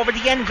out over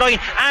the end line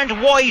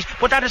and wide.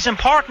 But that is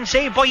important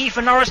save by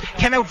Aoife Norris.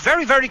 Came out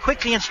very very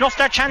quickly and snuffed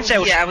that chance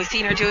out. Yeah, we've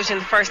seen her do absolutely. In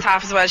the first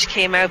half as well, she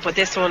came out, but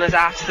this one is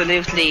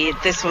absolutely,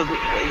 this one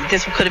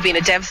could have been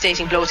a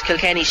devastating blow to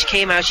Kilkenny. She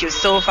came out, she was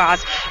so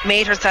fast,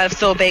 made herself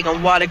so big,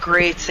 and what a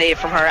great save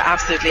from her.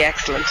 Absolutely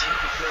excellent.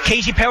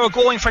 Katie Power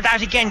going for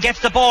that again, gets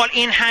the ball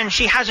in hand.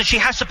 She has it, she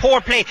has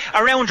support play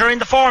around her in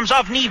the forms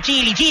of Niamh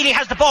Deely. Deely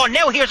has the ball,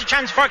 now here's a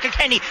chance for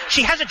Kilkenny.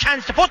 She has a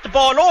chance to put the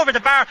ball over the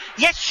bar.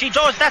 Yes, she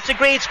does. That's a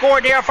great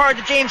score there for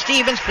the James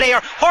Stephens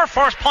player. Her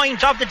first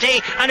point of the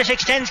day, and it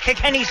extends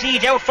Kilkenny's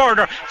lead out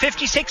further.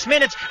 56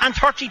 minutes and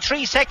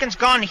 33 seconds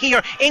gone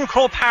here in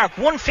Croke Park.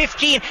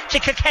 115 to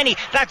Kilkenny,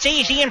 that's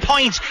 18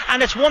 points,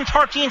 and it's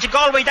 113 to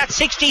Galway, that's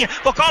 16.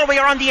 But Galway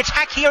are on the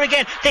attack here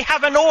again. They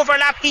have an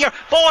overlap here.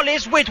 Ball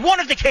is with one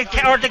of the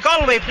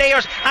Galway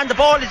players, and the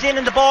ball is in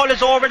and the ball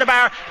is over the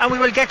bar, and we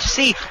will get to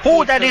see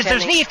who that is.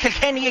 There's Niamh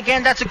Kilkenny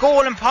again. That's a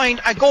goal and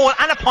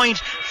a point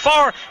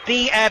for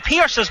the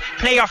Pearses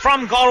player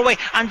from Galway,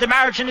 and the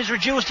margin is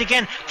reduced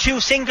again to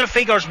single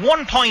figures.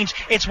 1 point,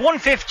 it's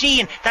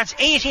 115, that's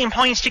 18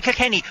 points to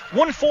Kilkenny.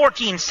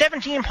 114,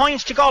 17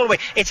 points to Galway.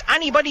 It's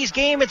anybody's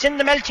game. It's in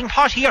the melting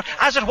pot here,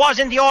 as it was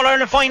in the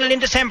All-Ireland final in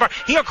December.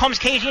 Here comes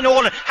Katie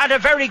Nolan, had a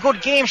very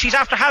good game. She's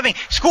after having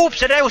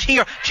scoops it out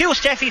here to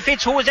Steffi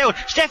Fitz, who is out.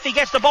 Steffi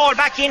gets the ball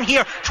back in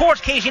here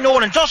towards Katie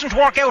Nolan. Doesn't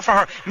work out for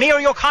her.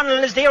 Mary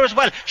O'Connell is there as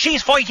well.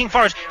 She's fighting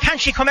for it. Can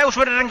she come out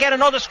with it and get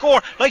another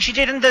score like she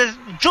did in the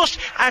just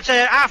at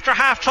after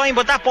half time?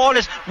 But that ball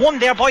is won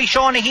there by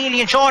Shauna Healy,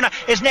 and Shauna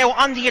is now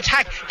on the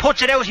attack,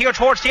 puts it out here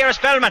towards Sarah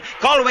Spellman.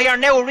 Galway are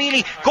now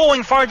really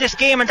going for this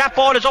game, and that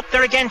ball is up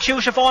there again to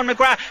Siobhan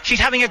McGrath. She's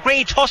having a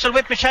great tussle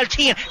with Michelle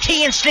Tehan.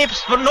 Tehan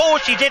slips, but no,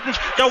 she didn't.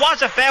 There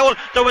was a foul,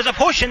 there was a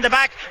push in the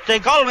back. The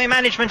Galway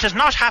management is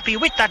not happy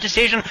with that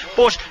decision,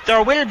 but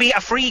there will be a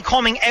free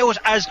coming out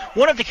as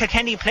one of the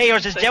Kilkenny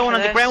players is down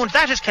on the ground.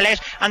 That is Colette,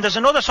 and there's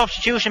another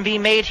substitution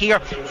being made here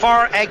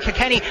for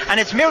Kilkenny, and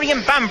it's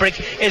Miriam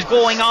Bambrick is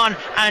going on,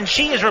 and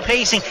she is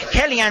replacing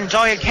Kellyanne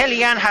Doyle.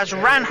 Kellyanne has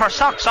ran her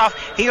socks off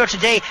here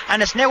today,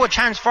 and it's now a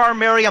chance for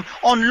Miriam,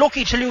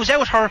 unlucky to lose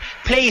out her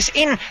place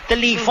in the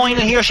league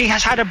final here. She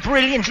has had a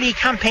brilliant league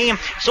campaign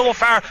so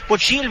far, but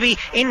she'll be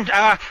in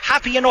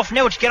happy enough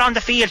now to get on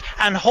the field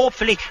and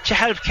hopefully to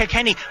help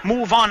Kilkenny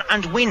move on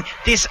and win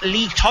this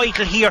league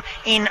title here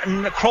in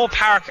Croke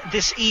Park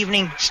this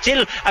evening.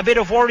 Still a bit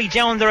of worry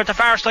down there at the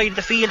far side of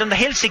the field on the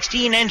Hill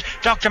 16 end.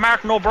 Dr.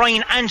 Martin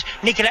O'Brien and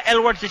Nicola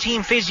Elworth, the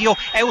team physio,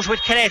 out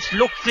with Colette.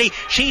 Luckily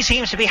she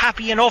seems to be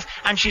happy enough,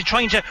 and she's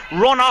trying to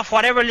run off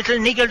whatever little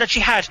niggle that she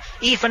had.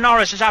 Aoife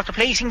Norris is after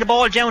placing the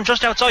ball down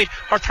just outside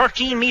her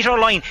 13 metre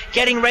line,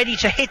 getting ready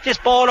to hit this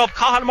ball up.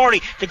 Cathal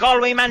Murray, the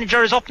Galway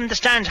manager, is up in the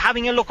stand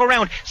having a look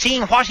around,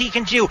 seeing what he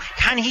can do.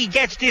 Can he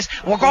get this?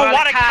 What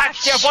a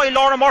catch there by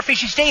Laura Murphy.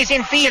 She stays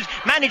in field,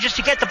 manages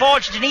to get the ball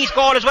to Denise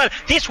Gall as well.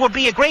 This would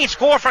be a great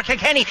score for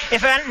Kilkenny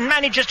if it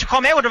manages to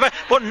come out of it,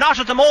 but not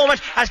at the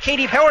moment, as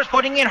Katie Powers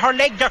putting in her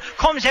leg there.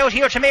 Comes out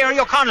here to Mary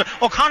O'Connell.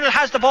 O'Connell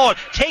has the ball,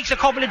 takes a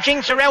couple of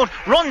jinks around,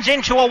 runs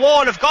into a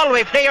wall of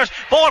Galway players.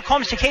 Ball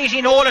comes to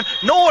Katie Nolan.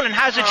 Nolan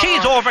has it.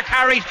 She's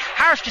overcarried.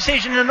 Harsh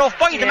decision enough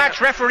by the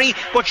match referee,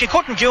 but she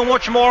couldn't do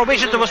much more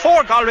with it. There was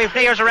 4 Galway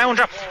players around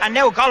her, and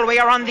now Galway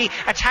are on the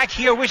attack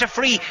here with a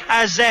free,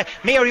 as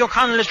Mary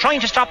O'Connell is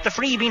trying to stop the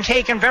free being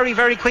taken very,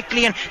 very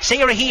quickly, and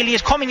Sarah Healy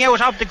is coming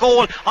out of the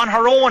goal on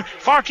her own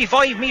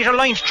 45 metre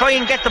line to try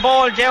and get the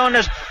ball down,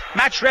 as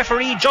match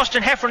referee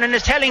Justin Heffernan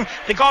is telling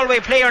the Galway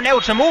player now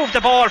to move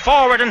the ball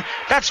forward, and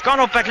that's gone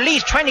up at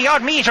least 20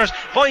 odd metres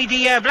by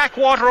the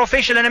Blackwater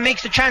official, and it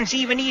makes the chance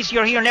even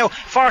easier here now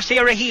for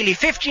Sarah Healy.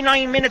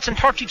 59 minutes and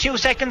 32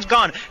 seconds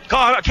gone.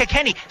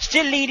 Kilkenny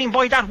still leading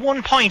by that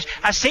 1 point,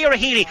 as Sarah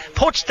Healy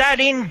puts that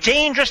in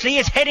dangerously.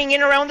 It's heading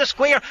in around the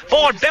square.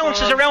 Ball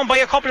bounces around by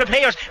a couple of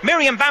players.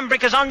 Miriam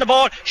Bambrick is on the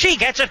ball. She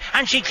gets it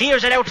and she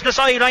clears it out to the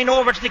sideline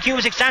over to the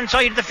Cusack stand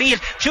side of the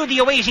field to the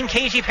awaiting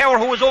Katie Power,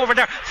 who is over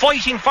there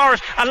fighting for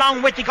it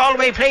along with the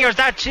Galway players.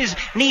 That is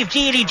Niamh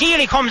Deely.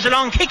 Deely comes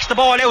along, kicks the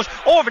ball out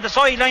over the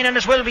sideline, and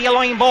it will be a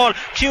line ball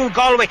to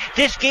Galway.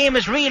 This game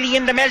is really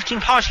in the melting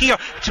pot here,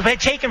 to be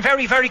taken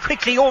very, very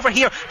quickly over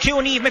here to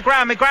Niamh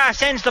McGrath. McGrath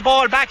sends the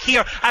ball back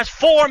here as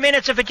 4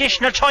 minutes of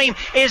additional time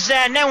is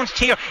announced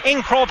here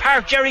in Croke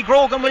Park. Jerry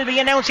Grogan will be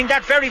announcing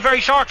that very,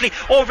 very shortly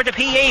over the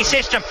PA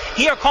system.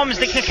 Here comes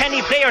the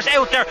Kilkenny players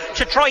out there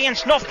to try and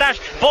snuff that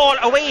ball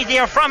away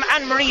there from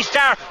Anne-Marie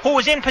Starr, who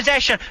was in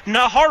possession.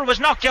 Her was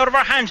knocked out of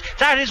her hand.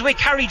 That is with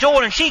Carrie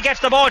Dolan. She gets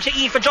the ball to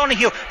Aoife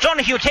Donoghue.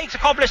 Donoghue takes a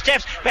couple of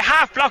steps, but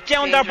half blocked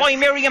down there by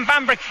Miriam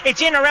Bambrick.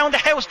 It's in around the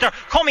house there,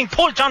 coming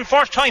pulled on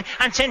first time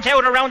and sent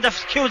out around the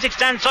Cusack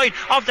stand side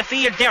of the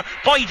field there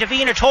by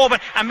Davina Tobin,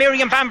 and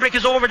Miriam Bambrick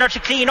is over there to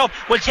clean up.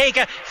 Will take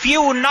a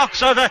few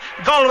knocks of the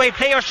Galway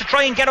players to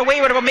try and get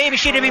away with it, but maybe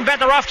she'd have been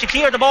better off to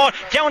clear the ball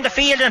down the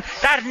field, and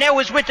that now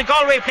is with the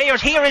Galway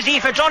players. Here is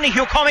Aoife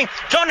Donoghue coming.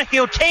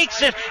 Donoghue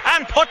takes it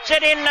and puts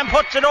it in and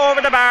puts it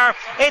over the bar.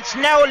 It's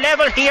now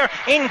level here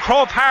in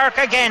Croke Park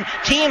again.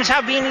 Teams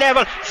have been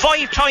level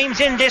 5 times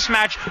in this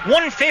match.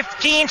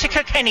 115 to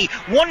Kilkenny,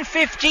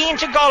 115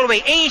 to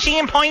Galway,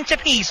 18 points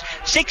apiece.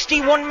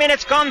 61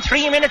 minutes gone,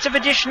 3 minutes of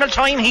additional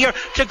time here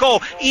to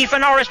go. Aoife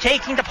Norris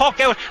taking the puck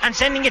out and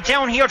sending it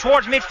down here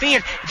towards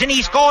midfield.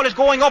 Denise Gall is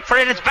going up for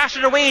it. It's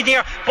batted away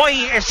there by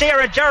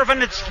Sarah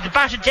Dervin. It's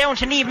batted down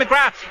to Niamh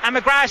McGrath, and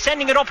McGrath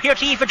sending it up here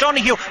to Aoife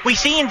Donoghue. We've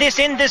seen this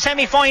in the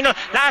semi-final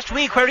last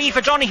week where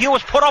Aoife Donoghue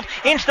was put up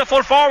into the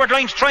full forward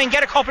line to try and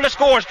get a couple of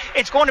scores.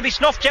 It's going to be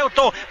snuffed out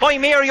though by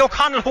Mary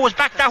O'Connell, who was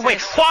back that way.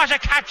 What a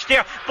catch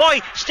there by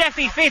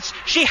Steffi Fitz.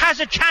 She has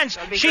a chance.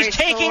 She's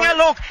taking a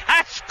look.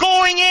 It's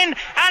going in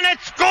and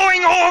it's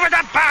going over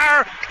the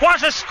bar.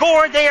 What a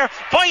score there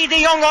by the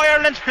Young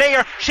Ireland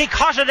player. She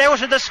caught it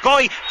out of the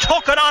sky,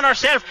 took it on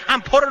herself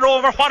and put it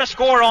over. What a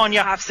score on you.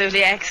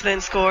 Absolutely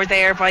excellent score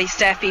there by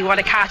Steffi. What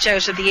a catch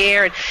out of the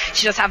air, and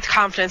she just had the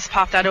confidence to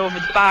pop that over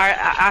the bar.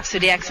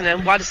 Absolutely excellent,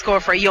 and what a score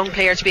for a young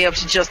player to be able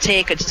to just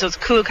take it. So it's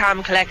cool, calm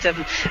and collective,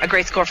 and a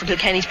great score for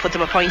Kilkenny to put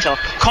them a point up.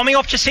 Coming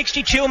up to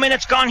 62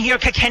 minutes gone here,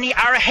 Kilkenny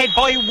are ahead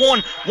by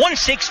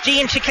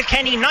 116 to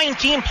Kilkenny,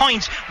 19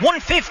 points,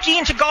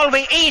 115 to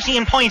Galway,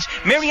 18 points.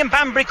 Miriam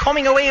Bambury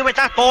coming away with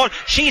that ball.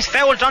 She's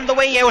fouled on the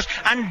way out,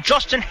 and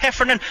Justin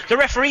Heffernan, the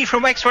referee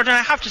from Wexford, and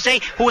I have to say,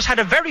 who has had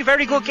a very,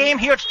 very good game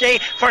here today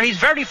for his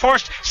very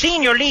first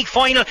senior league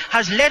final,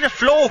 has let it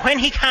flow when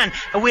he can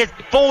with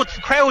both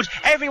crowds.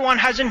 Everyone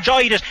has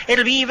enjoyed it.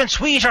 It'll be even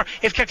sweeter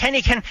if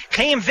Kilkenny can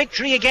claim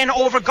victory again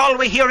over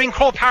Galway here in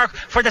Croke Park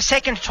for the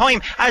second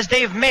time as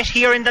they've met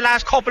here in the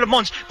last couple of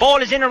months.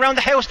 Ball is in around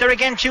the house there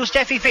again to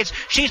Steffi Fitz.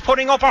 She's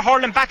putting up her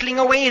hurl and battling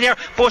away there,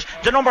 but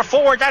the number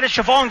 4, that is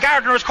Siobhan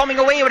Gardner, is coming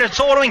away with it,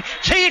 soloing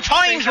 3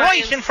 times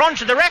right in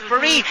front of the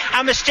referee.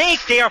 A mistake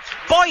there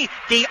by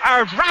the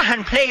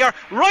Ardrahan player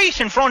right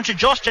in front of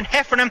Justin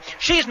Heffernan.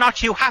 She's not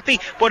too happy,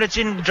 but it's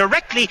in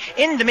directly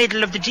in the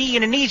middle of the D,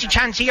 and an easy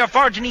chance here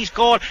for Denise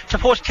Gall to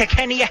put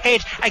Kilkenny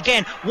ahead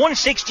again.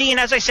 116,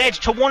 as I said,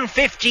 to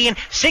 115.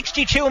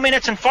 62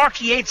 minutes and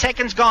 48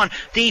 seconds gone.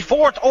 The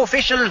fourth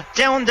official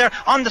down there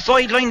on the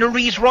sideline,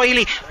 Louise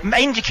Riley,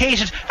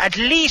 indicated at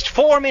least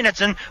 4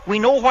 minutes, and we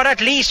know what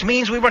at least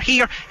means. We were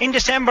here in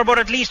December, but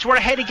at least we're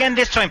ahead again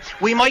this time.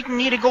 We mightn't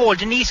need a goal.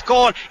 Denise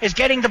Gall is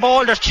getting the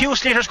ball. There's 2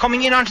 slitters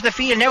coming in onto the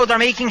field now. They're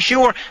making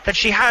sure that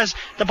she has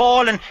the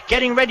ball and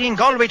getting ready in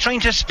Galway, trying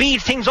to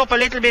speed things up a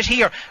little bit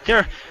here.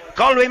 They're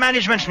Galway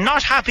management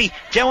not happy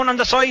down on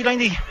the sideline.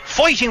 They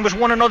fighting with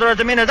one another at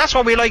the minute. That's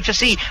what we like to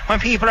see when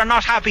people are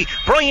not happy.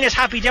 Brian is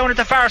happy down at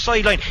the far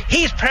sideline.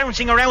 He's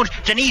pouncing around.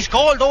 Denise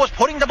Gall though is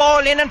putting the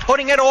ball in and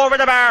putting it over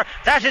the bar.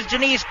 That is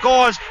Denise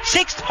Gall's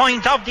 6th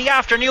point of the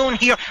afternoon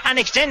here and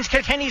extends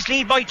Kilkenny's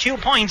lead by 2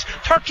 points.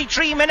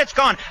 33 minutes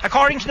gone.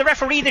 According to the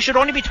referee, there should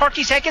only be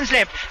 30 seconds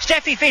left.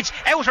 Steffi Fitz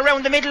out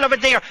around the middle of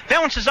it there.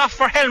 Bounces off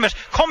for Helmet.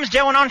 Comes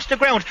down onto the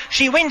ground.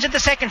 She wins it the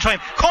second time.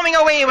 Coming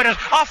away with it.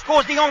 Off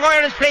goes the Young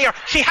Ireland player.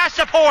 She has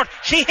support.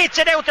 She hits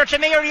it out there to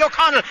Mary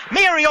O'Connell.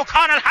 Mary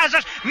O'Connell has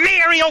it.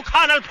 Mary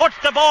O'Connell puts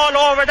the ball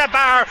over the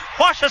bar.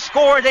 What a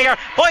score there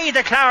by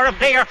the Clara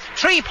player.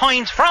 3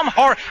 points from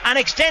her and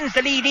extends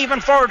the lead even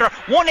further.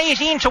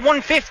 118 to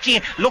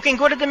 115. Looking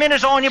good at the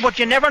minute, Anya, but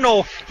you never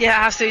know. Yeah,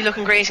 absolutely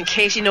looking great. And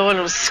Katie Nolan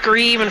was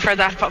screaming for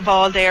that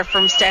ball there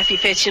from Steffi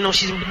Fitz. You know,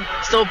 she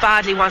so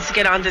badly wants to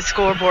get on the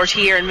scoreboard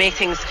here and make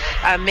things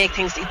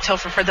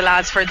tougher for the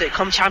lads for the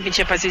come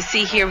championship. As you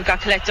see here, we've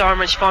got Colette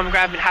Dormer and Siobhan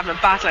McGrath been having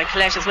a battle, and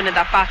Colette is winning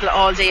that battle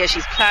all day as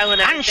she's ploughing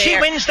it. And she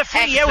wins the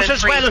free out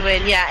as well.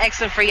 Win. Yeah,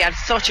 excellent free at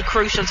such a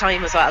crucial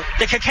time as well.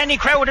 The Kilkenny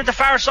crowd at the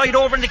far side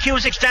over in the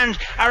Cusack stand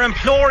are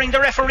imploring the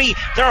referee.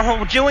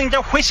 They're doing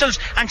their whistles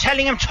and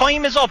telling him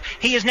time is up.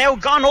 He has now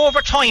gone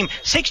over time.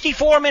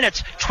 64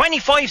 minutes,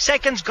 25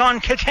 seconds gone.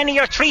 Kilkenny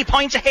are 3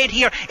 points ahead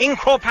here in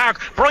Croke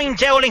Park. Brian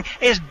Dowling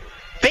is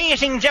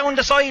baiting down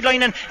the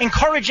sideline and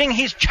encouraging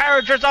his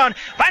chargers on,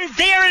 and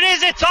there it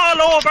is, it's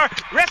all over.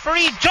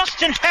 Referee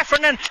Justin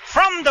Heffernan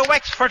from the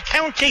Wexford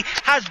County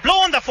has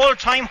blown the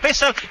full-time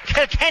whistle.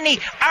 Kilkenny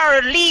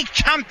are league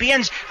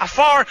champions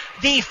for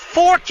the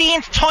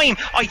 14th time,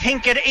 I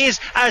think it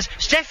is, as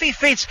Steffi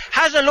Fitz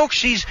has a look.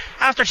 She's,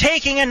 after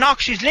taking a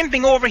knock, she's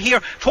limping over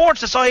here towards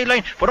the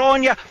sideline, but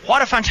Anya,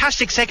 what a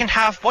fantastic second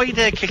half by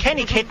the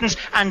Kilkenny Kittens,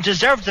 and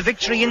deserved the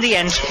victory in the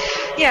end.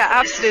 Yeah,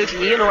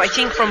 absolutely. You know, I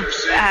think from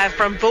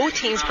both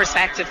teams'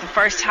 perspective, the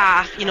first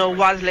half, you know,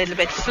 was a little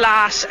bit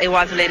flat, it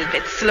was a little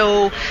bit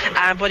slow,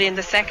 but in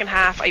the second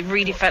half I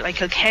really felt like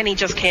Kilkenny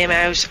just came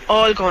out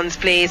all guns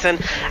blazing.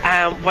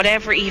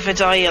 Whatever Aoife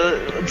Doyle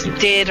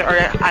did or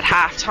at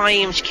half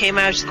time, she came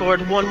out, scored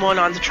 1-1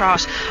 on the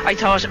trot. I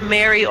thought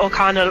Mary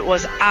O'Connell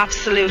was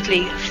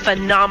absolutely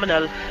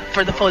phenomenal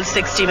for the full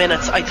 60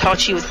 minutes. I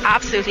thought she was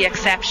absolutely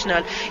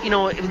exceptional. You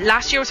know,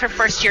 last year was her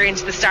first year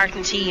into the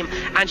starting team,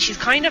 and she's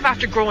kind of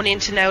after growing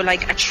into now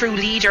like a true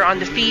leader on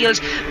the field.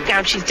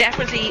 She's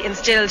definitely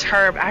instilled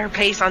her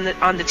place on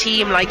the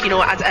team, like, you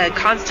know, as a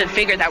constant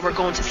figure that we're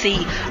going to see.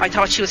 I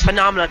thought she was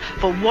phenomenal,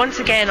 but once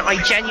again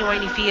I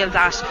genuinely feel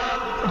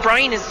that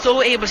Brian is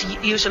so able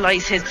to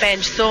utilise his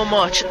bench so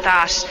much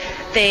that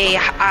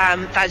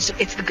that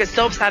it's the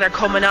subs that are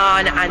coming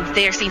on, and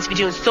they seem to be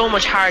doing so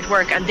much hard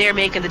work, and they're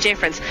making the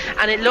difference.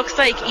 And it looks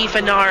like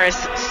Aoife Norris,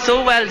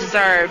 so well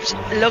deserved,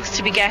 looks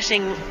to be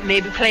getting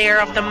maybe player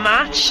of the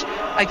match.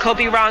 I could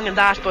be wrong in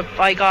that, but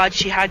by God,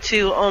 she had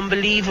 2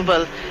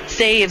 unbelievable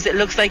saves. It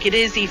looks like it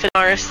is Aoife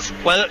Norris.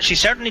 Well, she's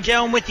certainly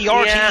down with the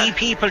RTE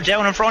people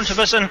down in front of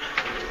us, and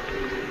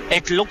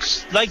it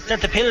looks like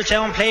that the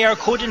Piltown player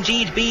could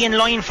indeed be in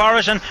line for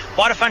it. And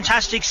what a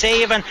fantastic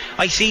save. And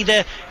I see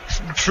the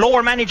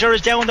floor manager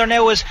is down there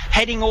now, is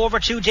heading over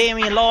to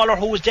Damien Lawler,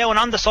 who was down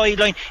on the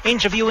sideline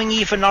interviewing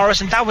Aoife Norris,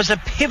 and that was a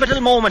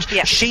pivotal moment.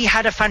 Yeah. She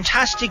had a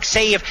fantastic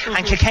save,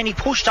 and Kilkenny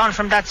pushed on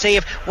from that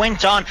save,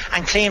 went on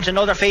and claimed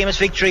another famous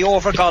victory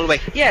over Galway.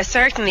 Yeah,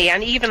 certainly.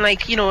 And even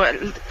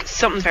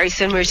something very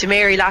similar to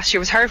Mary last year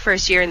was her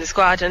first year in the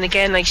squad, and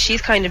again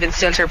she's kind of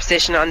instilled her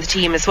position on the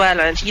team as well.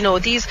 And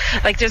these,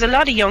 there's a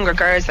lot of younger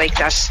girls like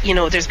that.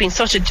 There's been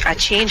such a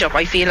change up,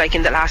 I feel like,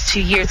 in the last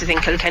 2 years. I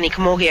think Kilkenny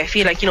Camogie, I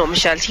feel like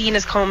Michelle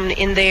has come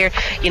in there,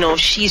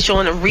 she's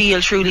shown a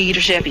real true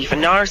leadership. Aoife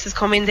Norris has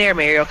come in there,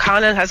 Mary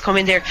O'Connell has come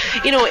in there.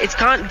 It's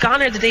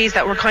gone are the days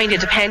that we're kind of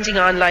depending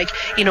on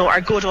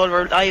our good old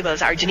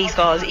rivals, our Denise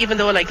Galls, even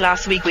though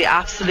last week we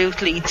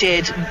absolutely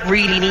did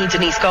really need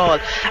Denise Gall,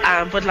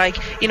 but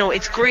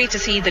it's great to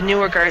see the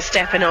newer girls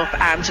stepping up.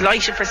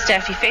 Delighted for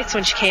Steffi Fitz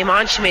when she came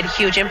on, she made a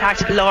huge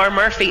impact. Laura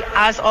Murphy,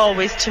 as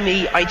always, to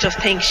me, I just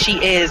think she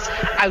is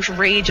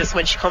outrageous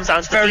when she comes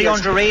onto the very field.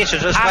 underrated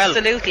as well.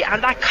 Absolutely.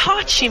 And that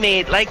catch she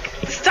made,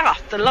 stop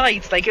the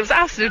lights, it was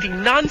absolutely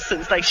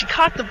nonsense. She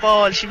caught the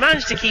ball, she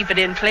managed to keep it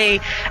in play,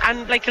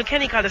 and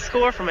Kilkenny got a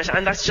score from it,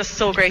 and that's just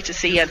so great to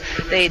see. And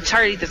they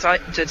thoroughly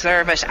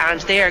deserve it,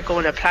 and they are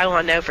going to plough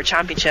on now for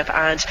championship,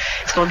 and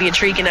it's going to be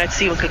intriguing now to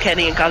see when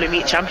Kilkenny and Galway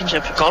meet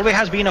championship. Galway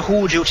has been a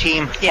hoodoo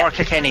team for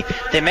Kilkenny.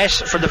 They met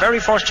for the very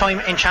first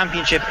time in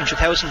championship in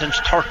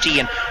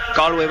 2013.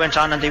 Galway went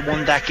on and they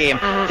won that game.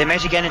 They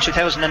met again in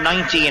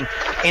 2019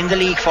 in the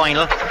league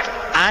final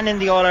and in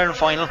the All-Ireland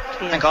final,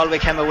 and Galway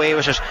came away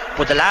with it.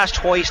 But the last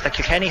twice that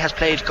Kilkenny has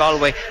played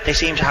Galway, they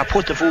seem to have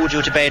put the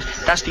voodoo to bed.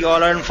 That's the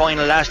All-Ireland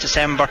final last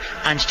December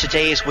and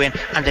today's win,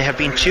 and they have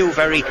been 2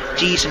 very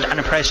decent and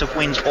impressive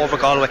wins over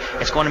Galway.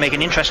 It's going to make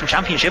an interesting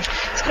championship.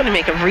 It's going to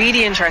make a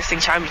really interesting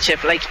championship.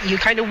 You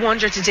kind of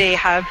wonder today,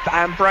 have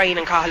Brian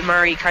and Cathal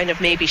Murray kind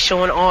of maybe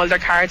shown all their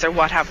cards, or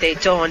what have they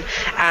done,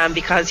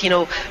 because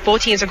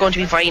both teams are going to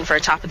be vying for a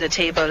top of the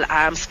table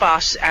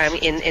spot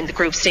in the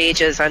group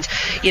stages, and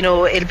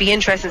it'll be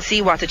interesting to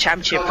see what the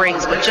championship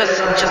brings. But just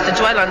to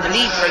dwell on the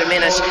league for a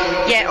minute,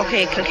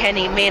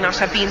 Kilkenny may not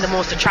have been the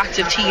most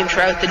attractive team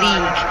throughout the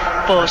league,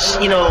 but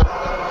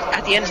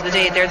at the end of the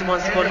day, they're the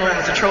ones that go home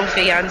with the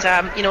trophy, and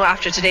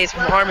after today's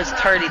performance,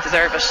 thoroughly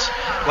deserve it.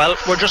 Well,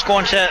 we're just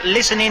going to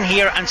listen in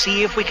here and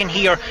see if we can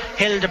hear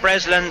Hilda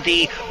Breslin,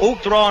 the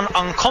Uachtaráin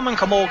on Cumann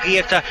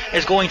Camogie,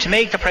 is going to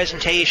make the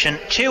presentation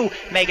to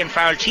Megan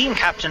Farrell, team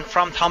captain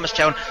from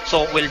Thomastown.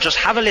 So we'll just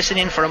have a listen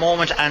in for a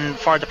moment and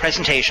for the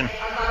presentation.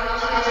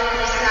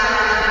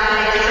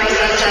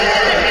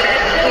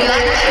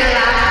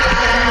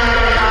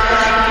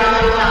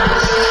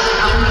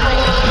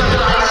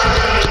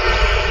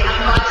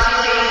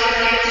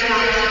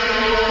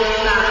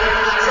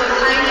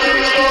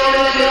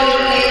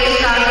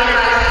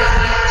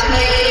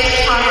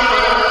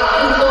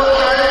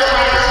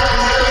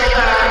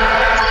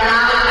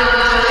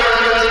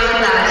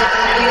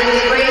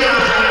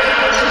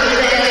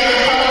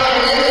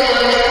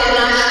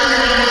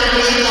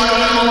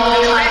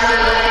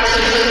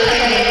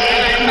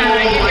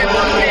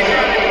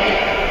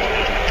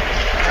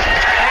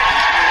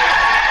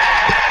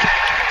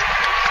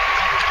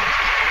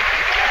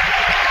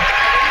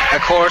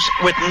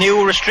 With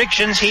new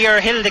restrictions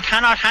here, Hilda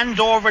cannot hand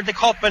over the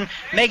cup, and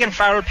Megan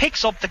Farrell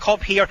picks up the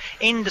cup here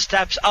in the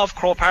steps of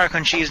Croke Park,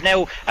 and she is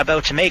now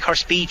about to make her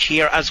speech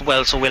here as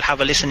well. So we'll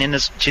have a listen in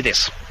to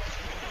this.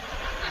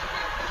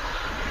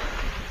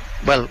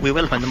 Well, we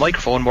will when the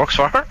microphone works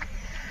for her.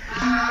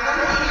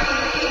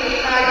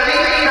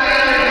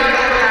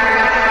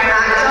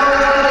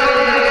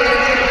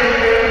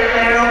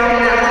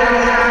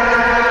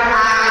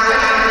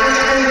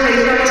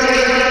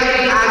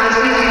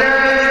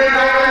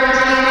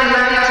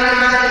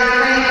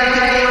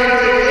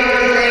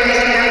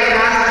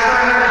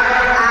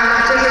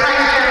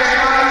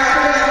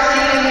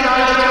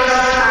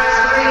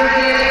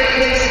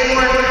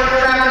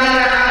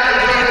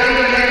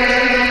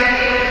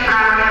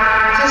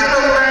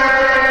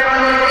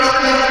 Just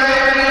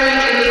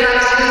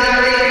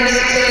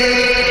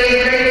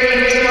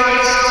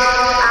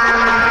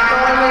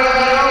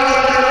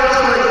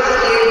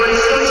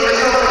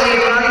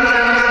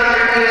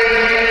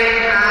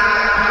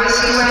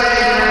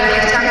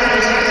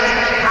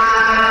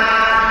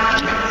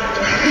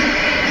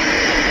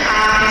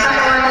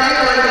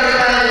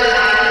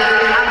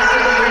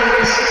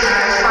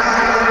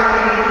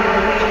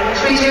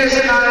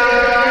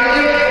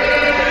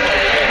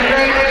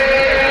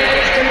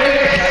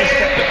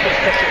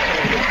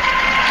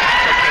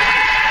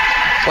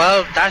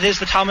Well, that is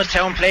the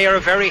Thomastown player, a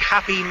very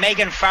happy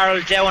Megan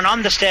Farrell down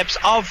on the steps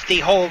of the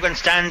Hogan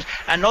stand.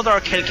 Another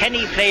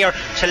Kilkenny player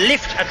to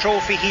lift a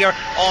trophy here.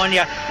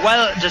 Anya,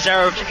 well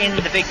deserved in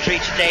the victory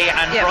today,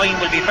 and Brian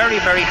will be very,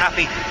 very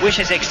happy with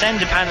his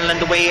extended panel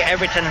and the way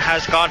everything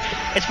has gone.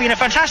 It's been a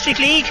fantastic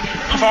league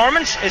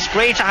performance. It's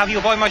great to have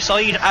you by my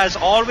side as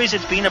always.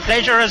 It's been a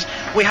pleasure as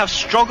we have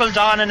struggled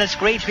on, and it's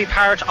great to be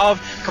part of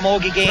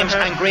Camogie Games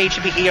and great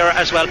to be here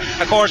as well.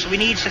 Of course, we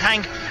need to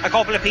thank a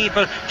couple of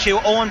people, to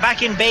Owen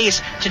back in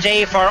base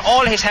today for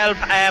all his help,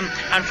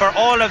 and for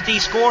all of the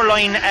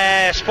Scoreline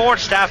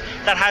sports staff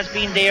that has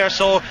been there.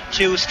 So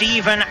to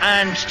Stephen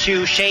and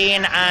to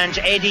Shane and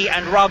Eddie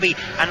and Robbie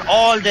and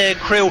all the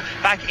crew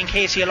back in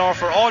KCLR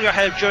for all your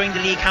help during the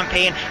league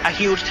campaign, a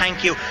huge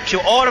thank you. To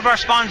all of our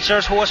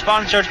sponsors who have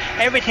sponsored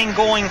everything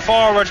going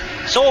forward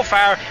so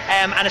far,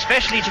 and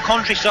especially to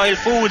Country Style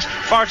Foods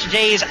for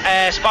today's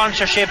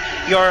sponsorship,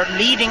 your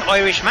leading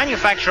Irish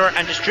manufacturer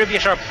and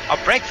distributor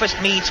of breakfast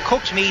meats,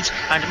 cooked meats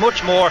and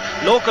much more.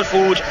 Local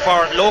food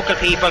for local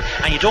people,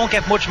 and you don't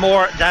get much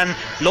more than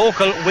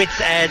local with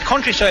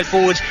Country Style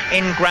Foods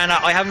in Grana.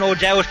 I have no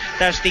doubt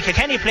that the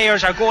Kilkenny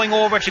players are going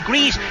over to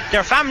greet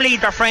their family,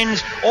 their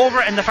friends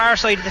over in the far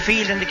side of the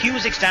field in the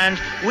Cusick stand.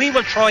 We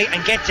will try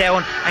and get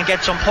down and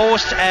get some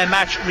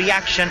post-match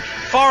reaction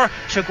for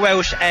to go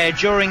out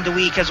during the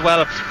week as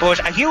well. But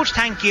a huge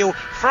thank you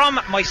from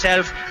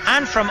myself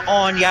and from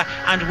Anya,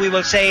 and we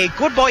will say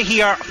goodbye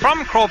here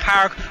from Croke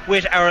Park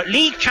with our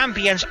league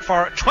champions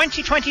for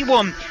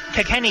 2021,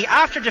 Kilkenny,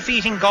 after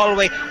defeating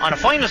Galway on a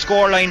final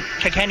scoreline.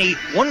 Kilkenny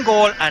 1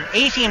 goal and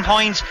 18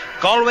 points,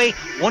 Galway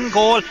 1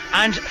 goal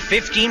and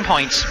 15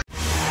 points.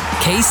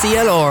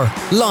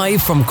 KCLR,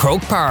 live from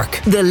Croke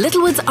Park. The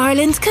Littlewoods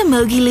Ireland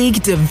Camogie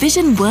League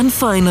Division 1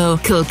 final.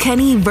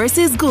 Kilkenny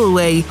versus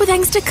Galway. With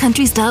thanks to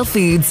Country Style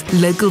Foods.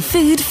 Local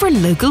food for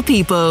local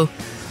people.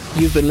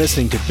 You've been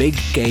listening to Big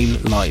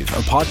Game Live,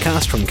 a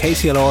podcast from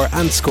KCLR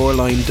and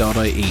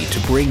Scoreline.ie to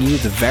bring you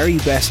the very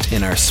best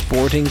in our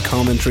sporting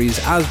commentaries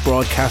as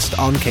broadcast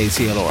on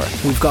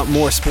KCLR. We've got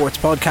more sports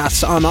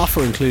podcasts on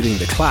offer, including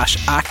the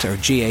Clash Act, our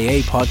GAA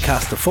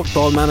podcast, the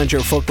Football Manager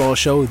Football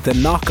Show, the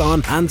Knock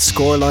On and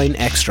Scoreline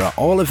Extra,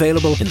 all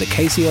available in the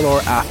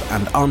KCLR app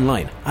and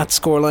online at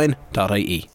Scoreline.ie.